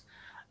researchers,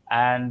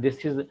 and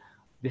this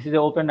is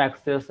open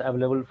access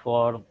available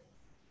for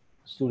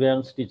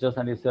students, teachers,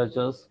 and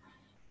researchers.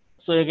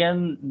 So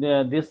again,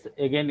 this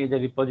again is a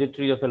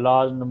repository of a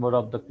large number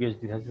of the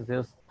PhD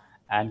theses,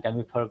 and can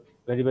be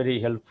very,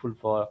 very helpful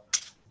for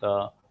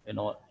the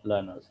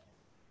learners.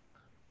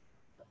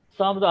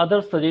 Some of the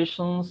other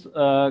suggestions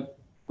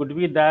could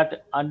be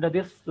that under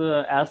this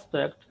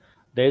aspect,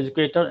 the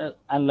educator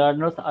and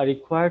learners are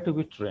required to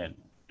be trained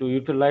to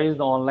utilize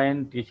the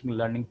online teaching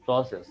learning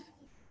process,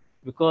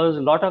 because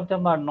a lot of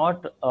them are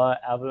not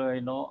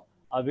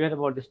aware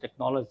about this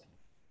technology.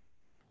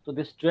 So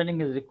this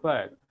training is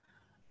required.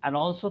 And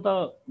also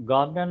the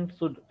government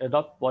should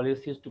adopt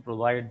policies to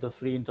provide the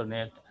free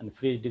internet and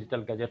free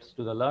digital gadgets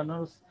to the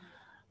learners.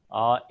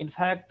 In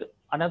fact,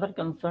 another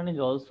concern is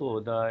also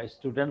the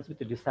students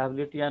with a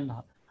disability and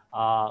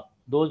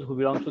those who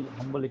belong to the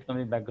humble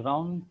economic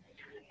background,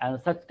 and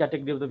such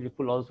category of the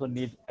people also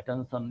need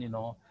attention,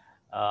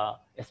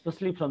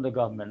 especially from the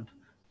government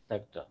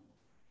sector.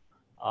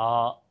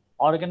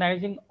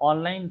 Organizing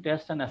online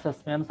tests and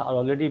assessments are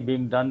already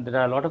being done. There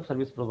are a lot of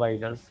service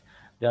providers.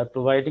 They are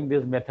providing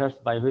these methods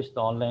by which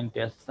the online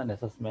tests and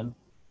assessment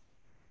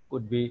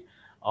could be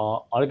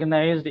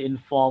organized in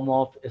form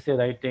of essay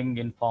writing,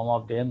 in form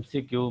of the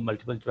MCQ,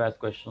 multiple choice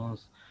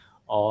questions,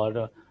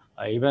 or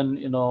even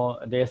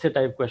the essay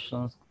type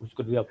questions which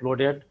could be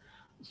uploaded.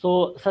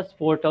 So such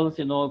portals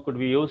could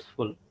be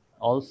useful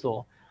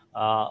also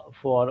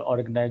for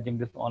organizing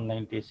this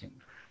online teaching.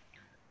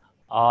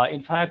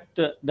 In fact,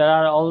 there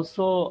are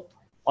also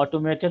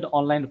automated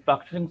online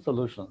proctoring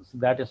solutions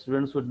that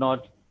students would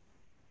not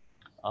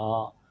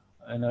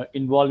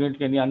involve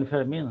into any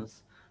unfair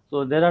means.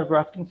 So there are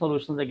proctoring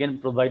solutions again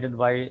provided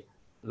by a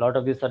lot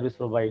of these service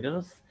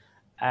providers,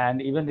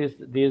 and even these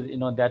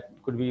that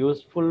could be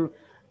useful.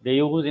 They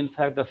use, in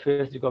fact, the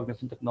face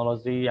recognition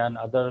technology and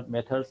other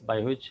methods by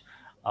which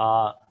they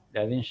are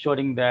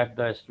ensuring that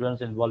the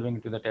students involving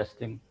into the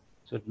testing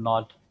should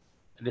not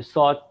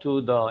resort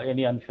to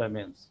any unfair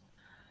means.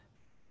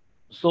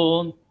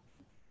 So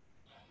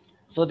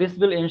this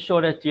will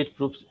ensure a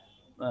cheat-proof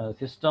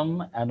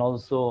system, and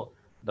also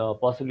the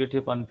possibility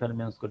of unfair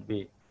means could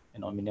be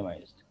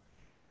minimized.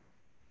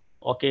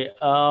 Okay.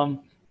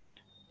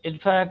 In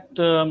fact,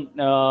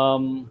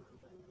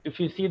 if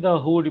you see the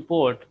WHO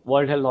report,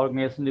 World Health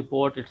Organization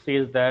report, it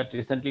says that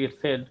recently it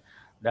said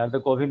that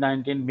the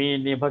COVID-19 may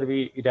never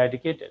be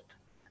eradicated,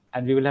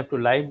 and we will have to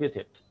live with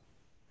it.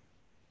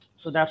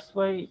 So that's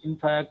why, in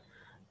fact,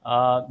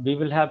 we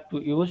will have to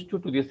use to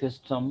the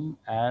system,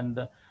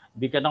 and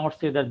we cannot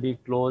say that we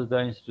close the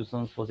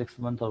institutions for 6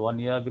 months or 1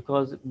 year,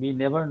 because we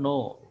never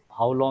know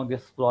how long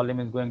this problem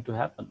is going to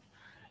happen.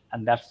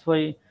 And that's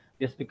why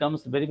this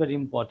becomes very, very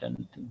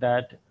important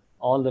that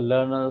all the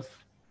learners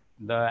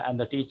and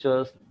the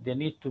teachers, they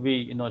need to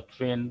be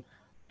trained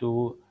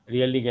to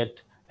really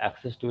get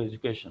access to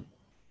education.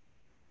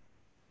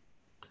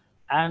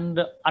 And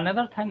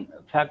another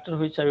factor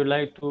which I would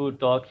like to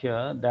talk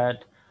here,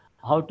 that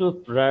how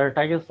to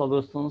prioritize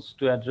solutions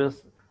to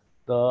address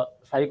the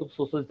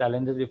psychosocial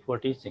challenges before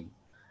teaching,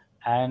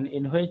 and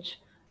in which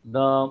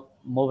the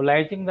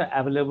mobilizing the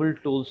available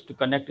tools to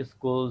connect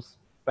schools,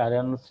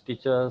 parents,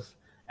 teachers,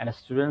 and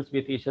students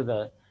with each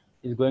other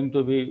is going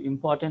to be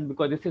important,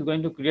 because this is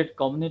going to create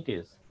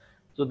communities.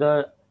 So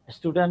the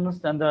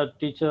students and the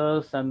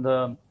teachers and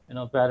the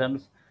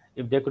parents,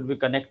 if they could be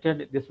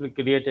connected, this will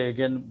create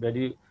again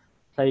very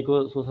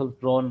psychosocial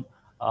prone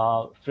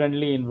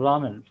friendly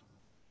environment,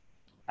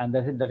 and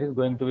that is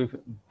going to be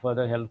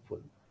further helpful.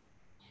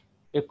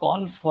 A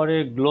call for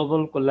a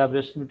global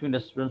collaboration between the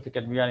students,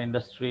 academia, and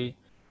industry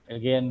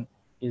again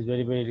is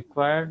very, very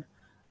required,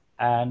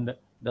 and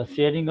the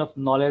sharing of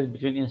knowledge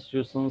between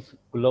institutions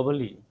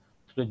globally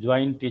through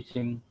joint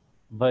teaching,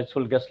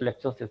 virtual guest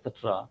lectures,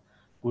 etc.,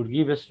 could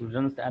give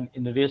students an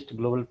enriched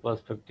global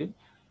perspective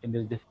in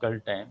this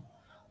difficult time.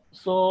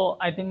 So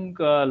I think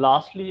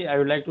lastly, I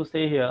would like to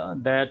say here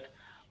that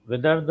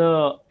whether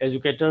the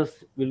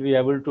educators will be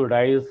able to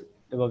rise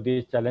above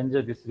these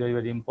challenges, this is very,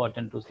 very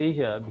important to see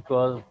here,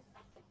 because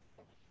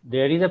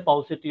there is a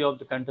paucity of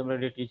the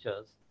contemporary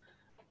teachers,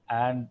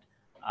 and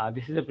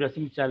this is a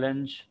pressing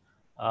challenge,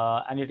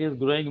 and it is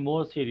growing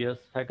more serious.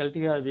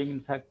 Faculty are being,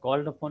 in fact,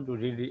 called upon to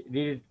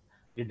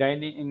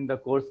redesigning the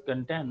course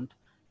content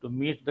to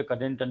meet the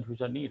current and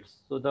future needs.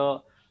 So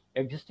the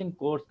existing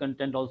course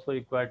content also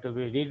required to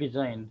be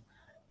redesigned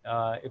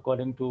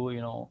according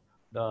to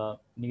the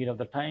need of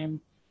the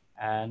time,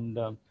 and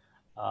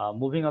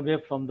moving away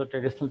from the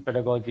traditional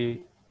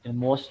pedagogy in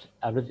most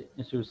average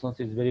institutions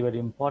is very, very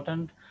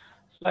important.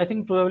 So I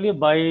think probably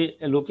by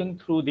looking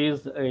through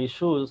these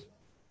issues,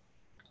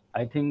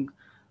 I think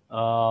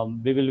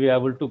we will be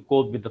able to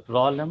cope with the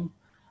problem.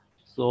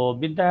 So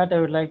with that, I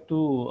would like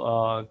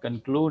to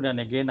conclude, and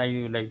again I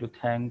would like to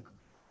thank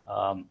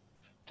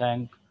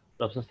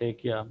Professor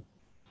Saikia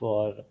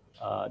for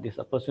this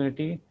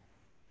opportunity,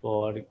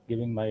 for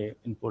giving my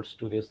inputs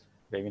to this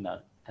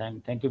webinar.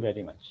 Thank you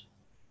very much.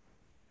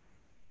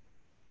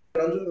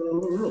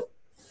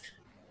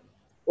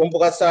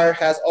 Prakash sir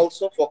has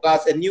also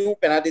focused a new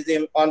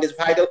paradigm on this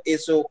vital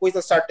issue, which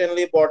will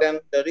certainly burden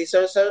the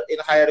researcher in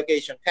higher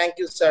education. Thank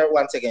you, sir,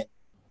 once again.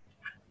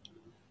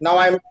 Now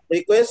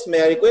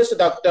may I request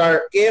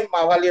Dr. K.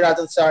 Mawali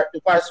Rajan sir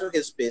to pursue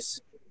his speech.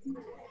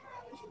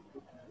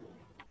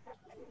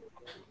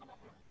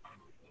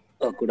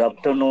 Good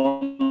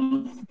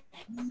afternoon,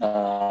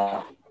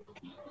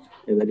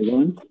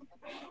 everyone.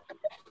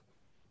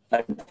 I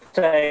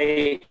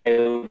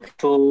have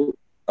to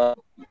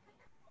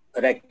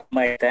direct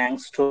my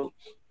thanks to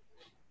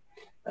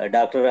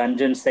Dr.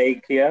 Anjan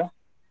Saikia,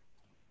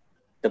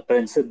 the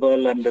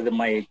principal and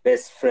my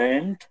best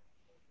friend.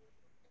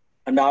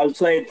 And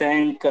also I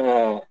thank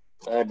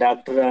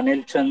Dr.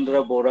 Anil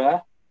Chandra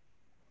Bora.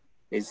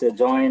 He's a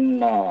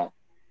joint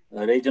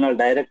regional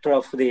director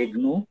of the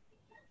IGNOU,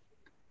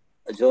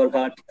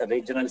 Jorhat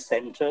Regional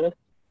Center.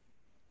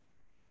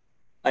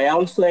 I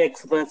also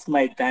express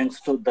my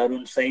thanks to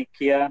Darun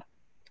Saikia,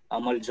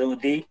 Amal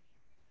Jodi,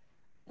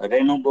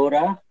 Renu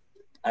Bora,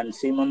 and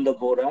Simanda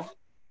Bora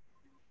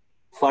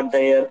for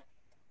their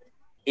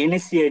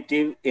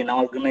initiative in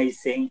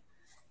organizing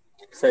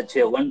such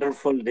a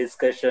wonderful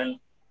discussion,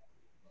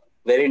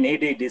 very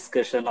needy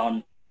discussion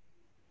on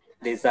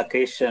this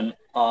occasion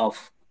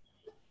of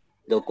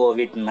the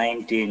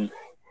COVID-19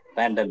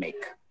 pandemic.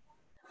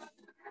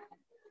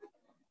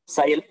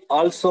 So I'll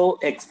also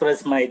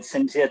express my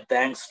sincere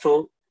thanks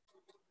to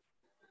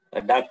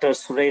Dr.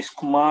 Suresh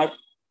Kumar,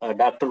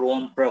 Dr.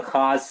 Om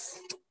Prakash.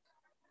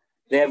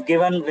 They have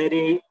given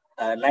very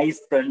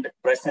nice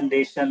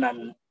presentation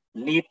and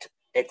neat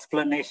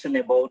explanation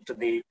about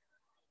the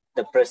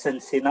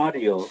present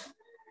scenario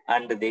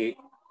and the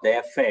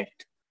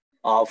effect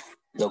of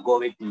the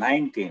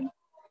COVID-19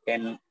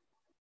 in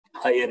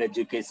higher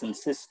education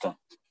system.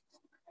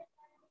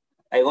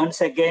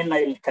 Once again,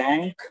 I'll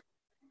thank,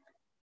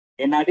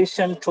 in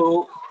addition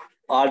to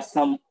all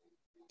some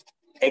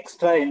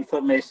extra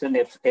information,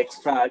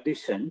 extra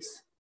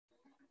additions,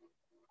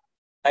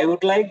 I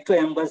would like to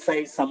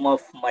emphasize some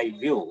of my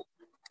view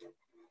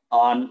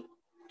on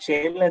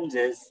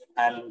challenges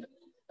and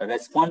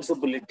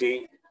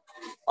responsibility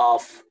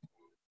of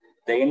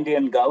the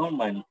Indian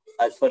government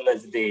as well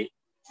as the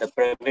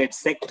private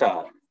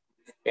sector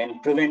in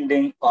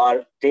preventing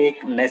or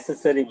take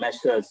necessary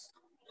measures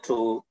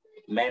to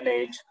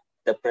manage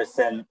the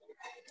present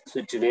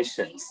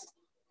situations.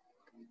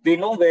 We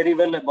know very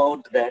well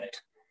about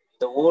that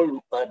the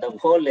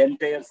whole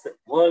entire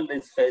world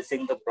is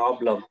facing the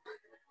problem,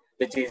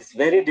 which is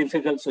very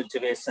difficult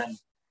situation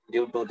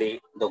due to the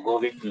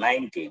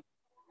COVID-19.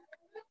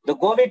 The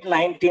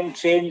COVID-19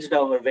 changed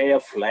our way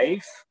of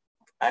life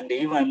and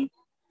even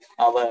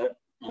our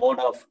mode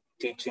of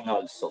teaching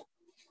also.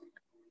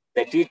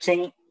 The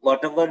teaching,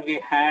 whatever we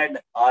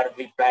had or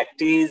we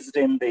practiced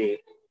in the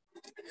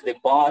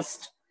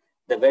past,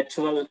 the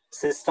virtual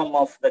system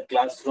of the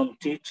classroom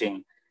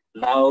teaching,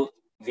 now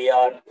we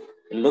are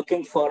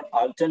looking for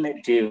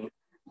alternative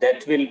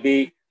that will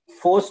be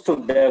forced to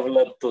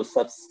develop to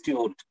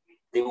substitute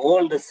the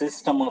old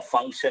system of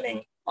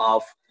functioning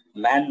of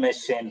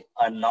man-machine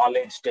and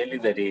knowledge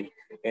delivery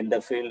in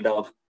the field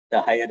of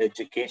the higher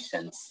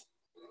educations.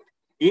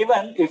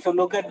 Even if you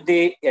look at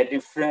the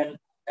different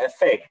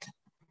effect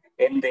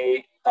in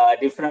the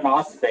different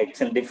aspects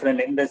in different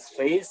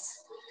industries,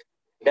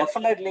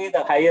 definitely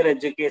the higher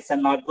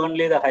education, not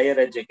only the higher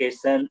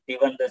education,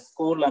 even the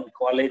school and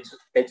college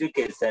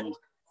education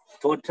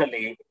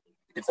totally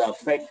is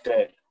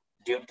affected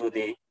due to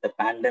the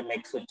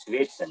pandemic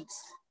situations.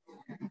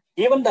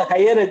 Even the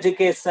higher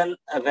education,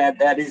 where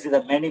there is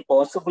the many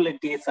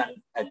possibilities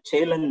and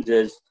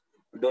challenges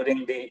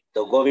during the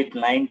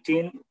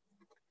COVID-19,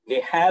 we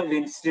have,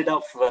 instead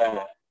of,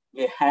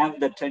 we have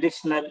the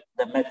traditional,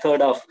 the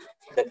method of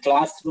the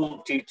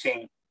classroom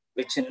teaching,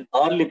 which in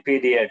early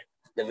period,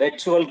 the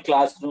virtual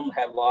classroom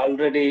have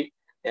already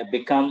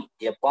become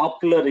a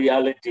popular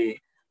reality.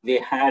 We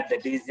had,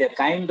 that is a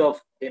kind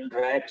of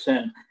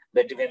interaction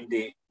between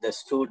the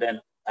student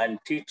and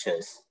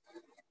teachers.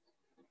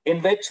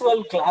 In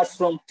virtual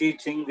classroom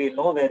teaching, we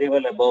know very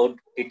well about,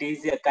 it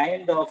is a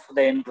kind of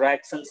the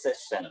interaction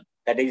session.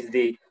 That is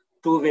the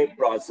two-way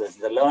process.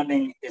 The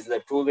learning is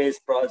the two-way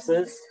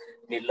process.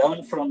 We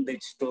learn from the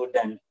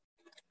student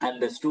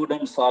and the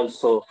students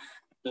also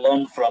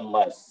learn from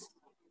us.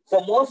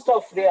 So most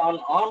of the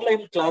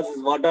online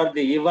classes, what are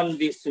the, even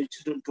we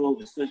switched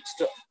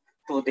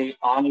to the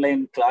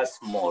online class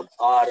mode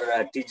or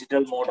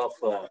digital mode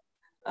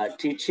of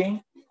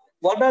teaching.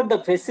 What are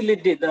the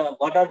facility?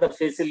 What are the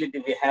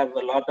facility? We have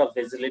a lot of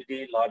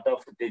facility, lot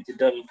of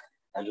digital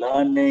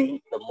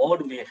learning. The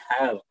mode we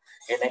have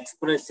in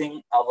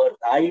expressing our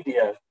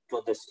idea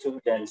to the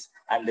students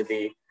and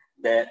the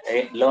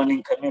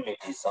learning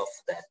communities of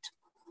that.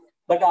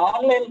 But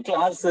online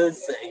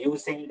classes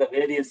using the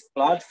various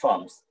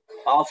platforms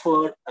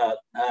offer a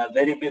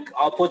very big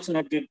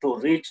opportunity to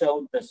reach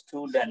out the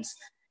students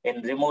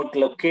in remote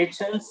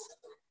locations.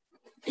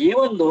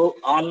 Even though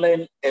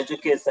online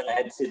education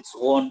has its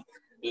own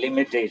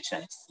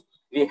limitations,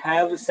 we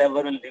have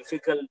several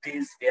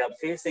difficulties. We are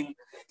facing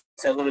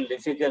several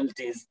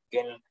difficulties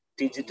in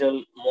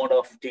digital mode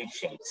of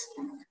teachings.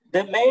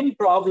 The main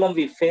problem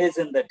we face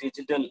in the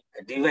digital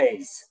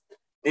device,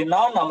 the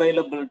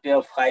non-availability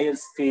of higher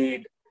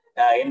speed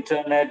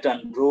internet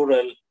and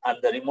rural and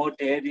the remote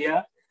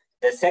area.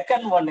 The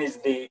second one is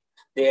the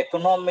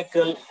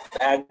economical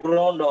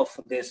background of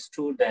the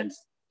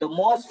students. The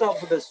most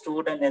of the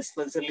students,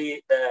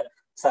 especially the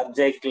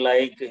subject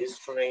like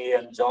history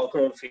and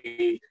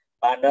geography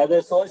and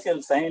other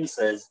social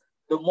sciences,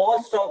 the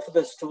most of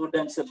the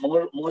students,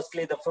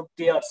 mostly the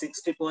 50 or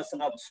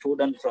 60% of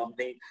students from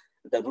the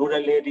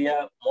rural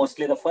area,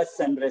 mostly the first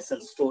generation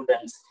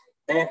students,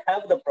 they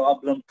have the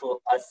problem to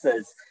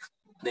access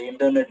the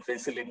internet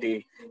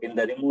facility in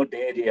the remote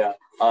area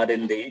or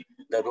in the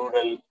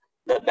rural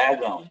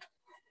background.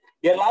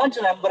 A large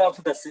number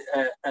of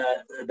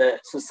the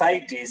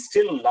society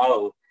still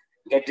now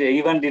they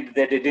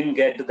didn't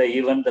get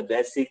even the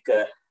basic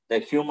the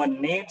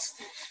human needs.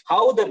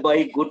 How they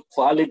buy good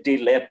quality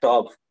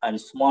laptop and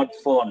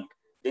smartphone,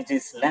 which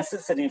is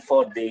necessary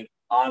for the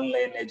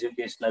online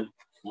educational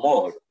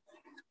mode.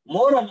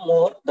 More and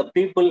more the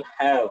people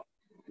have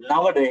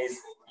nowadays.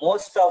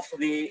 Most of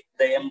the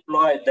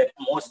employed,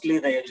 mostly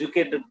the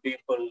educated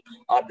people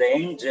or the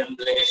young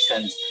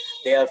generations,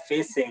 they are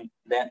facing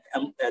the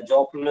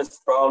jobless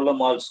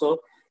problem also,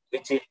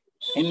 which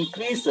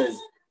increases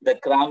the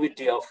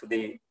gravity of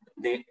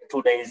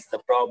today's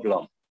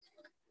problem.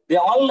 The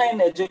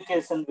online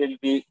education will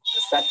be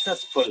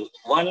successful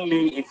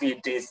only if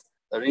it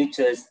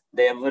reaches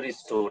the every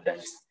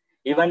students.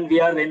 Even we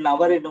are in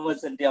our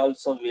university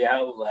also,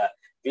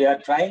 we are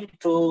trying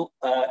to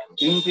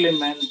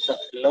implement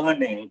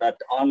learning, that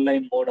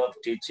online mode of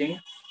teaching,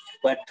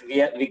 but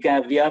we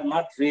are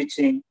not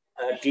reaching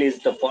at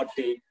least the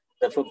 40,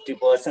 the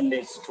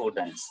 50%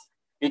 students.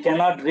 We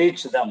cannot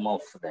reach them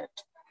of that.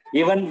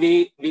 Even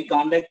we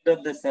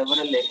conducted the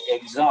several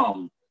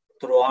exams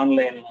through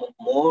online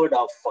mode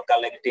of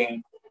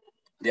collecting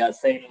the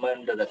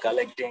assignment, the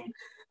collecting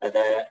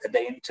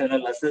the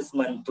internal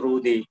assessment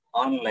through the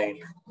online.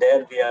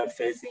 There we are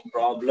facing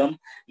problem.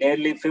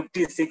 Nearly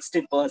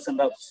 50-60%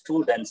 of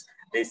students,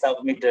 they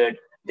submitted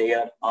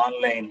their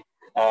online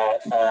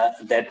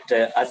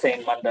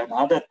assignment and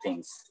other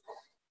things.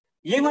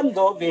 Even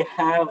though we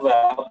have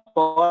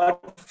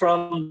apart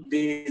from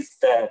these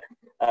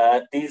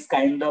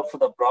kind of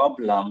the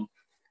problem,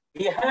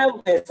 we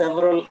have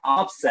several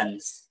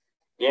options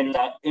in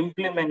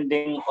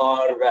implementing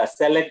or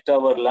select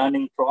our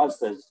learning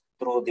process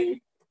through the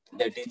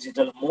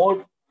digital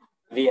mode.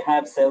 We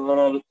have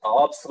several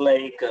apps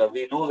like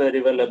we know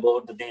very well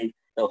about the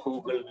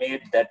Google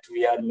Meet that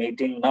we are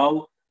meeting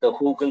now, the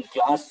Google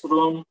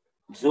Classroom,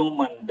 Zoom,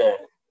 and the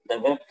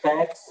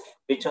WebEx,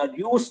 which are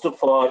used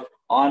for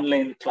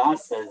online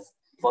classes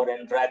for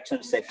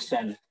interaction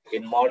section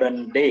in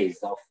modern days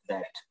of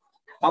that.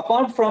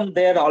 Apart from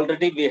there,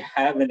 already we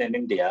have in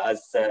India,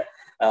 as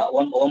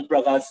Om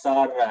Prakash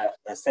sir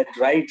said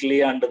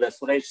rightly, and the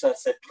Suresh sir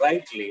said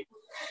rightly,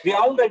 we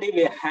have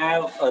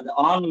the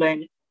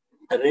online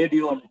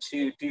radio and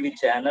TV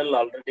channel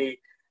already.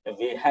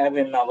 We have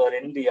in our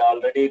India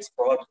already. It's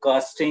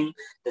broadcasting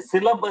the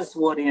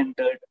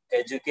syllabus-oriented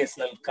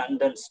educational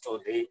contents to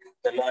the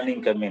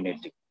learning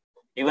community.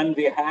 Even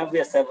we have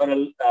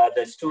several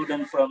the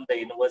students from the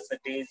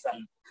universities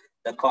and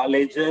the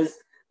colleges.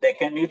 They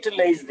can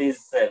utilize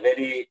this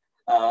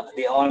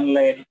the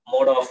online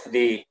mode of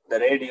the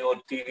radio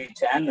TV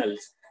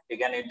channels. They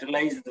can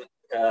utilize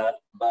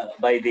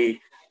by the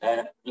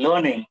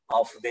learning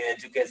of the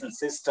education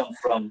system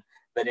from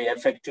very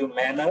effective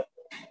manner.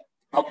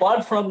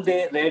 Apart from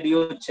the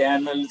radio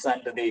channels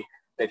and the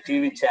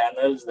TV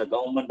channels, the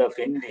government of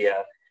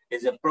India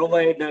is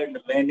provided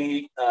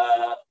many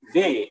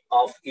way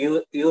of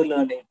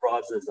e-learning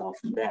process of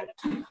that.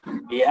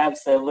 We have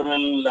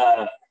several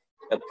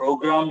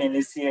program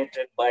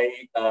initiated by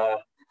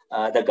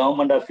the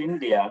government of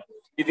India.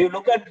 If you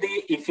look at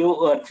if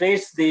you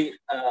trace the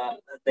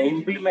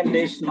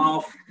implementation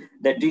of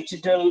the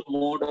digital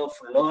mode of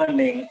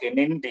learning in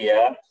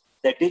India,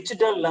 the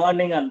digital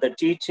learning and the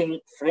teaching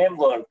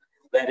framework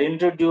were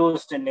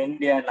introduced in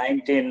India in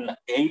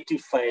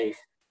 1985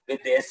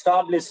 with the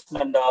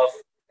establishment of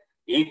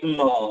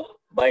IGNOU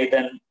by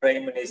then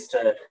Prime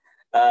Minister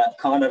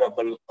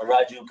Honorable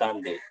Rajiv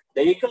Gandhi.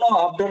 The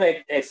IGNOU,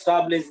 after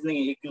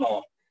establishing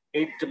IGNOU,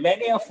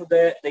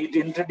 it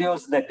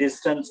introduced the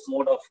distance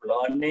mode of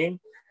learning.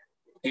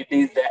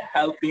 They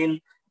have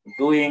been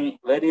doing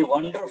very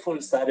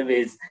wonderful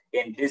surveys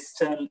in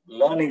distance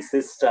learning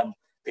system.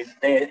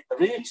 They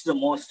reached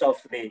most of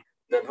the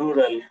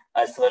rural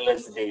as well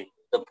as the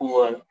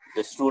poor,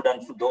 the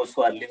students, those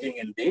who are living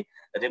in the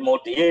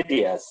remote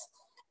areas.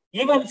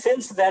 Even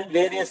since then,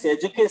 various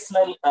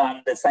educational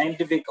and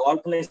scientific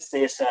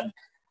organizations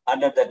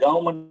under the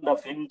government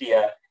of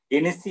India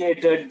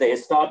initiated the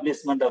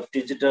establishment of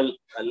digital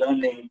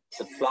learning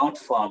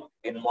platform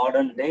in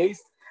modern days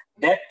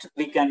that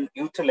we can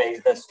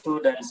utilize the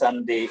students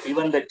and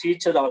even the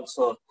teacher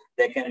also,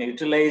 they can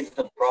utilize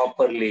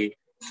properly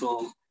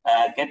to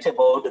get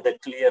about the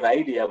clear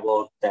idea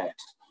about that.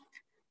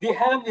 We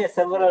have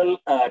several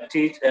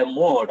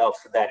mode of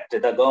that.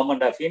 The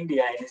government of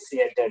India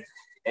initiated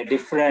a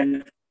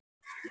different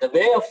the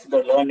way of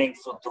the learning.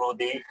 So through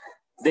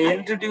they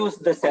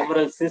introduced the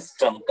several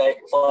systems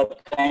for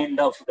kind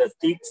of the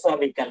Diksha.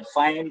 We can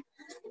find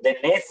the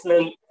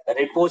National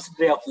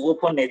Repository of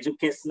Open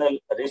Educational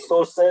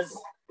Resources,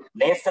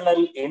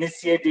 National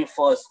Initiative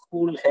for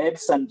School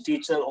Heads and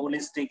Teacher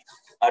Holistic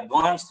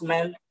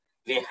Advancement.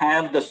 We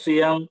have the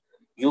SWAYAM,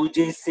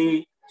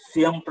 UGC,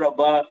 SWAYAM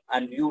Prabha,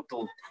 and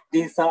YouTube.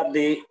 These are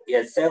the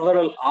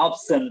several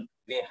options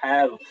we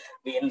have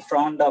in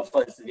front of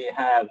us. We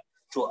have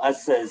to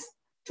assess,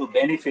 to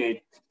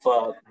benefit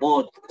for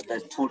both the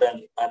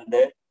student and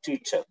the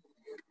teacher.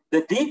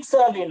 The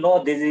Diksha, we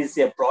know this is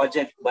a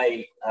project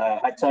by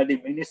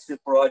HRD Ministry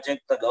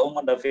project, the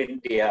government of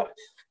India,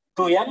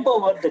 to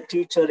empower the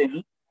teacher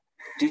in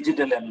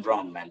digital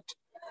environment.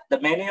 The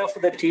many of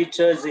the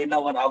teachers in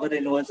our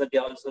university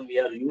also, we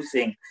are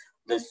using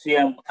the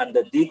SWAYAM and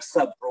the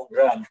Diksha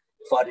program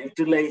for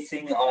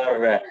utilizing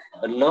or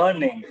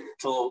learning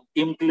to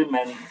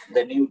implement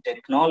the new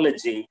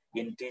technology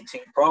in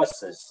teaching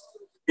process.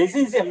 This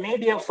is a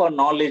media for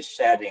knowledge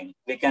sharing.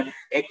 We can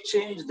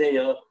exchange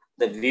the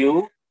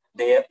view,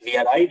 their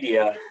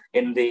idea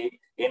in the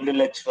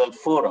intellectual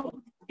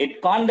forum.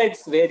 It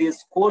conducts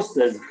various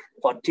courses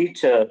for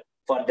teachers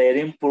for their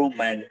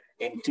improvement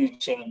in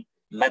teaching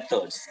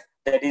methods.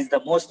 That is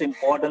the most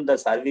important, the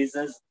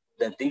services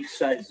the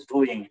Diksha is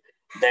doing.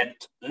 That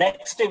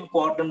next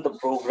important, the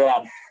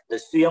program, the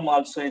SWAYAM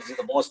also is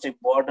the most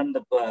important,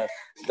 the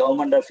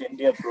Government of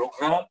India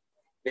program,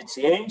 which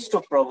aims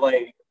to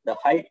provide the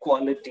high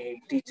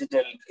quality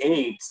digital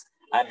aids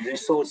and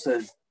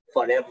resources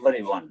for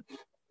everyone.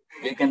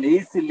 We can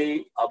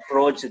easily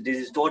approach, this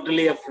is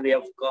totally free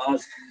of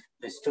cost,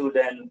 the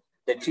student,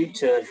 the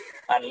teachers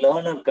and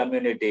learner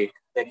community,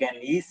 they can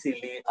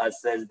easily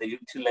assess, they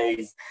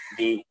utilize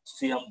the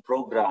SWAYAM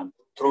program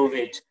through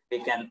which we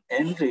can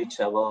enrich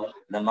the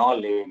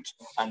knowledge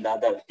and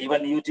other.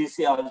 Even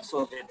UGC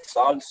also, it's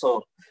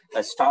also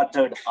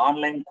started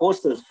online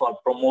courses for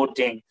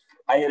promoting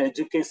higher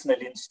educational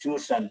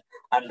institution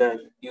under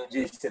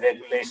UGC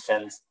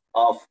regulations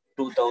of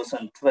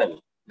 2012.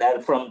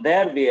 From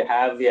there, we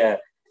have a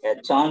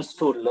chance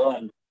to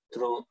learn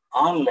through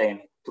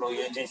online, through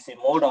UGC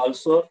mode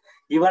also.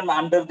 Even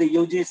under the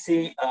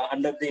UGC,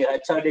 under the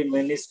HRD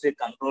Ministry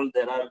control,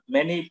 there are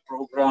many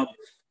programs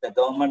the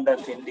Government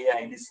of India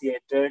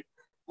initiated.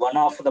 One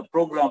of the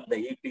program, the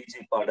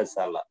EPG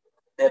Padasala.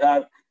 There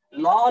are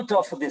lot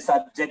of the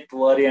subject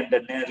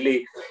oriented,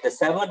 nearly the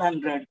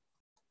 700,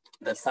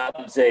 the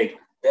subject.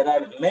 There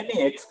are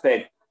many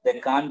experts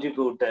that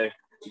contributed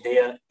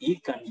their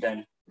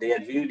e-content, their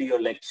video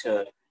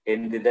lecture.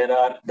 And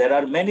there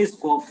are many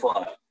scope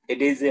for.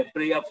 It is a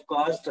free of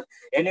cost.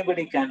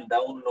 Anybody can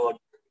download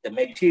the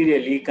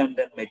material,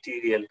 e-content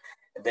material,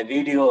 the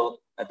video,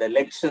 the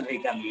lecture we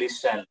can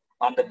listen.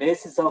 On the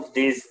basis of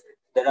this,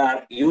 there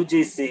are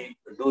UGC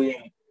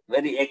doing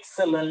very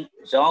excellent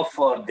job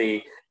for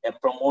the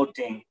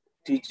promoting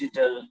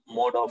digital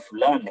mode of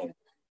learning.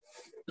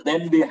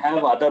 Then we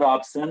have other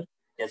option,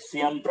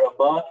 SCM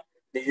Prabha.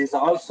 This is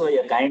also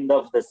a kind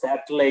of the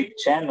satellite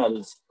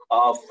channels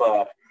of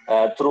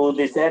through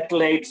the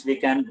satellites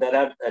there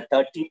are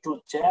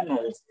 32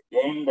 channels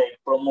aimed at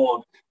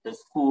promote the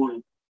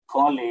school,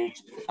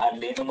 college,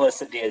 and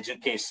university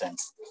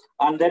educations.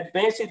 On that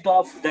basis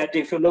of that,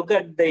 if you look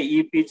at the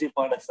EPG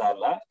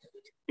Padasala,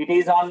 it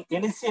is on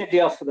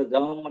initiative of the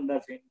Government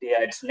of India,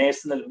 its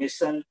national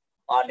mission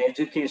on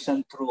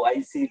education through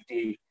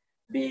ICT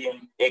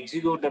being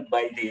executed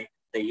by the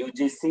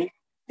UGC.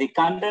 The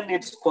content,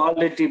 its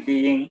quality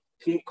being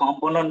key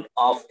component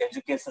of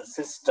education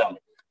system.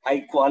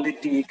 High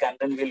quality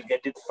content will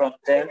get it from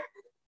there.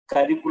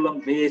 Curriculum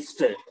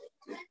based,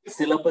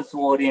 syllabus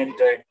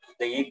oriented,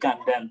 the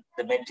e-content,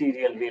 the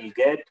material will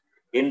get.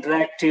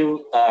 Interactive,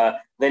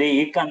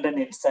 very e-content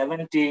in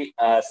 70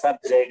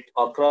 subject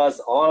across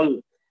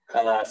all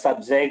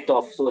subject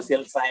of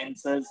social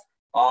sciences,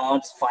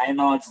 arts, fine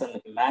arts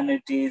and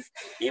humanities,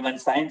 even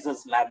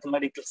sciences,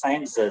 mathematical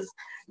sciences.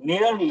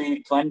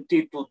 Nearly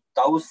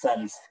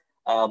 22,000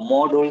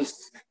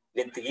 modules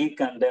with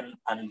e-content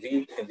and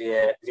with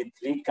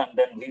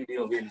e-content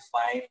video will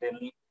find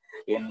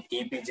in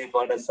EPG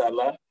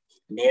Padasala.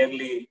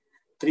 Nearly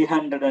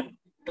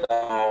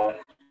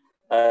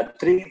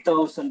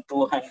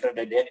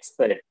 3,200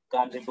 experts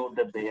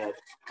contributed their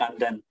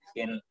content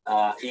in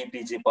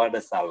EPG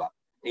Padasala.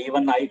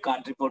 Even I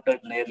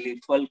contributed nearly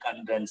 12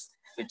 contents,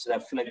 which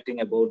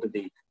reflecting about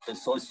the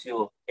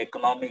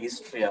socio-economic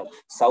history of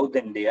South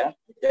India.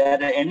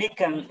 There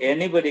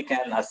anybody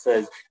can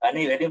access,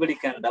 anybody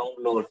can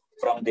download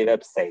from the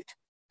website.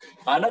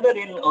 Another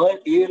in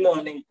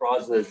e-learning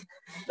process,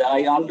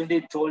 I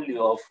already told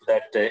you of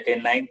that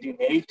in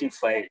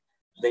 1985,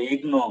 the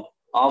IGNOU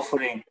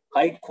offering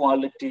high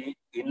quality,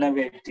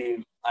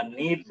 innovative, and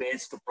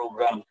need-based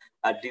program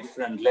at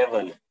different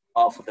level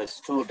of the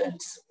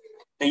students.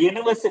 The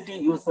university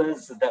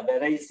uses the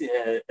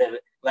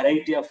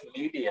variety of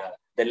media,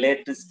 the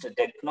latest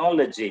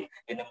technology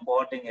in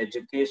imparting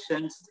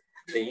educations.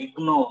 The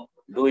IGNOU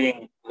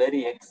doing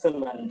very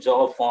excellent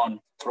job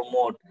on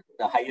promote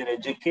the higher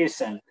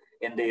education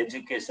in the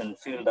education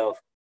field of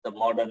the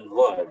modern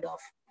world of.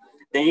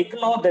 The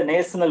IGNOU, the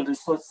National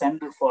Resource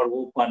Center for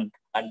Open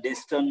and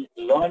Distance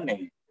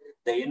Learning,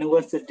 the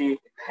university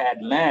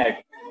had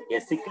made a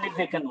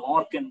significant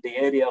mark in the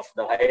area of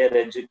the higher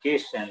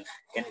education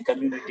in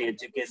community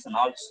education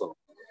also.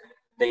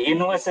 The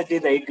university,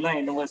 the IGNOU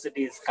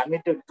University is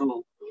committed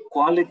to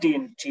quality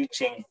in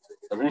teaching,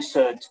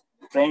 research,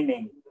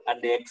 training,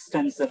 and the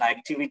extension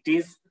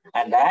activities,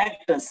 and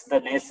act as the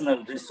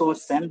National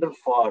Resource Center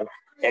for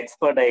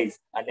expertise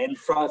and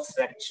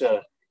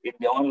infrastructure in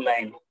the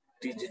online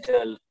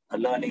digital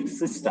learning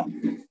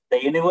system.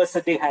 The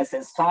university has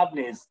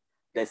established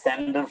the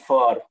Center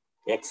for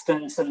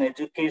Extension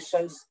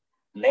Educations,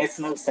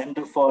 National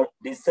Center for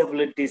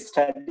Disability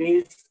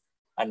Studies,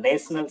 and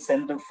National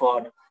Center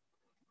for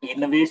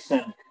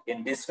Innovation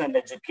in Distance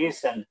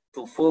Education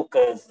to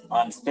focus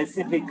on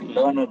specific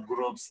learner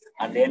groups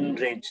and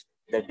enrich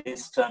the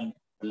distance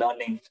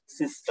learning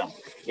system.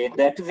 In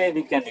that way,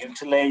 we can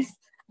utilize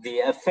the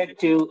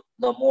effective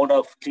mode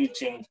of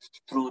teaching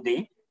through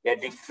the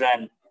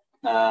different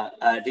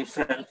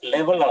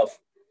level of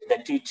the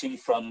teaching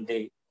from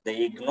the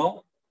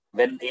IGNOU.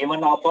 When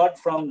even apart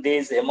from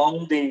this,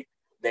 among the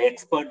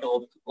expert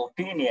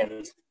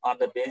opinions on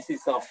the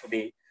basis of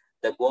the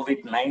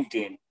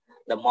COVID-19,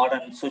 the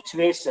modern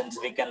situations,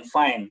 we can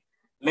find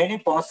many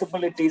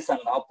possibilities and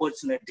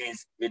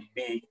opportunities will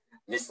be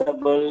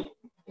visible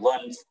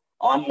once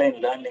online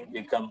learning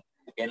become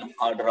in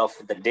order of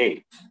the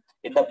day.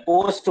 In the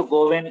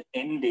post-COVID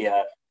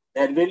India,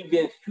 there will be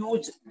a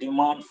huge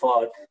demand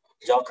for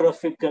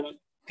geographical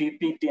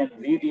PPT and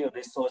video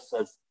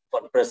resources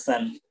for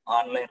present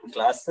online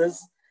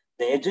classes.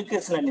 The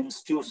educational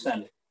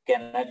institution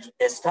can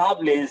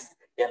establish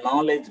a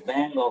knowledge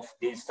bank of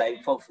these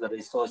type of the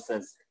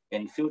resources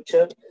in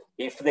future.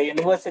 If the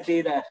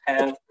university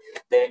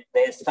they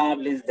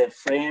establish, they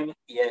frame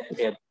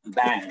a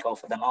bank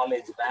of the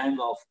knowledge bank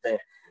of the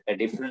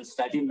different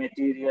study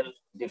material,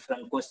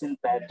 different question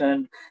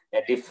pattern,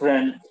 a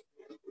different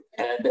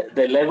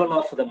the level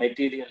of the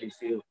material.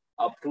 If you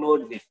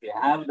upload, if you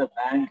have the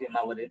bank in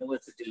our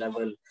university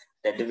level,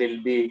 that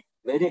will be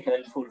very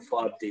helpful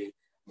for the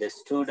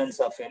students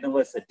of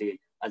university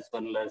as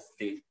well as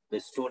the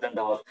student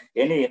of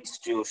any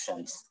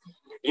institutions.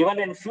 Even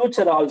in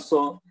future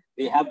also,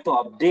 we have to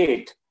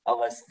update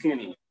our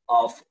skill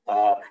of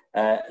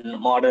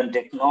modern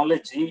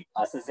technology,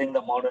 assessing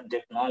the modern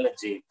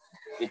technology,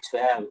 which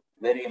were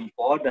very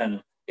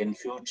important in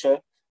future.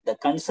 The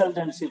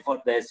consultancy for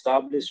the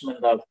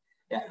establishment of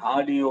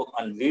audio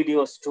and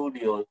video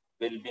studio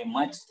will be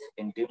much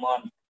in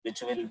demand,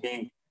 which will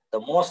be the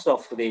most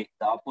of the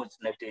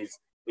opportunities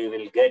we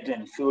will get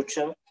in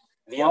future.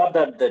 We are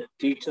the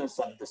teachers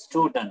and the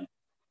students,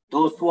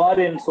 those who are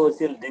in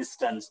social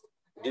distance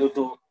due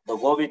to the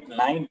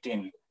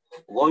COVID-19,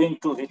 going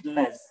to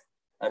witness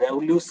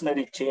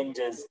revolutionary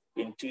changes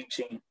in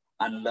teaching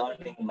and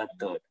learning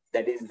method.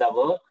 That is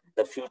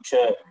the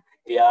future.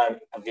 We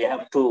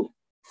have to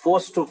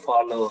force to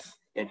follow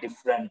a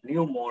different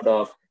new mode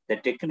of the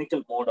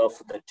technical mode of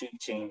the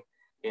teaching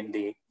in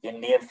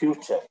near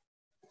future.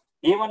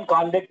 Even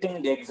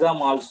conducting the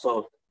exam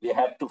also, we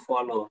have to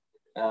follow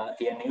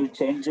new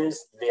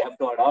changes. We have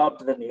to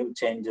adopt the new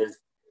changes.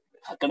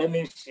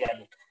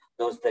 Academician,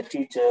 the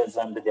teachers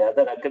and the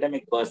other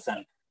academic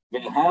person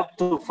will have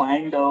to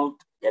find out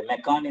a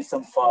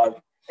mechanism for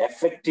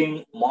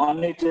affecting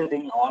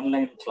monitoring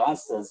online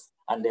classes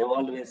and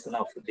evaluation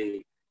of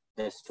the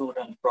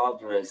student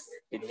progress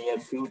in near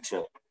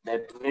future.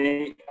 That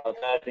way,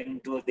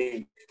 according to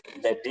the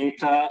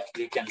data,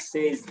 we can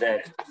say is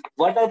that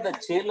what are the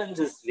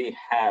challenges we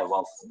have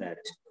of that?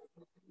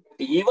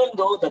 Even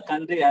though the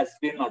country has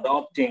been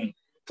adopting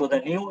to the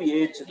new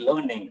age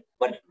learning,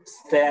 but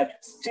there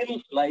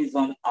still lies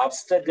an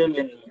obstacle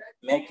in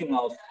making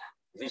of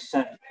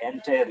vision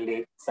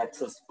entirely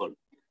successful.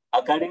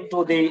 According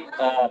to the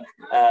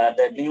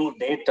new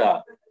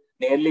data,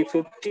 nearly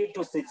 50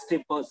 to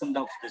 60%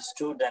 of the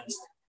students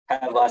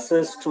have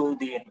access to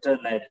the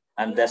internet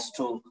and thus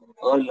to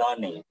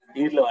e-learning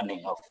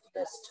of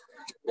this.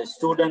 The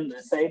students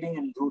residing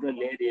in rural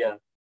area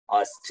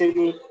are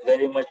still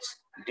very much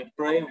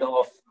deprived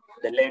of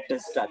the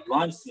latest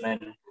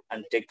advancement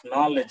and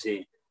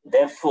technology.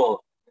 Therefore,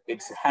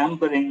 it's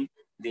hampering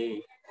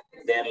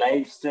their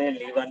lifestyle,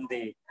 even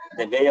the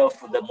way of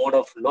the mode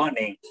of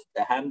learning,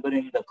 the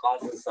hampering the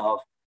causes of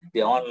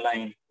the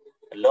online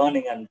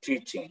learning and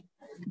teaching.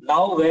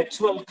 Now,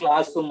 virtual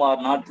classroom are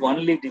not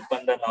only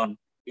dependent on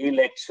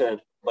e-lecture,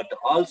 but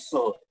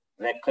also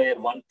require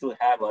one to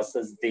have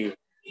access the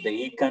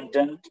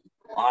e-content,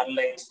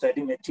 online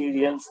study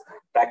materials,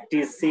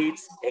 practice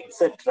sheets,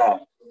 etc.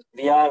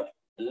 We are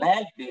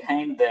lag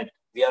behind that.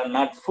 We are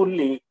not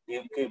fully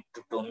equipped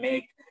to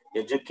make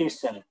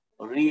education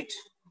reach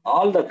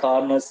all the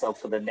corners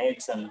of the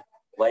nation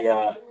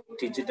via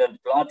digital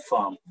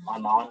platform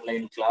on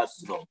online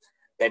classroom.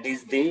 That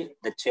is the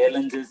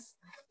challenges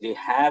we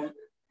have.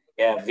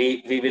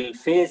 We will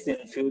face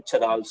in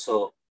future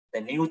also.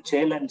 The new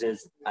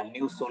challenges and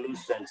new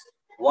solutions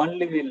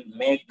only will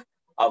make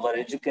our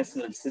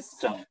educational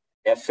system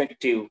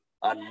effective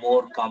and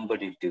more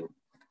competitive.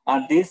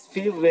 On these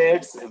few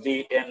words,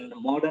 we in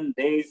modern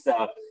days,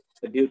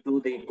 due to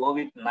the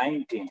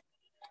COVID-19,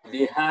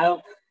 we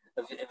have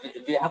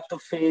to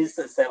face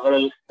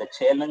several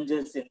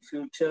challenges in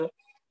future.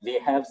 We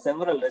have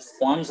several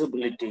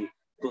responsibility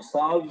to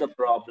solve the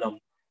problem,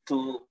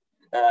 to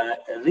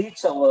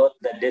reach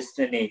the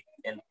destiny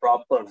in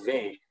proper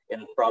way,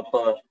 in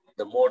proper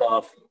the mode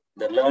of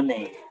the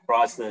learning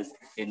process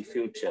in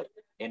future.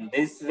 In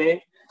this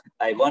way,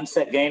 I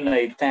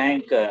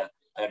thank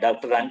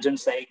Dr. Ranjan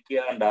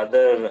Saikia and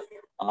other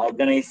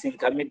organizing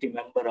committee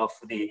member of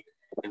the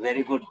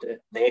very good,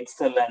 the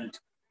excellent,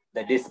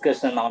 the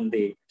discussion on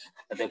the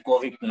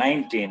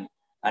COVID-19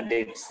 and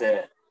its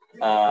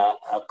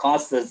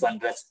causes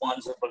and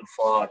responsible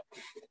for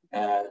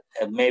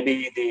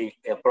maybe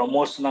the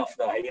promotion of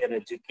the higher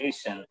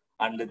education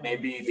and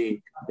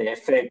maybe the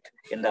effect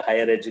in the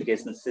higher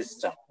education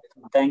system.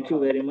 Thank you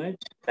very much.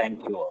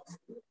 Thank you all.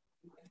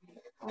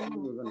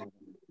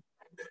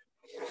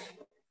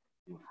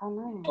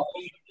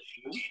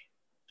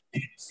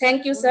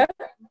 Thank you, sir.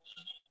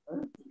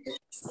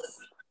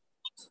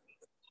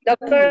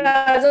 Dr.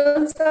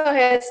 Rajan sir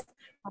has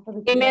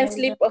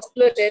immensely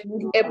postulated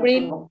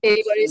every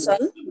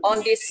deliberation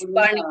on this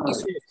burning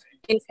issue.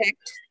 In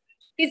fact,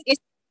 his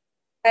issue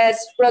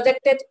has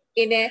projected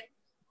in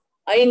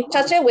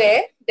such a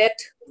way that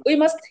we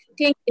must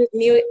think in a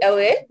new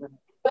way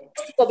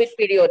post-COVID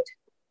period.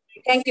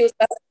 Thank you,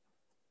 sir,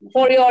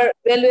 for your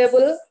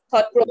valuable,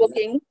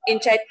 thought-provoking,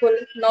 insightful,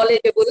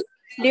 knowledgeable,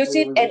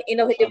 lucid, and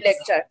innovative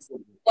lecture.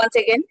 Once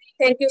again,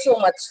 thank you so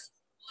much.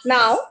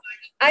 Now,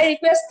 I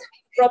request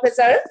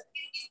Professor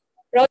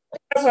Rajendra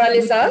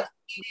Bharali,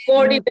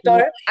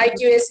 Coordinator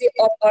IQAC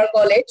of our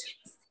college,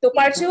 to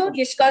pursue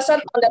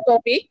discussion on the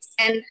topic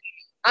and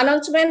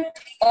announcement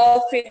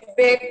of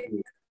feedback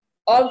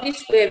of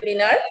this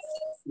webinar,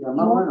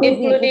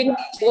 including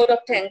vote of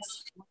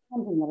thanks.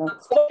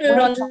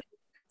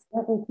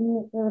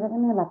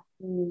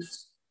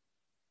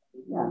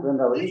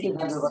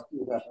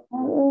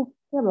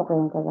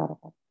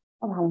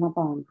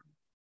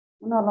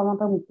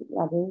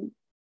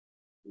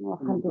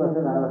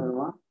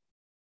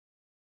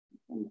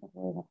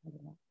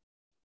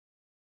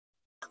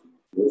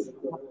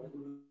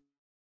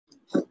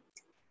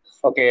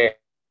 Okay.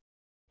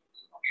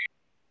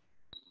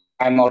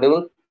 I'm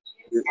audible.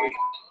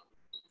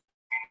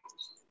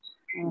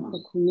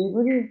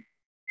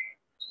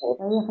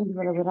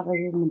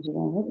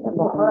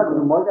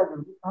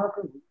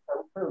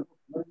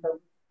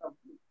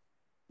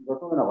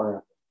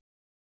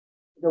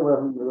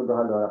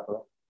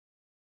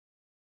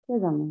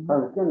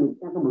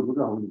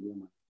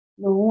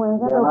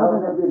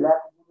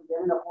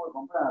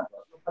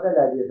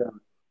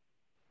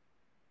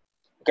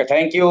 Okay,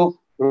 thank you.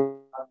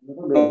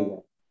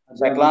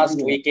 At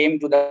last, we came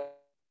to the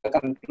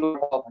conclusion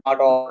of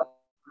part of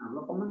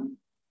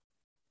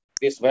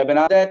this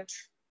webinar that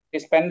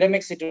this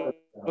pandemic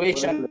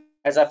situation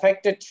has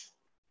affected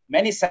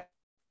many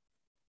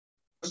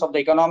sectors of the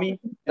economy.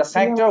 The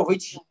sector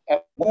which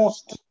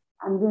most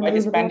by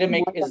this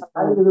pandemic is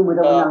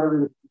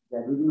the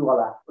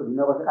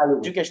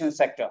education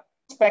sector.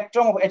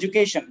 Spectrum of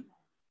education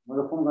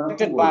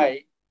affected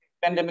by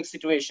pandemic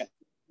situation.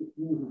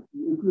 And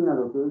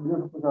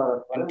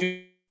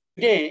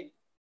today,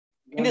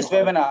 in this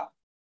webinar,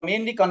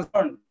 mainly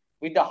concerned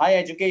with the higher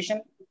education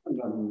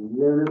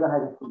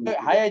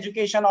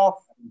of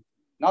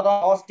not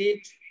only our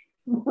state,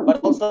 but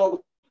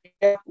also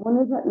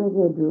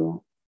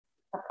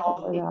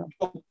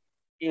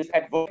is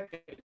adverse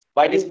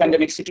by this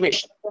pandemic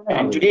situation.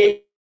 And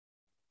today,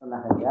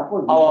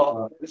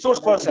 our resource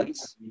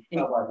persons,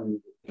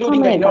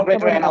 including the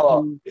inaugurator and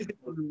our,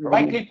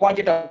 rightly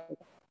pointed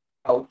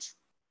out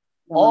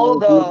all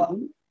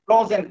the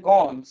pros and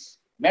cons,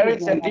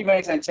 merits and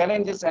demerits and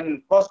challenges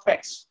and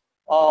prospects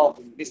of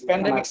this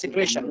pandemic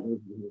situation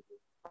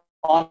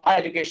on higher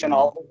education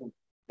of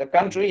the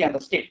country and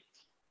the state.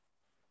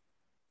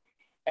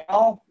 And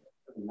now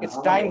it's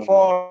time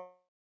for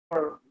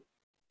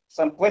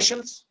some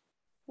questions.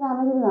 So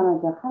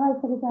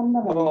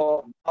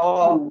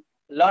our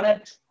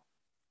learned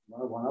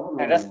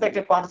and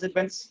respected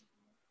participants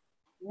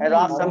have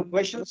asked some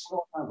questions.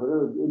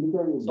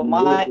 So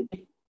my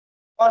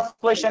first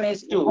question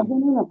is to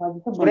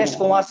Suresh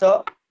Kumar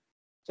sir.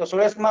 So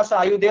Suresh Kumar sir,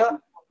 are you there?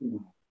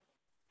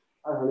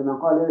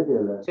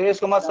 Suresh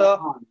Kumar sir.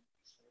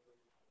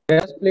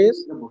 Yes,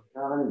 please.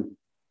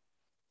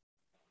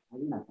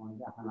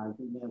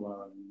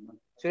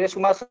 Suresh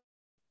Kumar sir.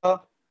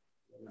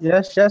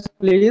 Yes, yes,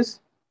 please.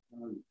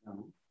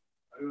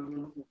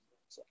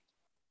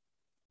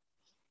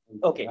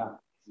 Okay.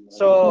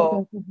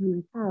 So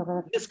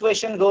this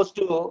question goes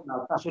to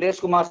Suresh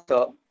Kumar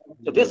sir.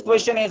 So this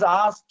question is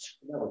asked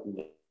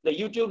the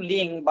YouTube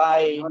link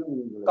by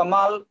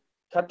Kamal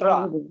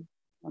Khatra.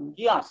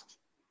 He asked,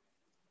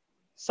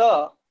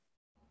 sir,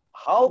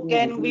 how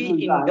can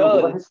we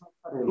indulge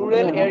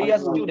rural area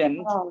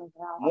students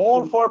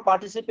more for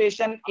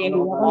participation in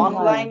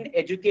online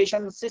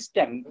education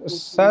system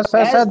Sir,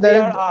 as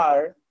there is...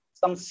 are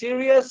some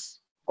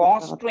serious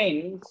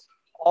constraints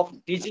of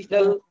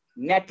digital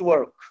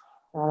network?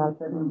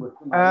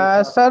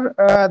 Sir,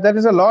 there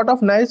is a lot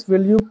of noise.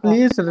 Will you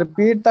please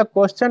repeat the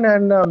question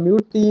and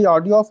mute the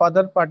audio of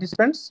other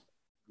participants?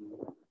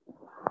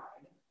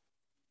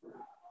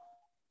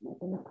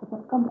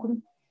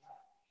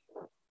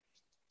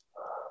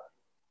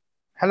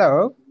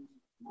 Hello.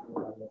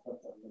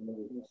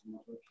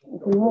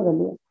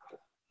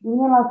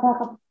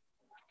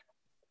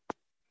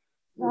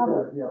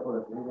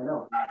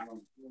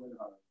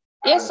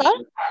 Yes, sir.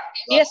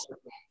 Yes.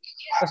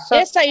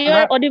 Yes, sir. You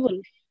are audible.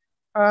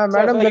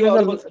 Madam,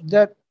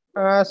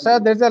 sir,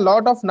 there's a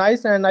lot of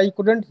noise and I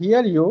couldn't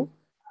hear you.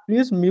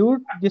 Please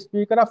mute the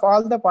speaker of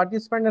all the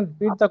participants and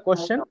repeat the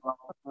question.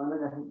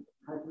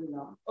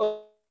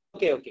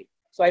 Okay.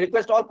 So I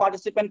request all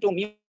participants to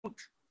mute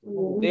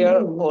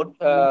their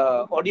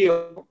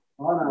audio.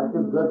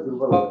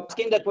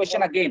 Asking the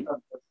question again.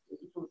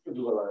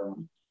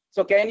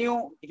 So can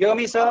you hear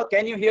me, sir?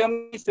 Can you hear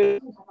me, sir?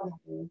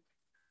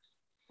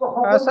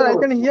 Sir, I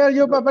can hear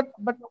you, but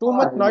too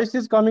much noise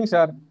is coming,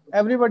 sir.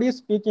 Everybody is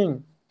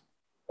speaking.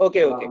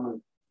 Okay.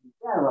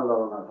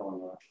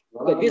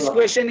 This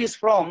question is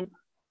from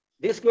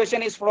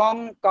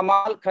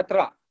Kamal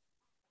Khatra.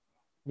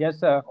 Yes,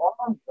 sir.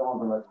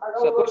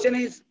 So question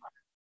is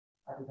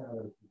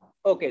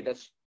okay. The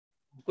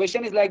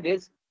question is like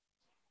this,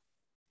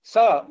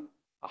 sir.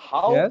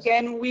 How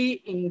can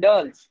we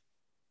indulge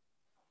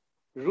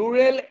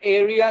rural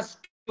area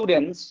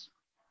students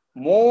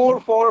more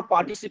for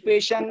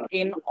participation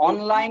in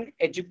online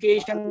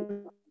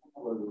education?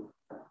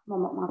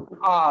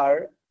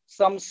 Are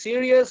some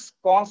serious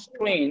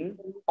constraint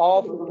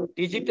of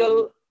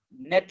digital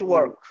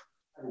network?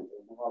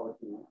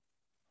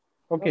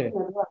 Okay.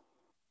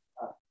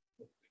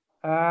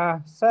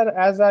 Sir,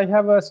 as I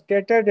have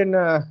stated in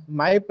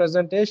my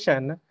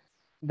presentation,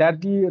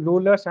 that the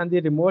rural and the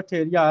remote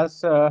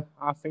areas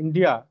of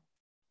India,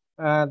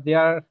 they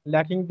are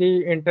lacking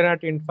the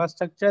internet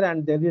infrastructure,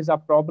 and there is a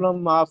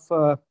problem of,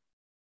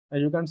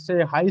 you can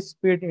say,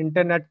 high-speed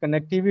internet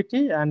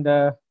connectivity. And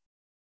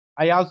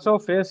I also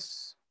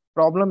face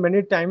problem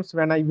many times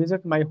when I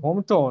visit my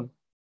hometown.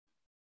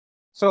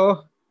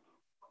 So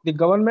the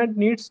government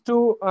needs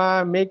to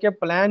make a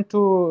plan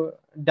to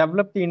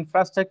develop the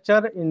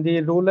infrastructure in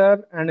the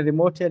rural and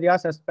remote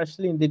areas,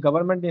 especially in the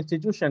government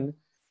institution,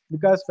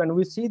 because when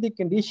we see the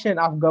condition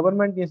of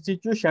government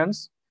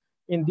institutions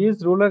in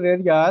these rural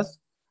areas,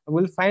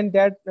 we'll find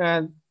that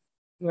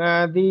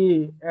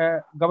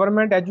the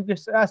government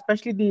education,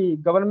 especially the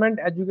government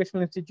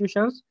educational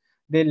institutions,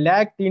 they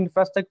lack the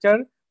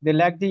infrastructure, they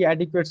lack the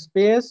adequate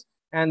space,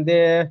 and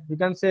they, you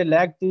can say,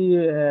 lack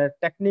the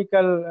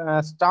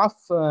technical staff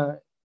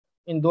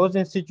in those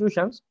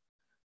institutions.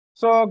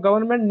 So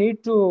government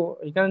need to,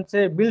 you can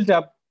say, build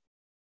up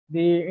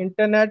the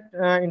internet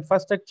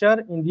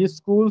infrastructure in these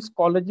schools,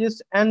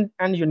 colleges, and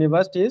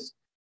universities.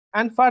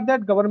 And for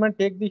that, government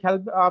take the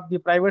help of the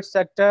private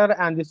sector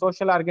and the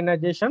social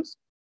organizations.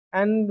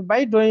 And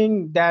by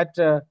doing that,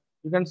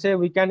 you can say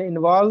we can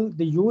involve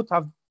the youth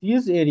of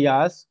these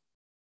areas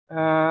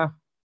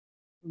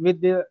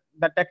with the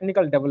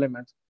technical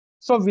developments.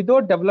 So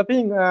without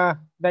developing the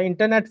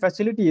internet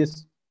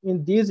facilities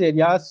in these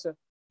areas,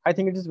 I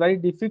think it is very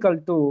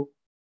difficult to,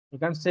 you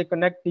can say,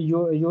 connect the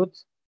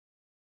youth.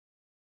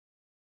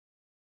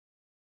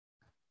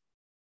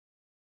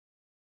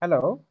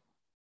 Hello.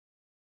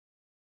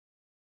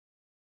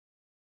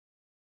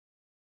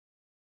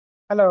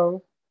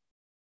 Hello.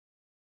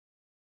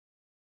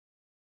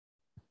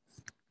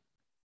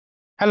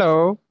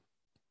 Hello.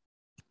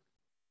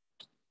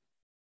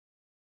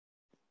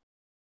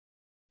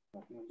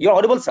 You're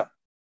audible, sir.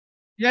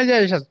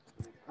 Yes.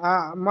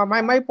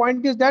 My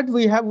point is that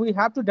we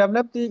have to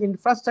develop the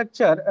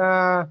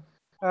infrastructure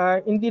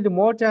in the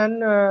remote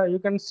and you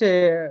can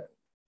say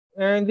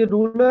in the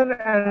rural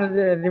and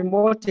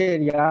remote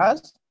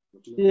areas.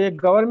 The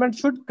government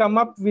should come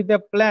up with a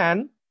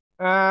plan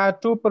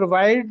to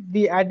provide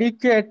the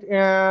adequate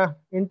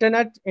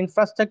internet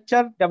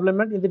infrastructure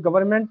development in the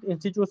government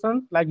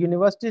institutions like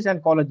universities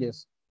and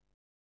colleges.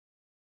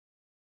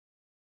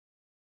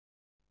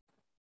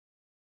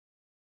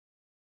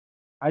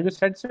 Are you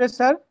satisfied,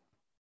 sir?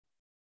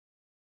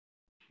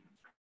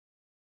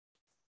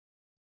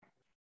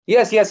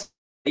 Yes,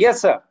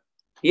 sir.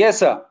 Yes,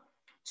 sir.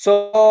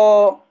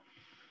 So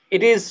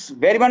it is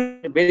very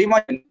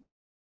much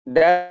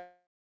that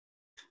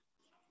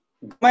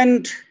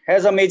government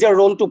has a major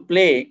role to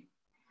play,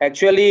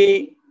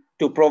 actually,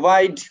 to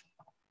provide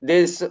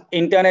these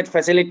internet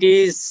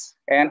facilities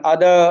and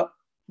other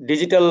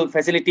digital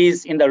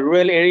facilities in the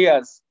rural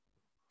areas,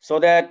 so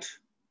that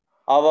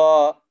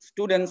our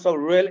students of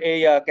rural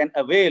area can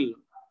avail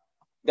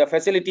the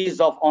facilities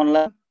of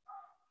online.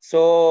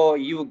 So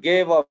you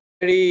gave a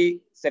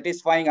very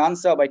satisfying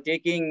answer by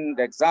taking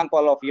the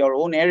example of your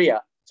own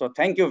area. So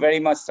thank you very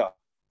much, sir.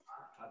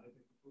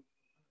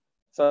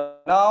 So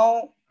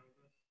now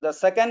the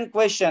second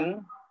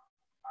question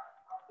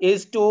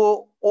is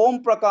to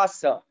Om Prakash,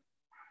 sir.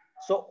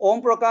 So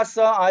Om Prakash,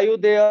 sir, are you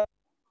there?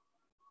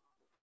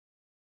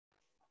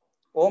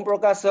 Om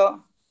Prakash, sir.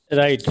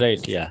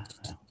 Right, yeah.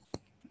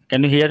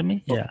 Can you hear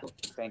me? Yeah.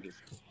 Thank you.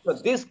 So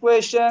this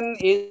question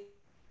is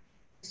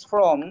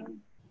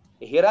from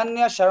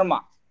Hiranya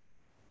Sharma,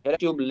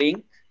 YouTube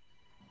link.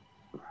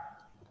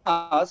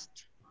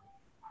 Asked,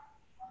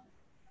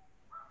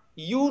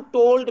 you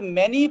told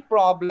many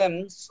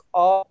problems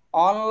of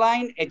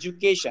online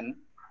education,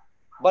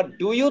 but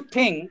do you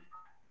think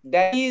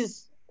that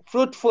is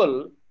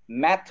fruitful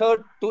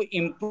method to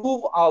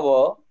improve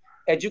our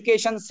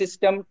education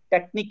system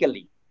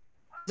technically?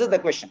 This is the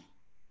question.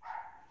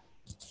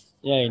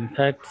 Yeah, in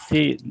fact,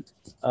 see,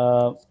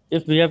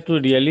 if we have to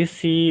really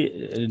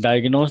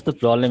diagnose the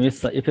problem,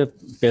 is if a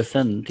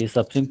patient is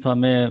suffering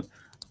from a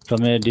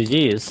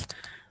disease,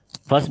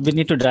 first we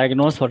need to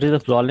diagnose what is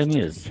the problem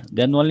is.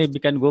 Then only we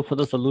can go for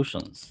the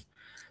solutions.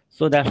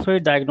 So that's why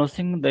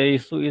diagnosing the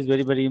issue is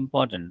very, very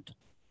important.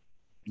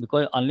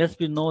 Because unless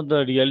we know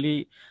the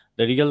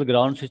real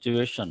ground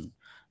situation,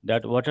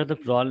 that what are the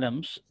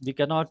problems, we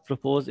cannot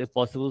propose a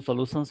possible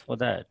solutions for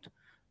that.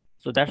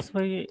 So that's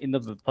why in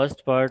the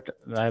first part,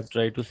 I have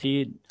tried to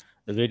see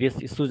the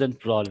various issues and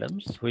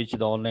problems which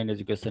the online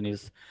education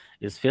is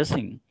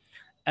facing.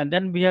 And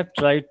then we have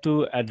tried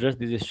to address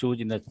these issues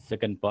in the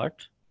second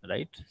part,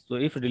 right? So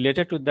if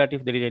related to that,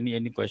 if there is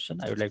any question,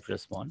 I would like to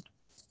respond.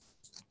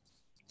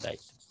 Right.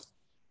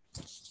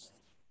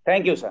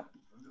 Thank you, sir.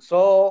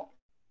 So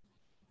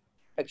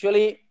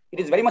actually, it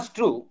is very much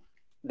true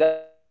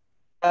that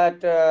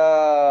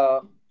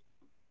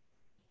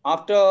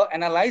after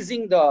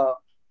analyzing the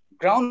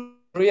ground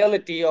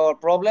reality or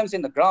problems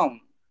in the ground,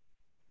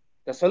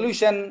 the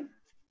solution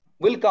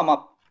will come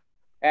up.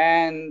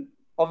 And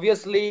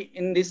obviously,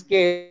 in this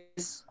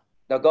case,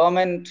 the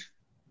government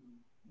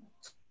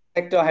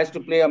sector has to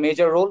play a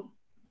major role.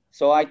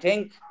 So I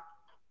think,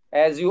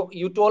 as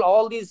you told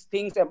all these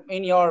things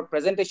in your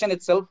presentation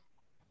itself,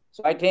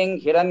 so I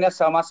think Hiranya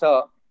Sharma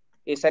sir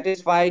is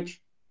satisfied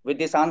with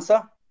this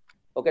answer.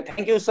 Okay,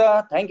 thank you,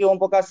 sir. Thank you, Om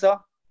Prakash, sir.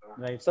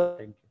 Right. So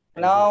thank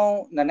you.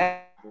 now the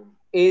next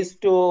is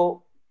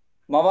to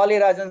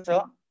Mawali Rajan,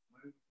 sir.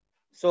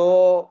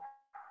 So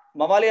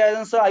Mawali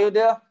Rajan, sir, are you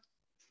there?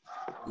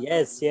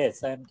 Yes,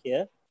 I am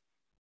here.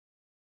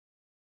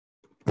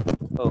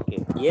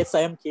 Okay. Yes,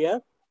 I am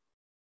here.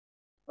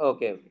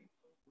 Okay.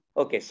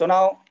 Okay. So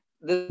now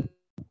this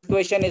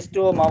question is to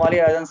Mawali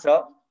Rajan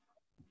sir.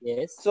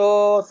 Yes.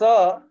 So,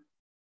 sir,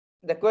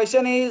 the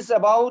question is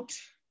about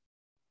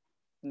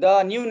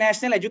the new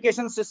national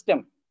education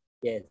system.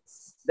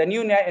 Yes. The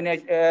new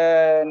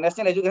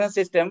national education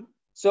system.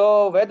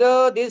 So,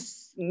 whether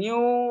this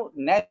new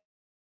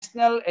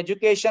national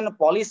education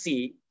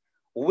policy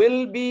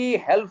will be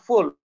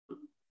helpful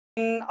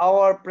in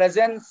our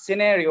present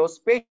scenario,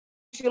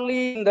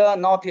 especially in the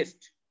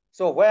Northeast.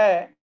 So,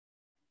 where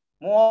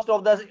most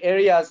of the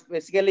areas,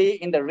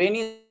 basically in the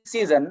rainy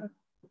season,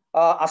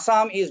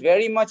 Assam is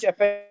very much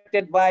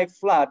affected by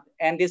flood,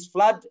 and this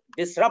flood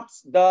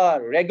disrupts the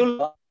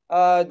regular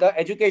the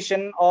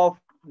education of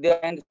the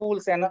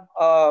schools and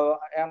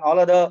all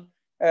other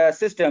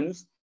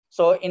systems.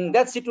 So in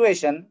that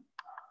situation,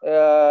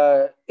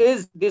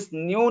 is this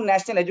new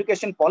national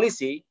education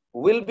policy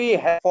will be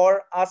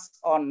for us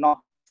or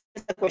not?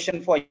 This is the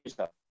question for you,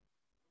 sir.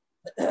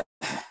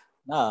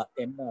 Now,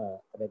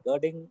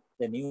 regarding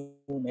the new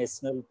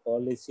national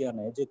policy on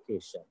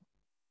education,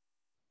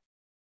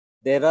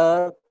 there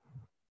are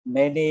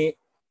many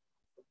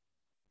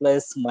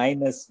plus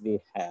minus we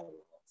have.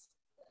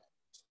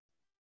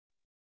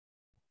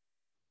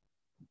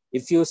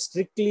 If you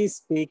strictly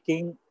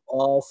speaking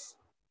of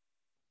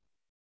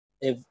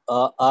if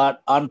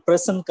on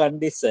present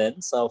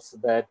conditions of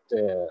that,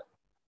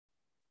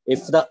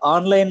 if the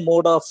online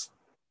mode of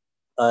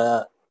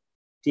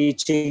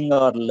teaching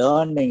or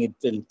learning, it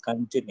will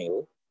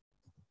continue,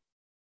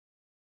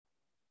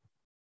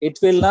 it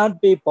will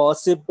not be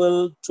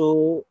possible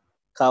to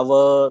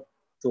cover,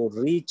 to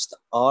reach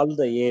all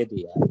the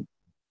area,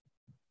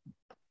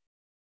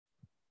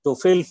 to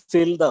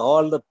fulfill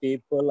all the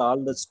people, all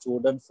the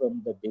students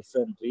from the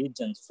different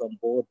regions, from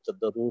both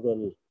the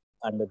rural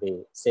and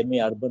the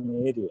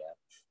semi-urban area.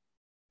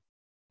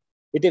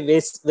 It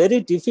is very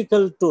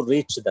difficult to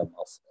reach them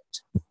of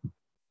it.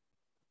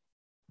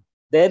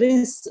 There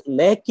is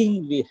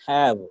lacking we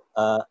have.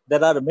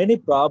 There are many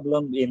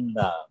problems in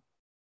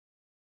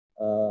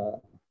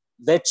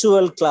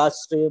virtual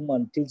classroom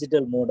and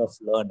digital mode of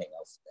learning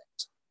of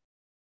that.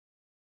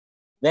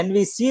 When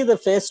we see the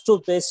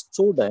face-to-face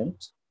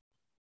student,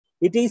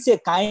 it is a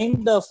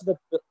kind of the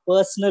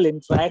personal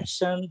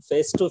interaction,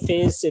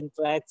 face-to-face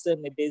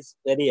interaction, it is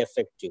very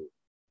effective.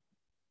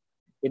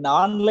 In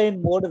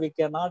online mode, we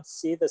cannot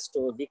see the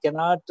student, we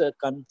cannot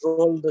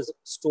control the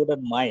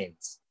student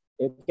minds.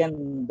 They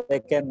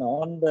can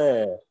on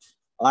the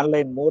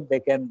online mode,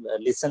 they can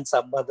listen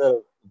some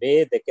other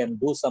way, they can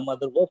do some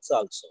other works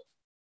also.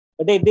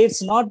 But it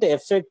is not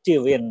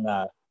effective in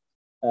a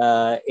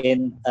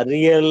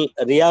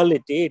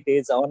reality. It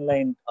is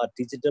online or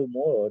digital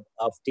mode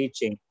of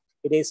teaching.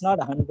 It is not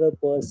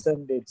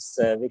 100%. It's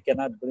we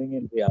cannot bring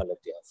in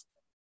reality of it.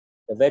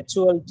 The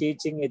virtual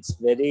teaching, it's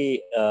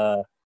very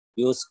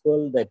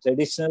useful. The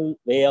traditional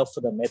way of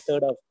the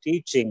method of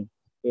teaching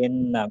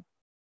in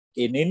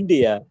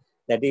India,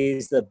 that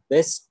is the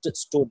best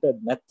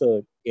student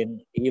method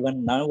in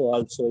even now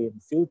also, in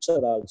future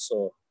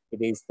also,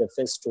 it is the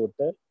best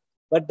tutor.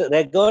 But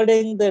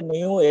regarding the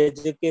new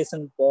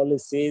education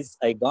policies,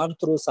 I gone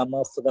through some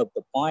of the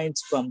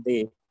points from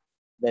the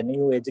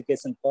new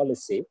education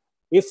policy.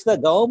 If the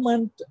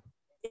government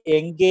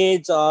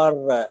engage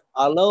or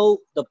allow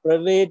the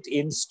private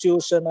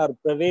institution or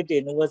private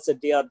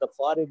university or the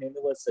foreign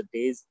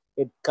universities,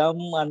 it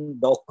come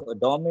and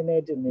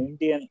dominate in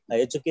Indian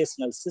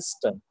educational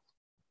system,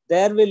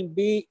 there will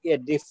be a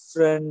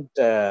different,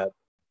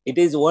 it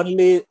is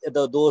only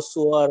those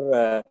who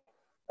are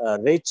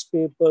rich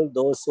people,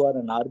 those who are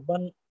an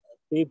urban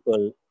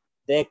people,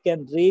 they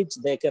can reach,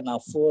 they can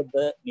afford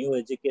the new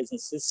education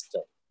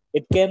system.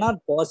 It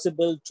cannot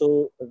possible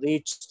to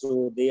reach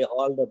to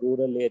all the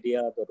rural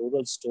area, the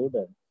rural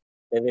student.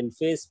 They will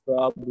face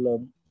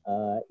problem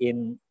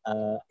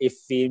if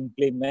we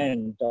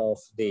implement of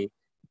the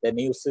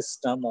new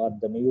system or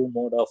the new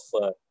mode of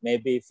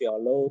maybe if you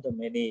allow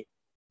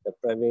the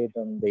private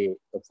and the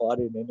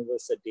foreign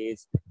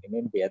universities in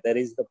India, there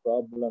is the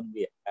problem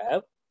we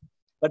have.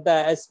 But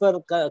as per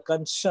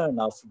concern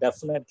of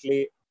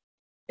definitely,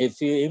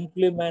 if you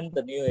implement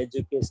the new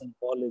education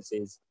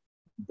policies,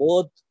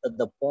 both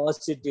the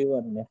positive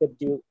and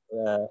negative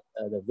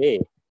the way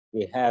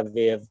we have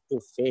to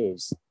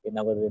face in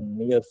our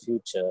near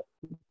future.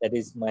 That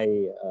is my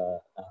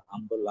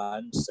humble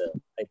answer.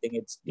 I think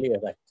it's clear,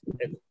 right?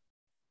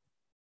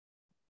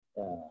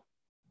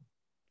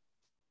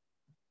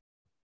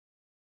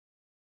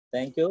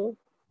 Thank you.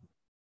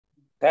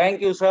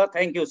 Thank you, sir.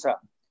 Thank you, sir.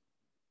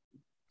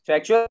 So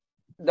actually,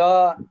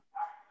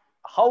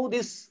 how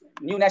this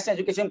new national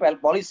education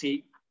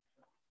policy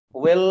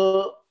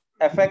will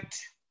affect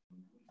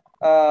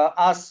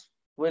us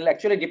will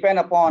actually depend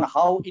upon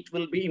how it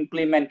will be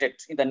implemented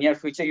in the near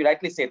future. You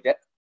rightly said that.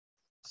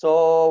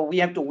 So we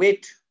have to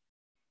wait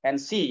and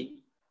see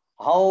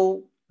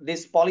how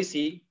this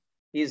policy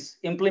is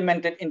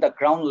implemented in the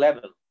ground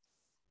level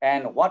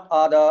and what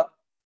are the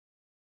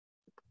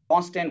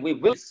constant we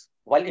will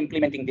while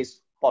implementing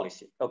this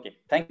policy. Okay,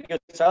 thank you,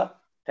 sir.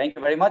 Thank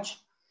you very much.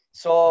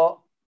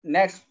 So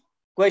next,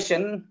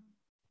 question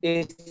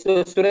is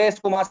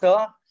Suresh Kumar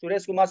sir.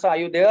 Suresh Kumar sir, are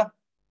you there?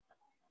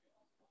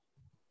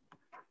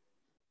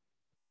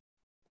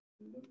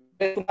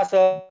 Suresh Kumar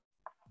sir.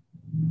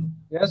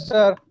 Yes,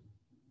 sir.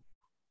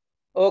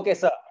 Okay,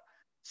 sir.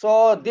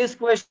 So this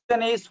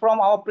question is from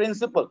our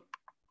principal.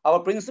 Our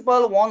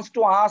principal wants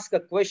to ask a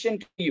question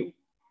to you.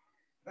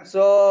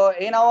 So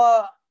in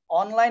our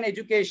online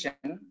education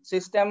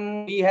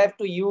system, we have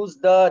to use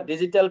the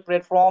digital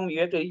platform. We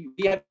have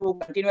to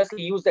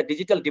continuously use the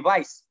digital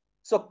device.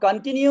 So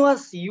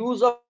continuous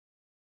use of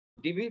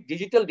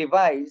digital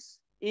device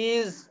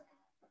is,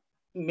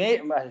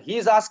 he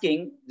is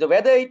asking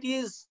whether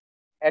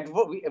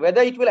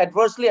it will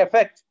adversely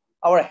affect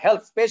our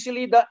health,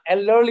 especially the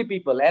elderly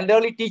people,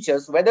 elderly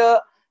teachers, whether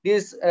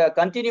this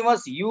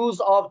continuous use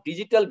of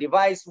digital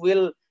device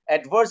will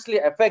adversely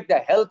affect the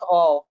health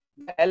of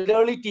the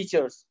elderly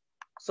teachers.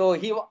 So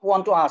he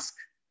want to ask.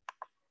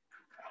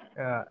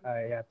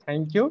 Yeah,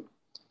 thank you.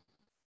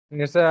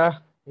 It's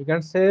a, you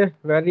can say,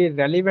 very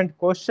relevant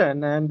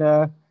question.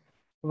 And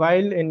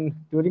while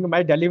during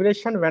my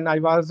deliberation, when I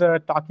was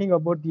talking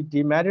about the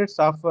demerits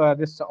of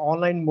this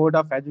online mode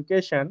of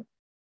education,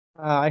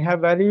 I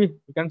have very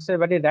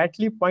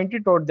rightly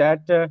pointed out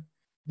that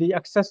the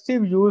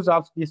excessive use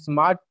of the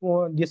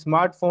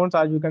smartphones,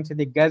 or you can say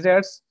the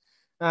gadgets,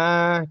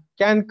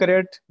 can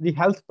create the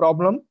health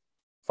problem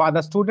for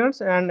the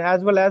students and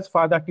as well as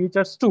for the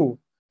teachers too.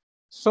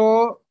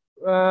 So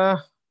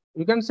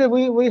you can say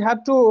we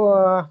have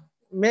to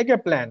make a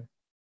plan.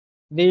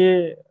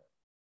 The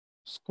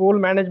school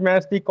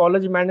managements, the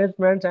college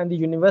managements, and the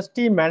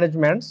university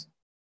managements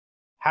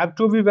have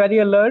to be very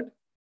alert,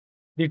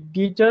 the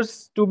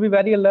teachers to be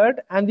very alert,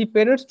 and the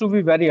parents to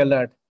be very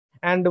alert.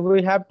 And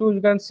we have to, you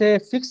can say,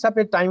 fix up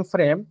a time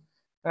frame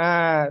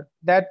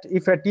that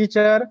if a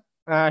teacher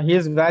he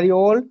is very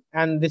old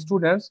and the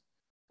students,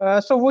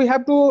 so we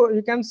have to,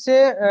 you can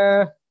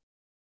say,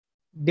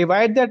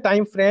 divide the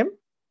time frame.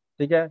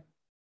 Okay.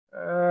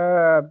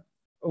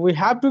 We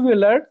have to be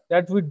alert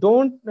that we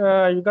don't,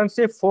 you can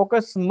say,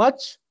 focus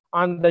much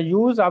on the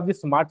use of the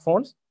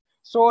smartphones.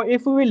 So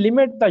if we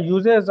limit the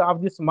uses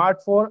of the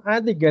smartphone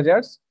and the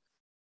gadgets,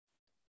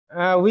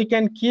 we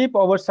can keep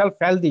ourselves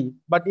healthy.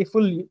 But if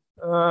we,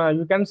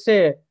 you can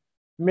say,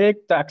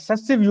 make the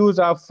excessive use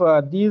of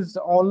these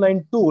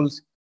online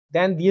tools,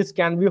 then these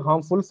can be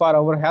harmful for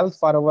our health,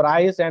 for our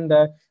eyes, and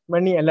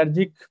many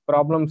allergic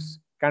problems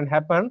can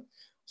happen.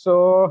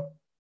 So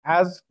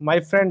as my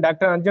friend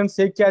Dr. Anjan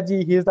Sekhya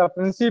ji, he is the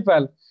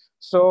principal.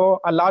 So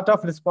a lot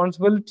of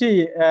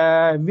responsibility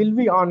will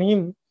be on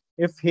him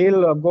if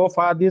he'll go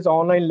for these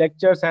online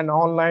lectures and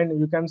online,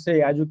 you can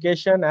say,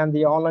 education and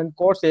the online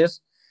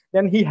courses.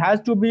 Then he has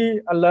to be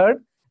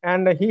alert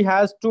and he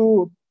has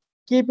to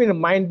keep in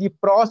mind the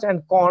pros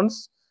and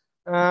cons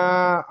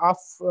of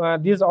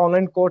these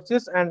online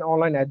courses and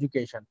online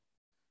education.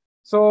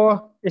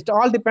 So it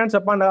all depends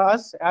upon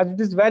us, as it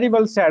is very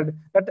well said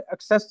that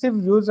excessive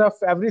use of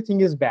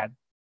everything is bad.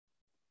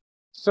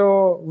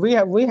 So we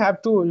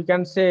have to, you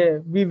can say,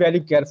 be very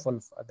careful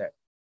for that.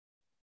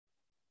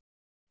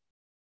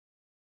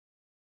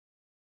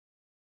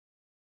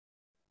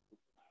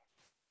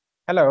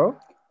 Hello.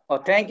 Oh,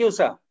 thank you,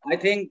 sir. I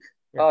think,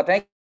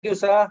 thank you,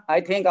 sir.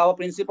 I think our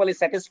principal is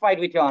satisfied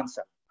with your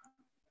answer.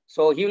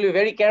 So he will be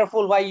very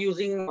careful while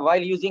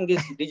using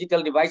these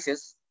digital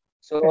devices.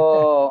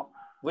 So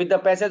with the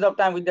passage of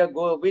time,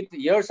 with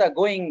years are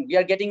going, we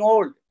are getting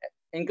old,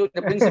 including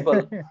the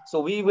principal.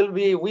 So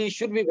we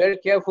should be very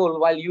careful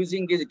while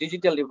using this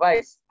digital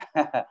device.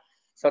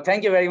 So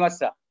thank you very much,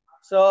 sir.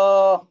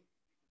 So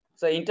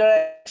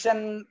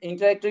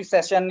interactive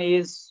session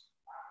is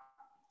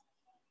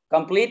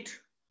complete.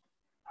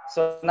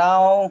 So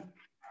now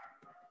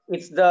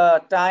it's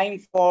the time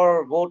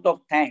for vote of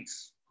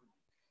thanks.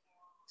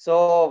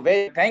 So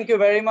thank you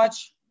very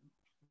much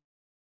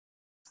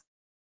for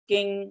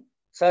asking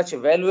such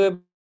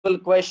valuable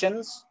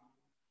questions.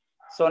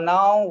 So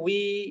now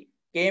we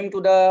came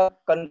to the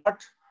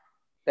part,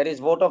 that is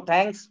vote of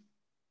thanks.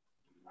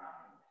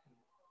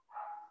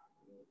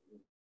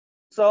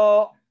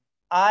 So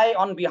I,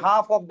 on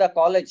behalf of the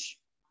college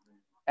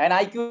and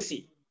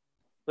IQAC,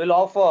 will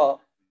offer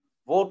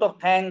vote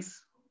of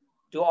thanks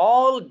to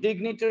all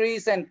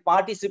dignitaries and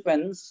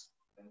participants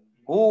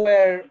who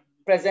were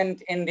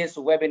present in this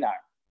webinar.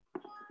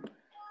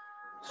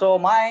 So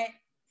my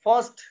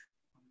first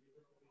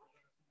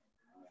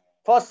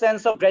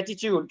sense of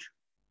gratitude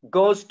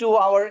goes to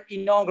our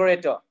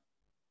inaugurator,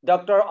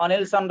 Dr.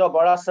 Anil Chandra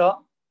Bora sir.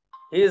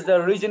 He is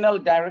the regional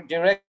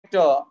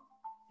director.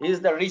 He is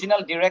the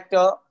regional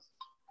director.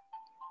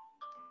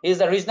 He is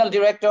the regional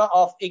director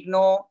of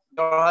IGNOU.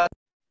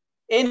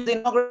 In the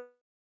inaugural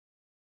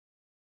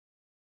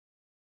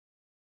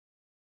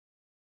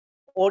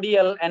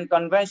ODL and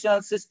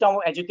conventional system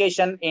of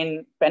education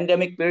in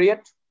pandemic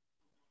period.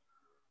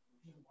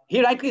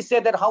 He rightly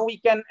said that how we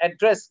can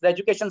address the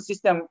education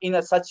system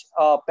in such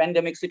a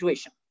pandemic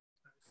situation.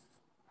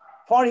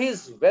 For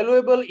his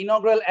valuable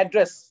inaugural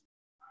address,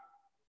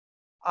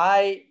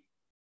 I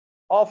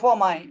offer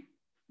my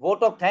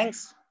vote of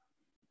thanks,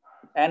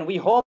 and we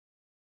hope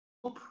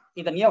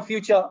in the near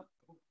future,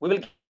 we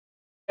will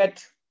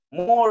get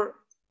more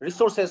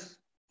resources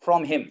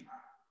from him.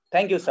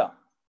 Thank you, sir.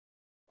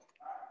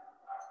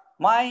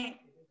 My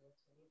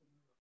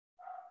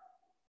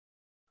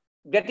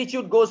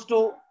gratitude goes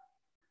to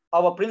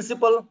our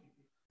principal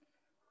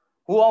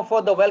who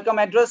offered the welcome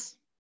address.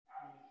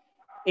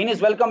 In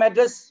his welcome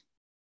address,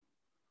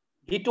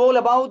 he told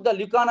about the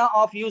lucana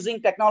of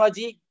using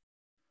technology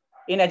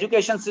in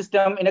education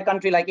system in a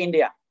country like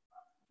India.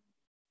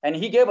 And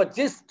he gave a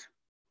gist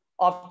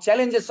of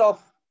challenges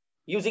of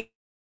using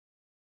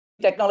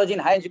technology in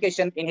higher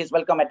education in his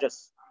welcome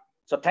address.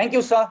 So thank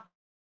you, sir.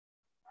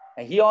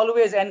 And he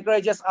always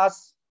encourages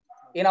us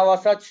in our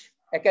such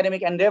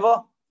academic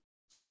endeavor.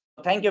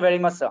 Thank you very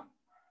much, sir.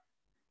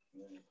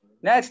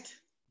 Next,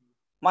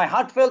 my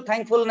heartfelt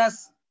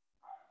thankfulness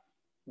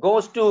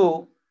goes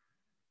to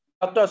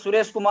Dr.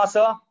 Suresh Kumar,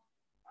 sir,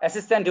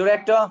 Assistant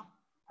Director,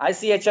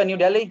 ICHR New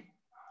Delhi.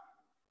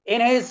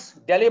 In his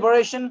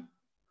deliberation,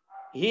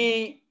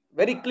 he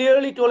very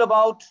clearly told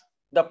about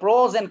the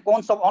pros and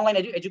cons of online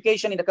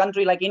education in a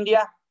country like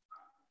India.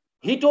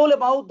 He told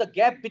about the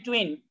gap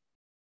between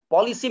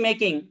policy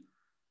making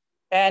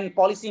and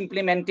policy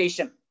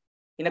implementation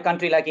in a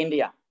country like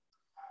India.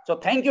 So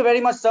thank you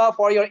very much, sir,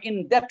 for your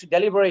in-depth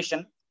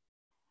deliberation.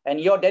 And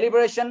your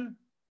deliberation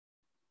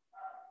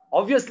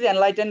obviously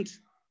enlightened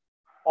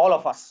all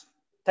of us.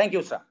 Thank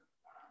you, sir.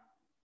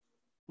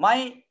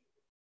 My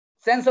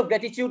sense of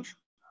gratitude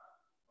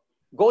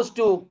goes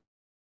to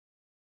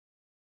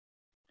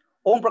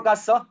Om Prakash,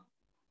 sir,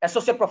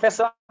 Associate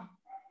Professor,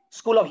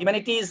 School of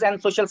Humanities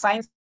and Social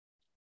Science,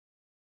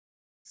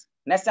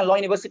 National Law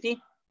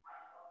University.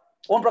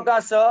 Om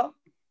Prakash, sir,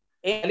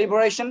 in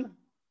deliberation,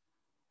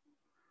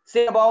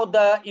 say about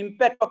the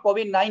impact of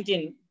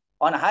COVID-19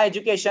 on higher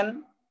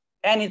education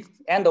and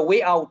the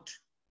way out.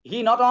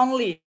 He not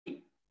only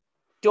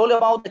told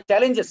about the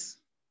challenges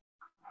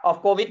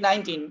of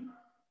COVID-19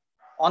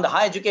 on the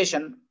higher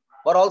education,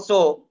 but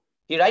also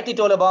he rightly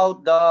told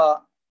about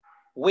the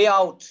way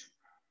out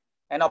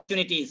and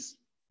opportunities.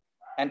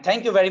 And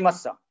thank you very much,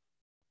 sir.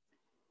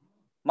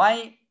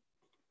 My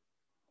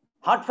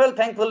heartfelt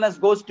thankfulness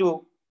goes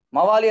to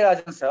Mawali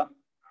Rajan, sir,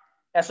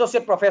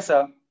 Associate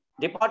Professor,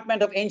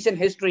 Department of Ancient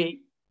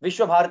History,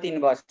 Vishwabharati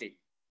University.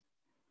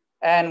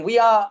 And we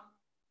are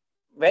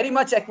very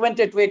much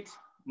acquainted with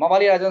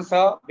Mawali Rajan,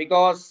 sir,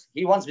 because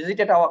he once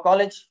visited our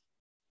college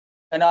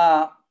in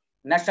a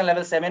national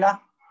level seminar.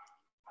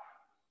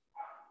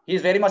 He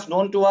is very much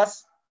known to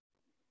us.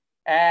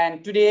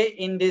 And today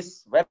in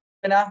this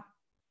webinar,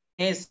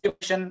 his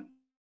session,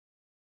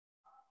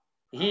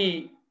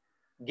 he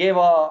gave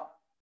a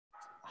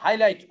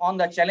highlight on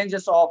the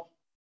challenges of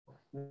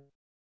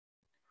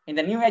in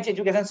the new age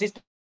education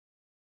system.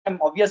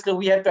 Obviously,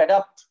 we have to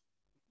adapt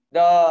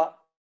the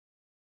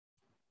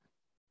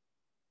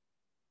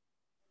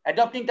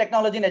adopting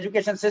technology in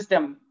education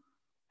system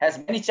has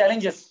many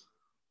challenges,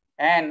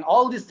 and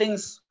all these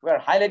things were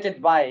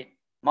highlighted by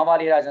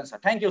Mawali Rajan, sir.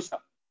 Thank you, sir.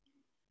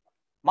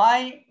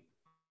 My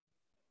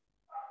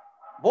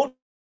vote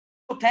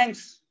of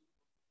thanks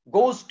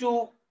goes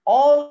to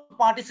all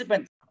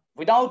participants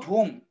without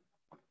whom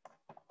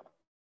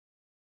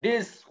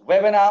this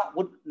webinar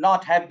would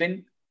not have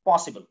been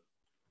possible.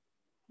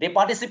 They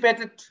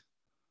participated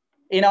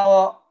in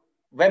our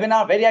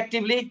webinar very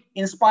actively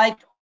in spite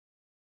of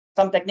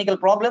some technical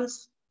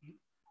problems.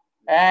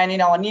 And in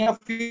our near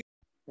future,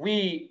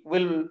 we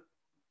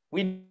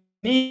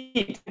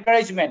need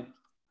encouragement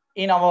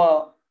in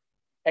our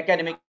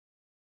academic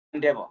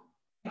endeavor.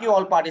 Thank you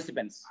all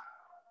participants.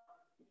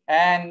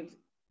 And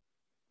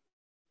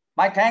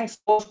my thanks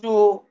goes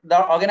to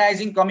the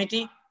organizing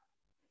committee.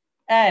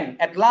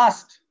 And at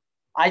last,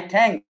 I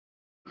thank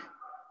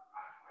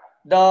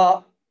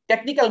the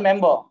technical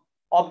member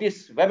of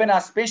this webinar,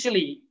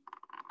 especially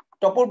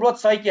Topurbrot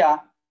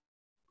Saikia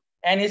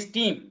and his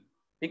team,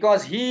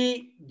 because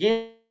he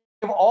gave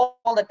all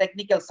the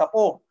technical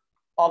support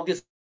of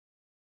this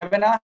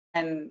webinar.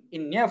 And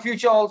in near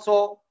future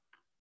also,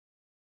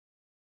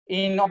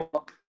 we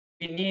will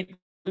need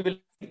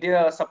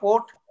their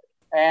support.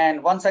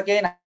 And once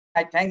again,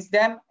 I thank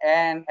them.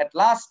 And at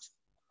last,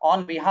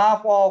 on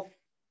behalf of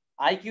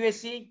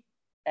IQAC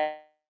and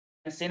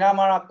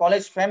Sinamara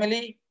College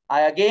family,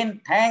 I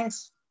again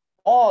thanks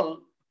all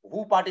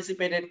who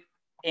participated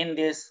in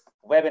this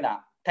webinar.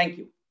 Thank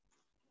you.